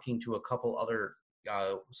actually talking to a couple other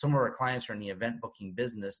some of our clients are in the event booking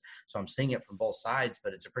business, so I'm seeing it from both sides,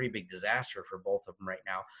 but it's a pretty big disaster for both of them right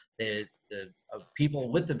now. The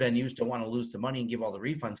people with the venues don't want to lose the money and give all the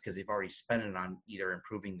refunds because they've already spent it on either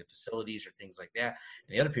improving the facilities or things like that.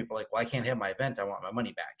 And the other people are like, well, I can't have my event. I want my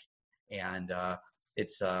money back. And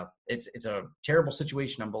it's a terrible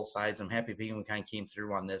situation on both sides. I'm happy PenguinCon came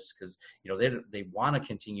through on this because they want to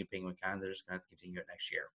continue PenguinCon. They're just going to continue it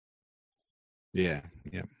next year. Yeah.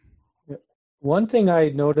 One thing I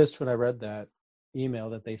noticed when I read that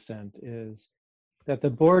email that they sent is that the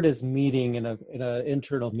board is meeting in an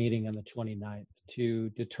internal meeting on the 29th to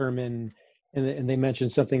determine, and they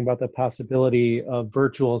mentioned something about the possibility of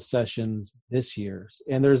virtual sessions this year.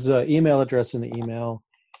 And there's an email address in the email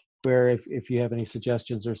where if you have any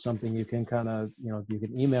suggestions or something, you can kind of, you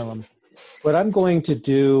can email them. What I'm going to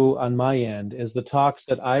do on my end is the talks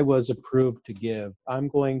that I was approved to give, I'm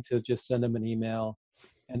going to just send them an email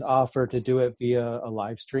and offer to do it via a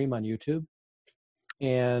live stream on YouTube.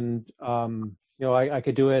 And, I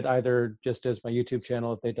could do it either just as my YouTube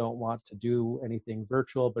channel if they don't want to do anything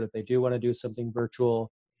virtual, but if they do want to do something virtual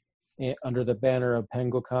under the banner of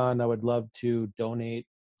PenguinCon, I would love to donate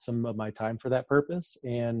some of my time for that purpose.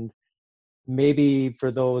 And maybe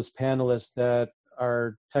for those panelists that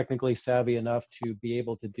are technically savvy enough to be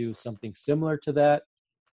able to do something similar to that,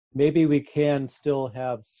 maybe we can still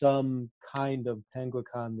have some kind of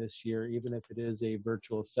PenguinCon this year, even if it is a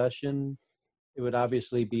virtual session. It would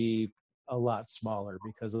obviously be a lot smaller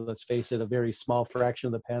because, let's face it, a very small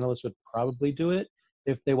fraction of the panelists would probably do it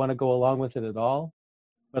if they want to go along with it at all.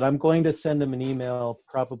 But I'm going to send them an email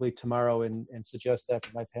probably tomorrow and suggest that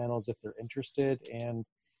for my panels if they're interested. And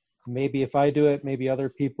maybe if I do it, maybe other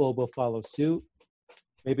people will follow suit.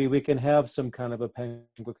 Maybe we can have some kind of a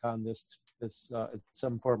PenguinCon this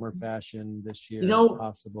some form or fashion this year, if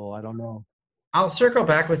possible. I don't know. I'll circle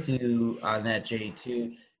back with you on that, Jay,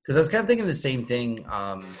 too, because I was kind of thinking the same thing.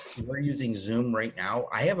 We're using Zoom right now.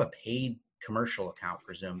 I have a paid commercial account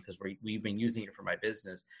for Zoom because we've been using it for my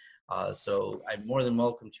business. So I'm more than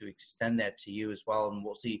welcome to extend that to you as well. And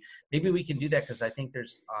we'll see. Maybe we can do that because I think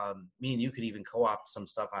there's me and you could even co-opt some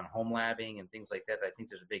stuff on home labbing and things like that. I think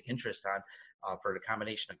there's a big interest on for the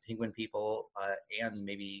combination of Penguin people and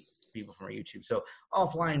maybe people from our YouTube. So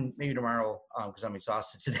offline, maybe tomorrow, because I'm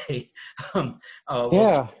exhausted today.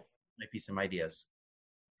 Might be some ideas.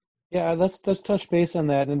 Yeah, let's touch base on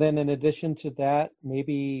that. And then in addition to that,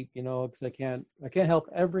 maybe, because I can't help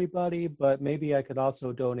everybody, but maybe I could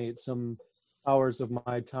also donate some hours of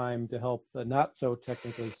my time to help the not so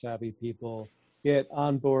technically savvy people get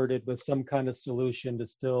onboarded with some kind of solution to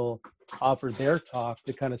still offer their talk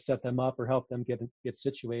to kind of set them up or help them get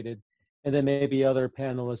situated. And then maybe other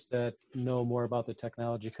panelists that know more about the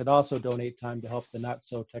technology could also donate time to help the not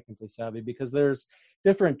so technically savvy, because there's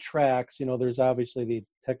different tracks. There's obviously the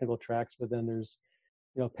technical tracks, but then there's,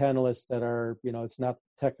 panelists that are, it's not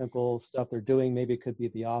technical stuff they're doing. Maybe it could be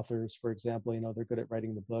the authors, for example, they're good at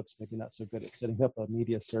writing the books, maybe not so good at setting up a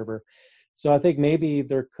media server. So I think maybe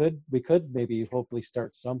we could maybe hopefully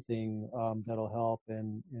start something that'll help,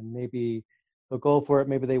 and maybe they'll go for it,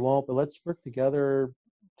 maybe they won't, but let's work together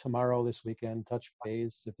tomorrow, this weekend, touch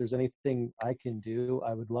base. If there's anything I can do,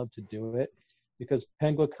 I would love to do it, because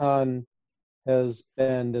PenguinCon has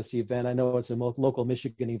been this event. I know it's a local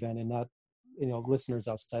Michigan event, and not, listeners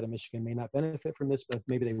outside of Michigan may not benefit from this, but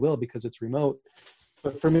maybe they will because it's remote.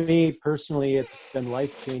 But for me personally, it's been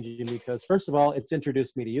life-changing because, first of all, it's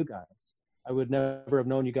introduced me to you guys. I would never have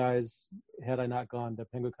known you guys had I not gone to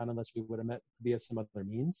PenguinCon unless we would have met via some other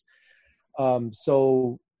means.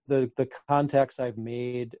 So the contacts I've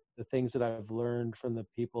made, the things that I've learned from the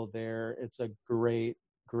people there, it's a great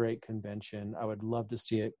convention. I would love to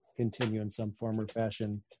see it continue in some form or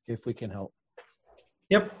fashion if we can help.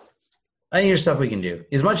 Yep. I think there's stuff we can do.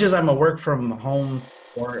 As much as I'm a work from home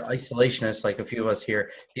or isolationist, like a few of us here,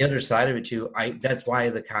 the other side of it too, that's why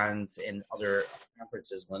the cons and other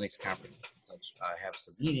conferences, Linux conferences and such, have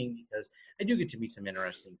some meeting, because I do get to meet some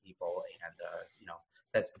interesting people, and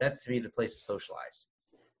that's to me the place to socialize.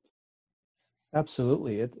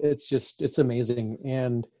 Absolutely. It's amazing.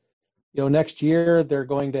 And, next year they're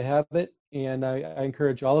going to have it. And I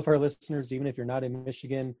encourage all of our listeners, even if you're not in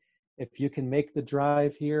Michigan, if you can make the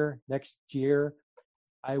drive here next year,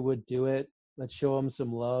 I would do it. Let's show them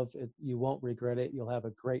some love. You won't regret it. You'll have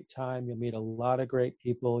a great time. You'll meet a lot of great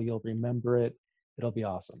people. You'll remember it. It'll be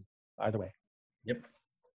awesome. Either way. Yep.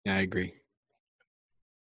 Yeah, I agree.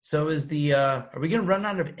 So are we going to run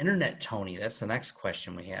out of internet, Tony? That's the next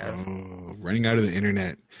question we have. Oh, running out of the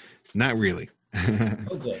internet. Not really.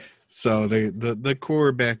 Oh, good. So the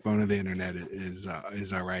core backbone of the internet is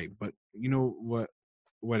all right. But you know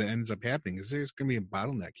what ends up happening is there's going to be a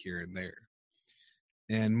bottleneck here and there.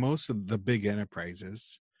 And most of the big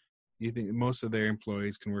enterprises, you think most of their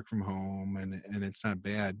employees can work from home and it's not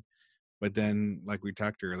bad. But then, like we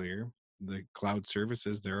talked earlier, the cloud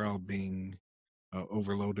services, they're all being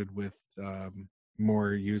overloaded with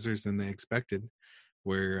more users than they expected,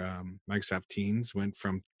 where Microsoft Teams went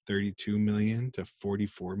from 32 million to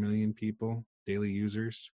 44 million people, daily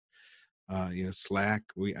users. Slack,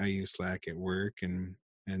 I use Slack at work, and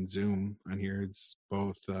Zoom on here. It's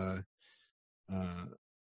both,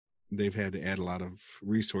 they've had to add a lot of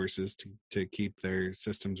resources to keep their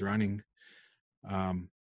systems running. And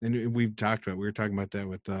we were talking about that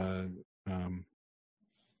with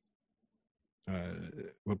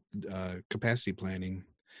capacity planning.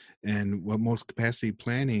 And what most capacity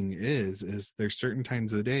planning is there's certain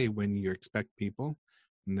times of the day when you expect people,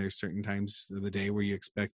 and there's certain times of the day where you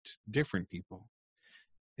expect different people.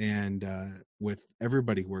 And with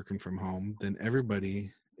everybody working from home, then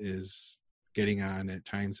everybody is getting on at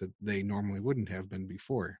times that they normally wouldn't have been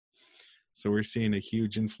before. So we're seeing a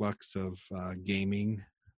huge influx of gaming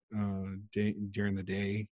during the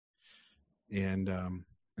day, and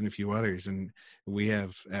a few others. And we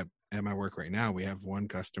have at my work right now, we have one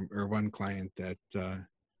client that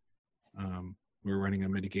we're running a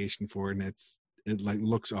mitigation for, and it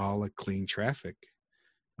looks all like clean traffic.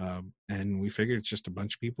 And we figured it's just a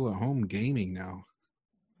bunch of people at home gaming now.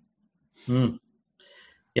 Yeah,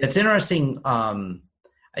 it's interesting.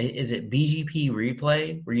 Is it BGP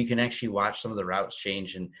Replay where you can actually watch some of the routes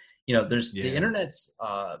change? And the internet's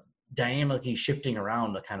dynamically shifting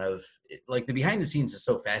around. The kind of like the behind the scenes is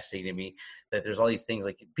so fascinating to me that there's all these things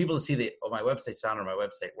like people see that my website's down or my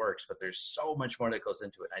website works, but there's so much more that goes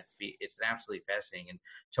into it. It's absolutely fascinating. And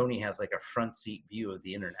Tony has like a front seat view of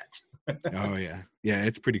the internet. Oh yeah,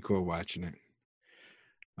 it's pretty cool watching it.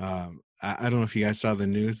 I don't know if you guys saw the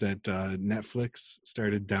news that Netflix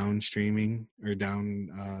started down streaming or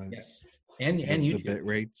down. Yes, and the YouTube. bit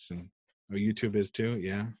rates, and YouTube is too.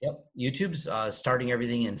 Yeah. Yep. YouTube's starting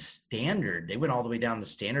everything in standard. They went all the way down to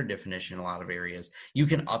standard definition in a lot of areas. You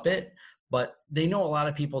can up it, but they know a lot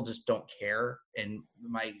of people just don't care. And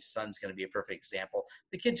my son's going to be a perfect example.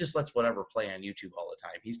 The kid just lets whatever play on YouTube all the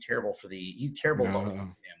time. He's terrible about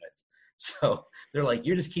bandwidth. So they're like,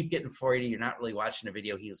 you just keep getting 480. You're not really watching a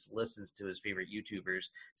video. He just listens to his favorite YouTubers.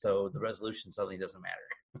 So the resolution suddenly doesn't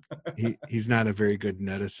matter. He's not a very good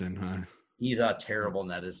netizen, huh? He's a terrible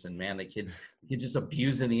netizen, man. The kid's just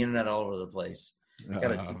abusing the internet all over the place. Got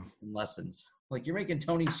to teach him lessons. Like, you're making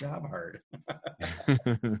Tony's job hard.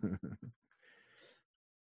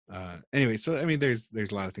 Anyway, so I mean, there's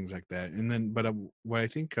a lot of things like that, and then, but what I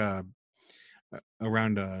think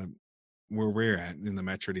around where we're at in the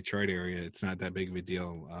Metro Detroit area, it's not that big of a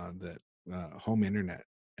deal that home internet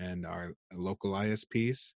and our local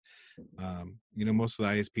ISPs. Most of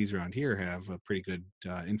the ISPs around here have a pretty good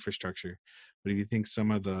infrastructure, but if you think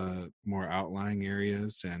some of the more outlying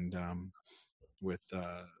areas and with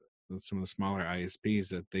some of the smaller ISPs,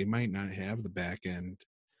 that they might not have the back end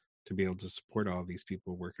to be able to support all these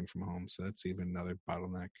people working from home, so that's even another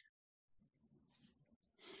bottleneck.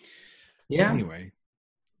 Yeah. Anyway,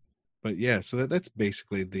 but yeah, so that's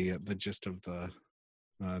basically the gist of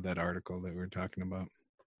that article that we were talking about.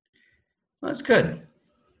 Well, that's good.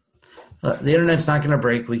 The internet's not going to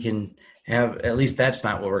break. We can have, at least that's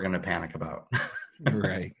not what we're going to panic about.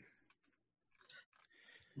 Right.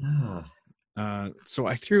 So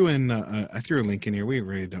I threw a link in here. We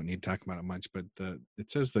really don't need to talk about it much, but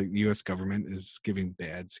it says the U.S. government is giving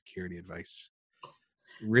bad security advice.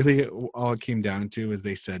 Really, all it came down to is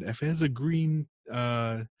they said if it has a green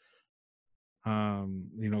lock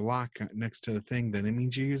next to the thing, then it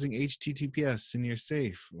means you're using HTTPS and you're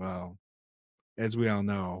safe. Well, as we all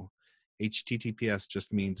know, HTTPS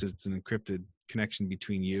just means it's an encrypted connection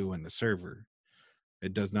between you and the server.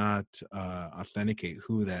 It does not authenticate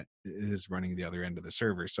who that is running the other end of the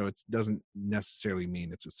server. So it doesn't necessarily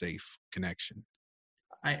mean it's a safe connection.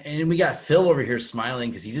 And we got Phil over here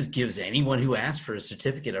smiling because he just gives anyone who asks for a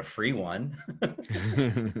certificate a free one.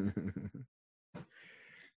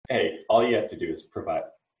 Hey, all you have to do is provide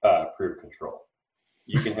prove control.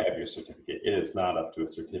 You can have your certificate. It is not up to a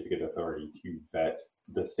certificate authority to vet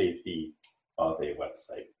the safety of a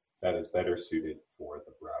website. That is better suited for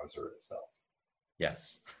the browser itself.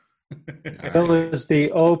 Yes. Bill is the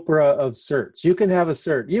Oprah of certs. You can have a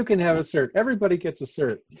cert. You can have a cert. Everybody gets a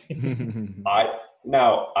cert.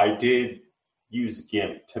 I did use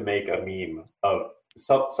GIMP to make a meme of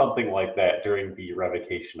something like that during the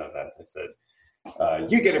revocation event. I said,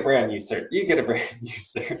 you get a brand new cert. You get a brand new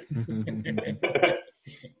cert.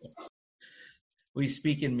 We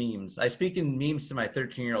speak in memes. I speak in memes to my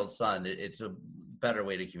 13-year-old son. It's a better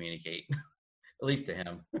way to communicate, at least to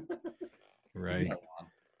him. Right.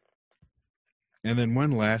 And then one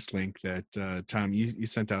last link that, Tom, you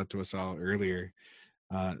sent out to us all earlier,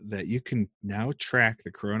 that you can now track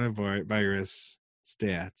the coronavirus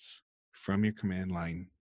stats from your command line.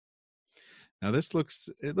 Now this looks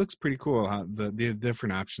pretty cool, how the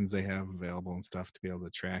different options they have available and stuff to be able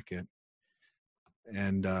to track it.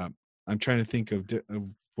 And I'm trying to think of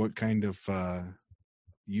what kind of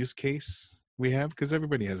use case we have, because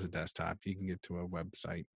everybody has a desktop. You can get to a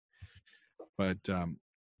website, but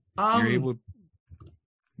you're able.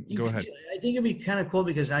 Go ahead. I think it'd be kind of cool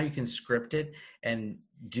because now you can script it and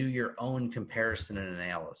do your own comparison and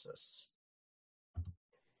analysis.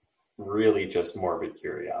 Really, just morbid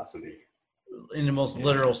curiosity. In the most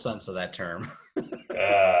literal sense of that term.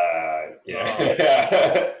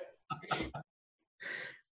 Yeah.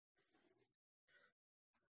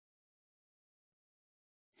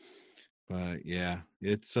 But yeah,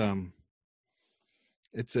 it's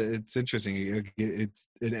interesting.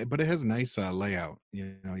 But it has a nice layout.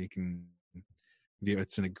 You know, you can view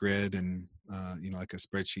it's in a grid and like a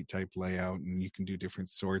spreadsheet type layout, and you can do different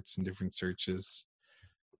sorts and different searches.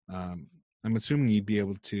 I'm assuming you'd be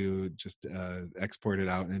able to just export it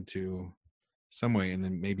out into some way, and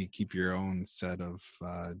then maybe keep your own set of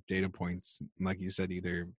data points. Like you said,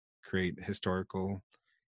 either create historical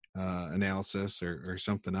analysis or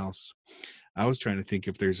something else. I was trying to think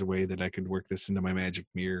if there's a way that I could work this into my magic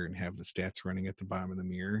mirror and have the stats running at the bottom of the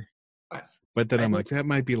mirror. But then I'm like, that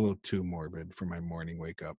might be a little too morbid for my morning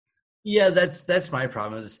wake up. Yeah, that's my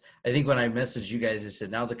problem. Is I think when I messaged you guys, I said,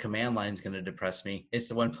 now the command line's going to depress me. It's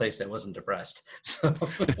the one place that wasn't depressed. So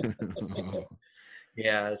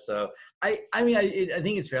yeah, so I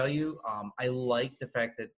think it's value. I like the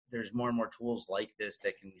fact that there's more and more tools like this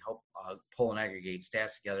that can help pull and aggregate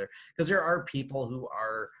stats together, because there are people who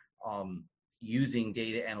are using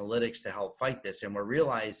data analytics to help fight this, and we're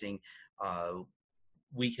realizing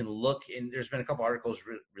we can look in. There's been a couple articles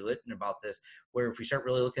written about this, where if we start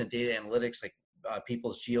really looking at data analytics, like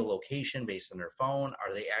people's geolocation based on their phone,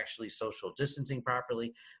 are they actually social distancing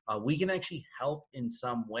properly? We can actually help in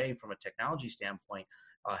some way from a technology standpoint,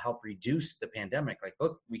 help reduce the pandemic. Like,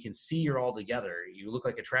 look, we can see you're all together. You look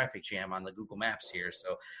like a traffic jam on the Google Maps here.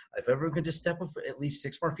 So if everyone could just step at least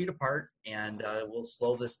 6 more feet apart, and we'll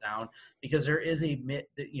slow this down, because there is it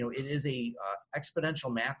is a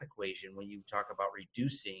exponential math equation when you talk about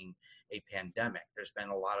reducing a pandemic. There's been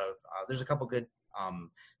a lot of, there's a couple good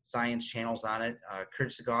science channels on it. Kurt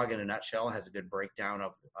Sagog, in a nutshell, has a good breakdown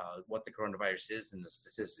of what the coronavirus is and the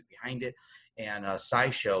statistics behind it. And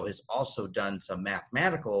SciShow has also done some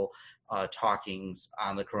mathematical talkings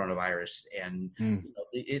on the coronavirus. And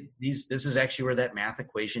this is actually where that math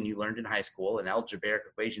equation you learned in high school and algebraic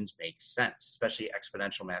equations make sense, especially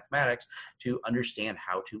exponential mathematics, to understand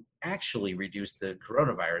how to actually reduce the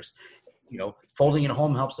coronavirus. Folding at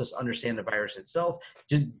home helps us understand the virus itself.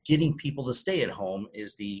 Just getting people to stay at home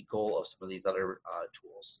is the goal of some of these other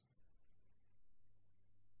tools.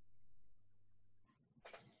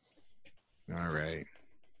 All right.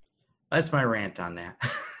 That's my rant on that.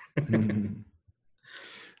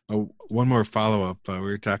 Oh, one more follow-up. We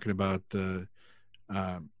were talking about the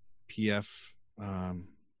PF.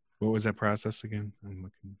 What was that process again? I'm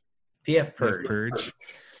looking. PF Purge. PF Purge.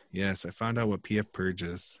 Yes, I found out what PF Purge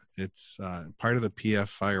is. It's part of the PF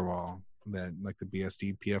firewall, that like the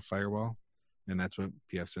BSD PF firewall, and that's what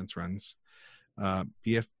pfSense runs.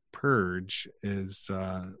 PF Purge is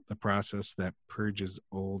the process that purges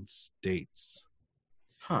old states.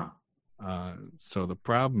 Huh. So the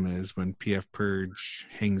problem is when PF Purge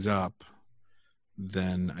hangs up,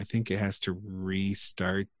 then I think it has to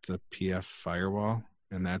restart the PF firewall,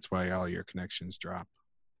 and that's why all your connections drop.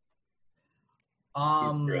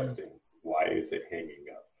 Interesting. Why is it hanging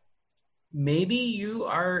up? Maybe you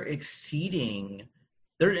are exceeding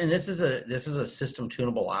there, and this is a system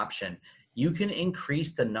tunable option. You can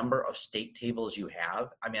increase the number of state tables you have.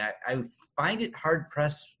 I mean, I find it hard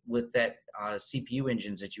pressed with that CPU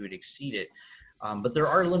engines that you would exceed it. But there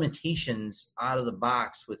are limitations out of the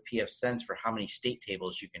box with pfSense for how many state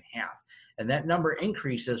tables you can have. And that number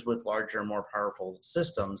increases with larger and more powerful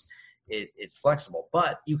systems. It's flexible,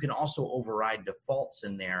 but you can also override defaults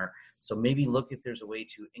in there. So maybe look if there's a way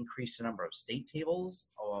to increase the number of state tables.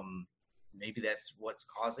 Maybe that's what's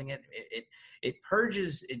causing it. It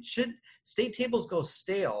purges. State tables go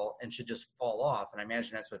stale and should just fall off. And I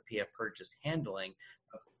imagine that's what PF Purge is handling.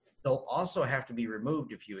 They'll also have to be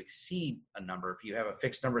removed if you exceed a number. If you have a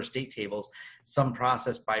fixed number of state tables, some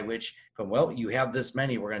process by which, well, you have this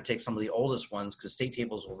many, we're going to take some of the oldest ones because state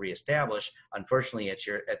tables will reestablish. Unfortunately,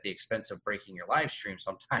 at the expense of breaking your live stream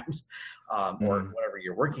sometimes, or whatever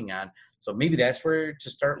you're working on. So maybe that's where to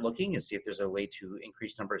start looking and see if there's a way to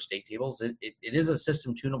increase number of state tables. It is a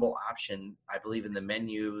system tunable option, I believe, in the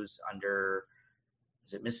menus under.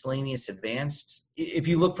 Is it miscellaneous advanced? If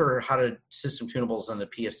you look for how to system tunables on the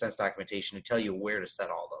pfSense documentation, to tell you where to set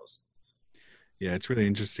all those. Yeah, it's really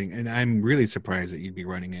interesting. And I'm really surprised that you'd be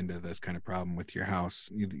running into this kind of problem with your house.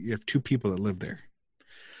 You have two people that live there.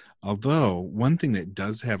 Although one thing that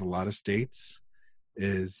does have a lot of states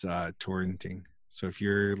is torrenting. So if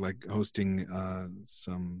you're like hosting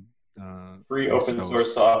some free open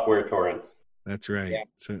source software torrents. That's right. Yeah.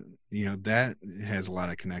 So, that has a lot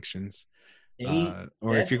of connections.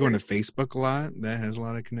 Or if you're going to Facebook a lot, that has a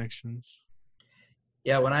lot of connections.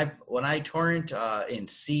 Yeah, when I torrent and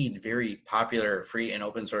seed very popular free and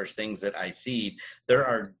open source things that I seed, there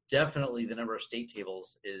are definitely the number of state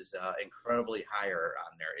tables is incredibly higher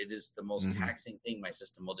on there. It is the most taxing thing my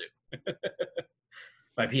system will do.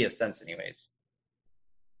 My pfSense, anyways.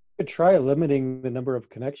 You could try limiting the number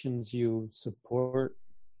of connections you support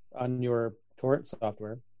on your torrent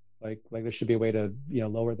software. Like there should be a way to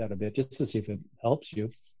lower that a bit just to see if it helps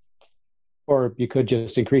you. Or you could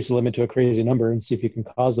just increase the limit to a crazy number and see if you can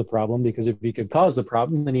cause the problem. Because if you could cause the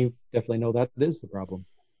problem, then you definitely know that it is the problem.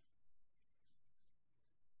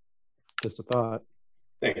 Just a thought.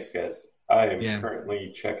 Thanks, guys. I am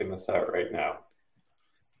currently checking this out right now.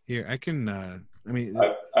 Here, I can. I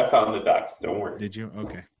found the docs. Don't worry. Did you?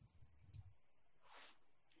 Okay.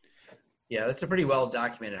 Yeah, that's a pretty well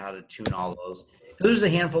documented how to tune all those. There's a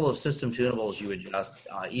handful of system tunables you adjust,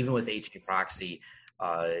 even with HA Proxy.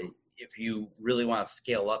 If you really want to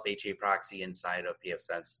scale up HA Proxy inside of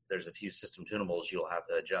pfSense, there's a few system tunables you'll have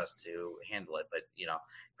to adjust to handle it. But,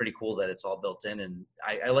 pretty cool that it's all built in. And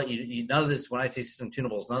I let you, none of this, when I say system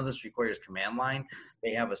tunables, none of this requires command line.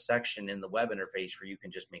 They have a section in the web interface where you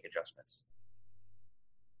can just make adjustments.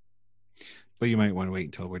 But you might want to wait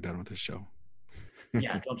until we're done with the show.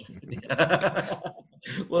 Yeah, don't.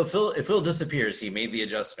 Well, if Phil disappears, he made the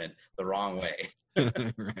adjustment the wrong way.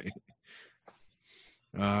 Right.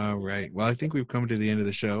 All right. Well, I think we've come to the end of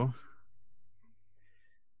the show.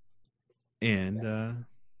 And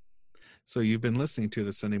so you've been listening to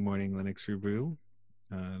the Sunday Morning Linux Review.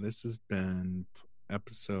 This has been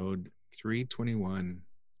episode 321.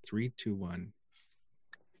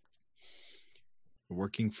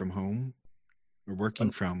 Working from home. We're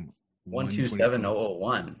working from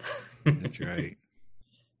 127001. That's right.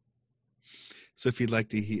 So if you'd like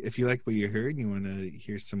to if you like what you heard and you want to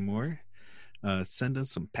hear some more, send us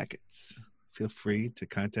some packets. Feel free to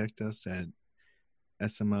contact us at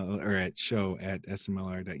sml or at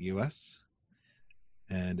show@smlr.us.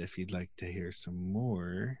 And if you'd like to hear some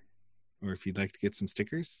more, or if you'd like to get some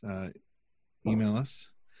stickers, email us.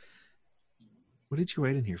 What did you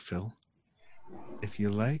write in here, Phil? If you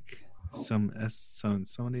like some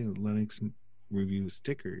Sunday Linux Review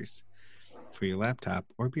stickers for your laptop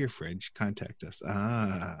or beer fridge, contact us.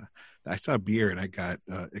 I saw beer and I got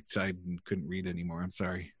excited and couldn't read anymore. I'm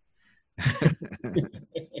sorry.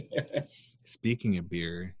 Speaking of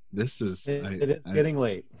beer, this is it's getting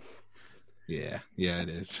late. Yeah, it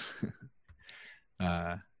is.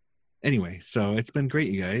 Anyway, so it's been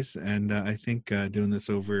great, you guys, and I think doing this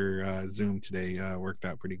over Zoom today worked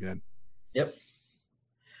out pretty good. Yep.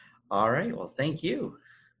 All right. Well, thank you.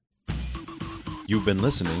 You've been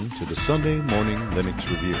listening to the Sunday Morning Linux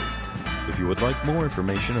Review. If you would like more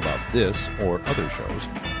information about this or other shows,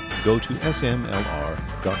 go to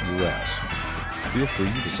smlr.us. Feel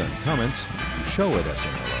free to send comments to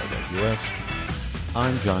show@smlr.us.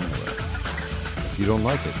 I'm John Miller. If you don't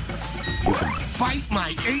like it, you can bite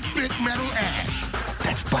my 8-bit metal ass.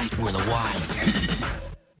 That's bite with a Y.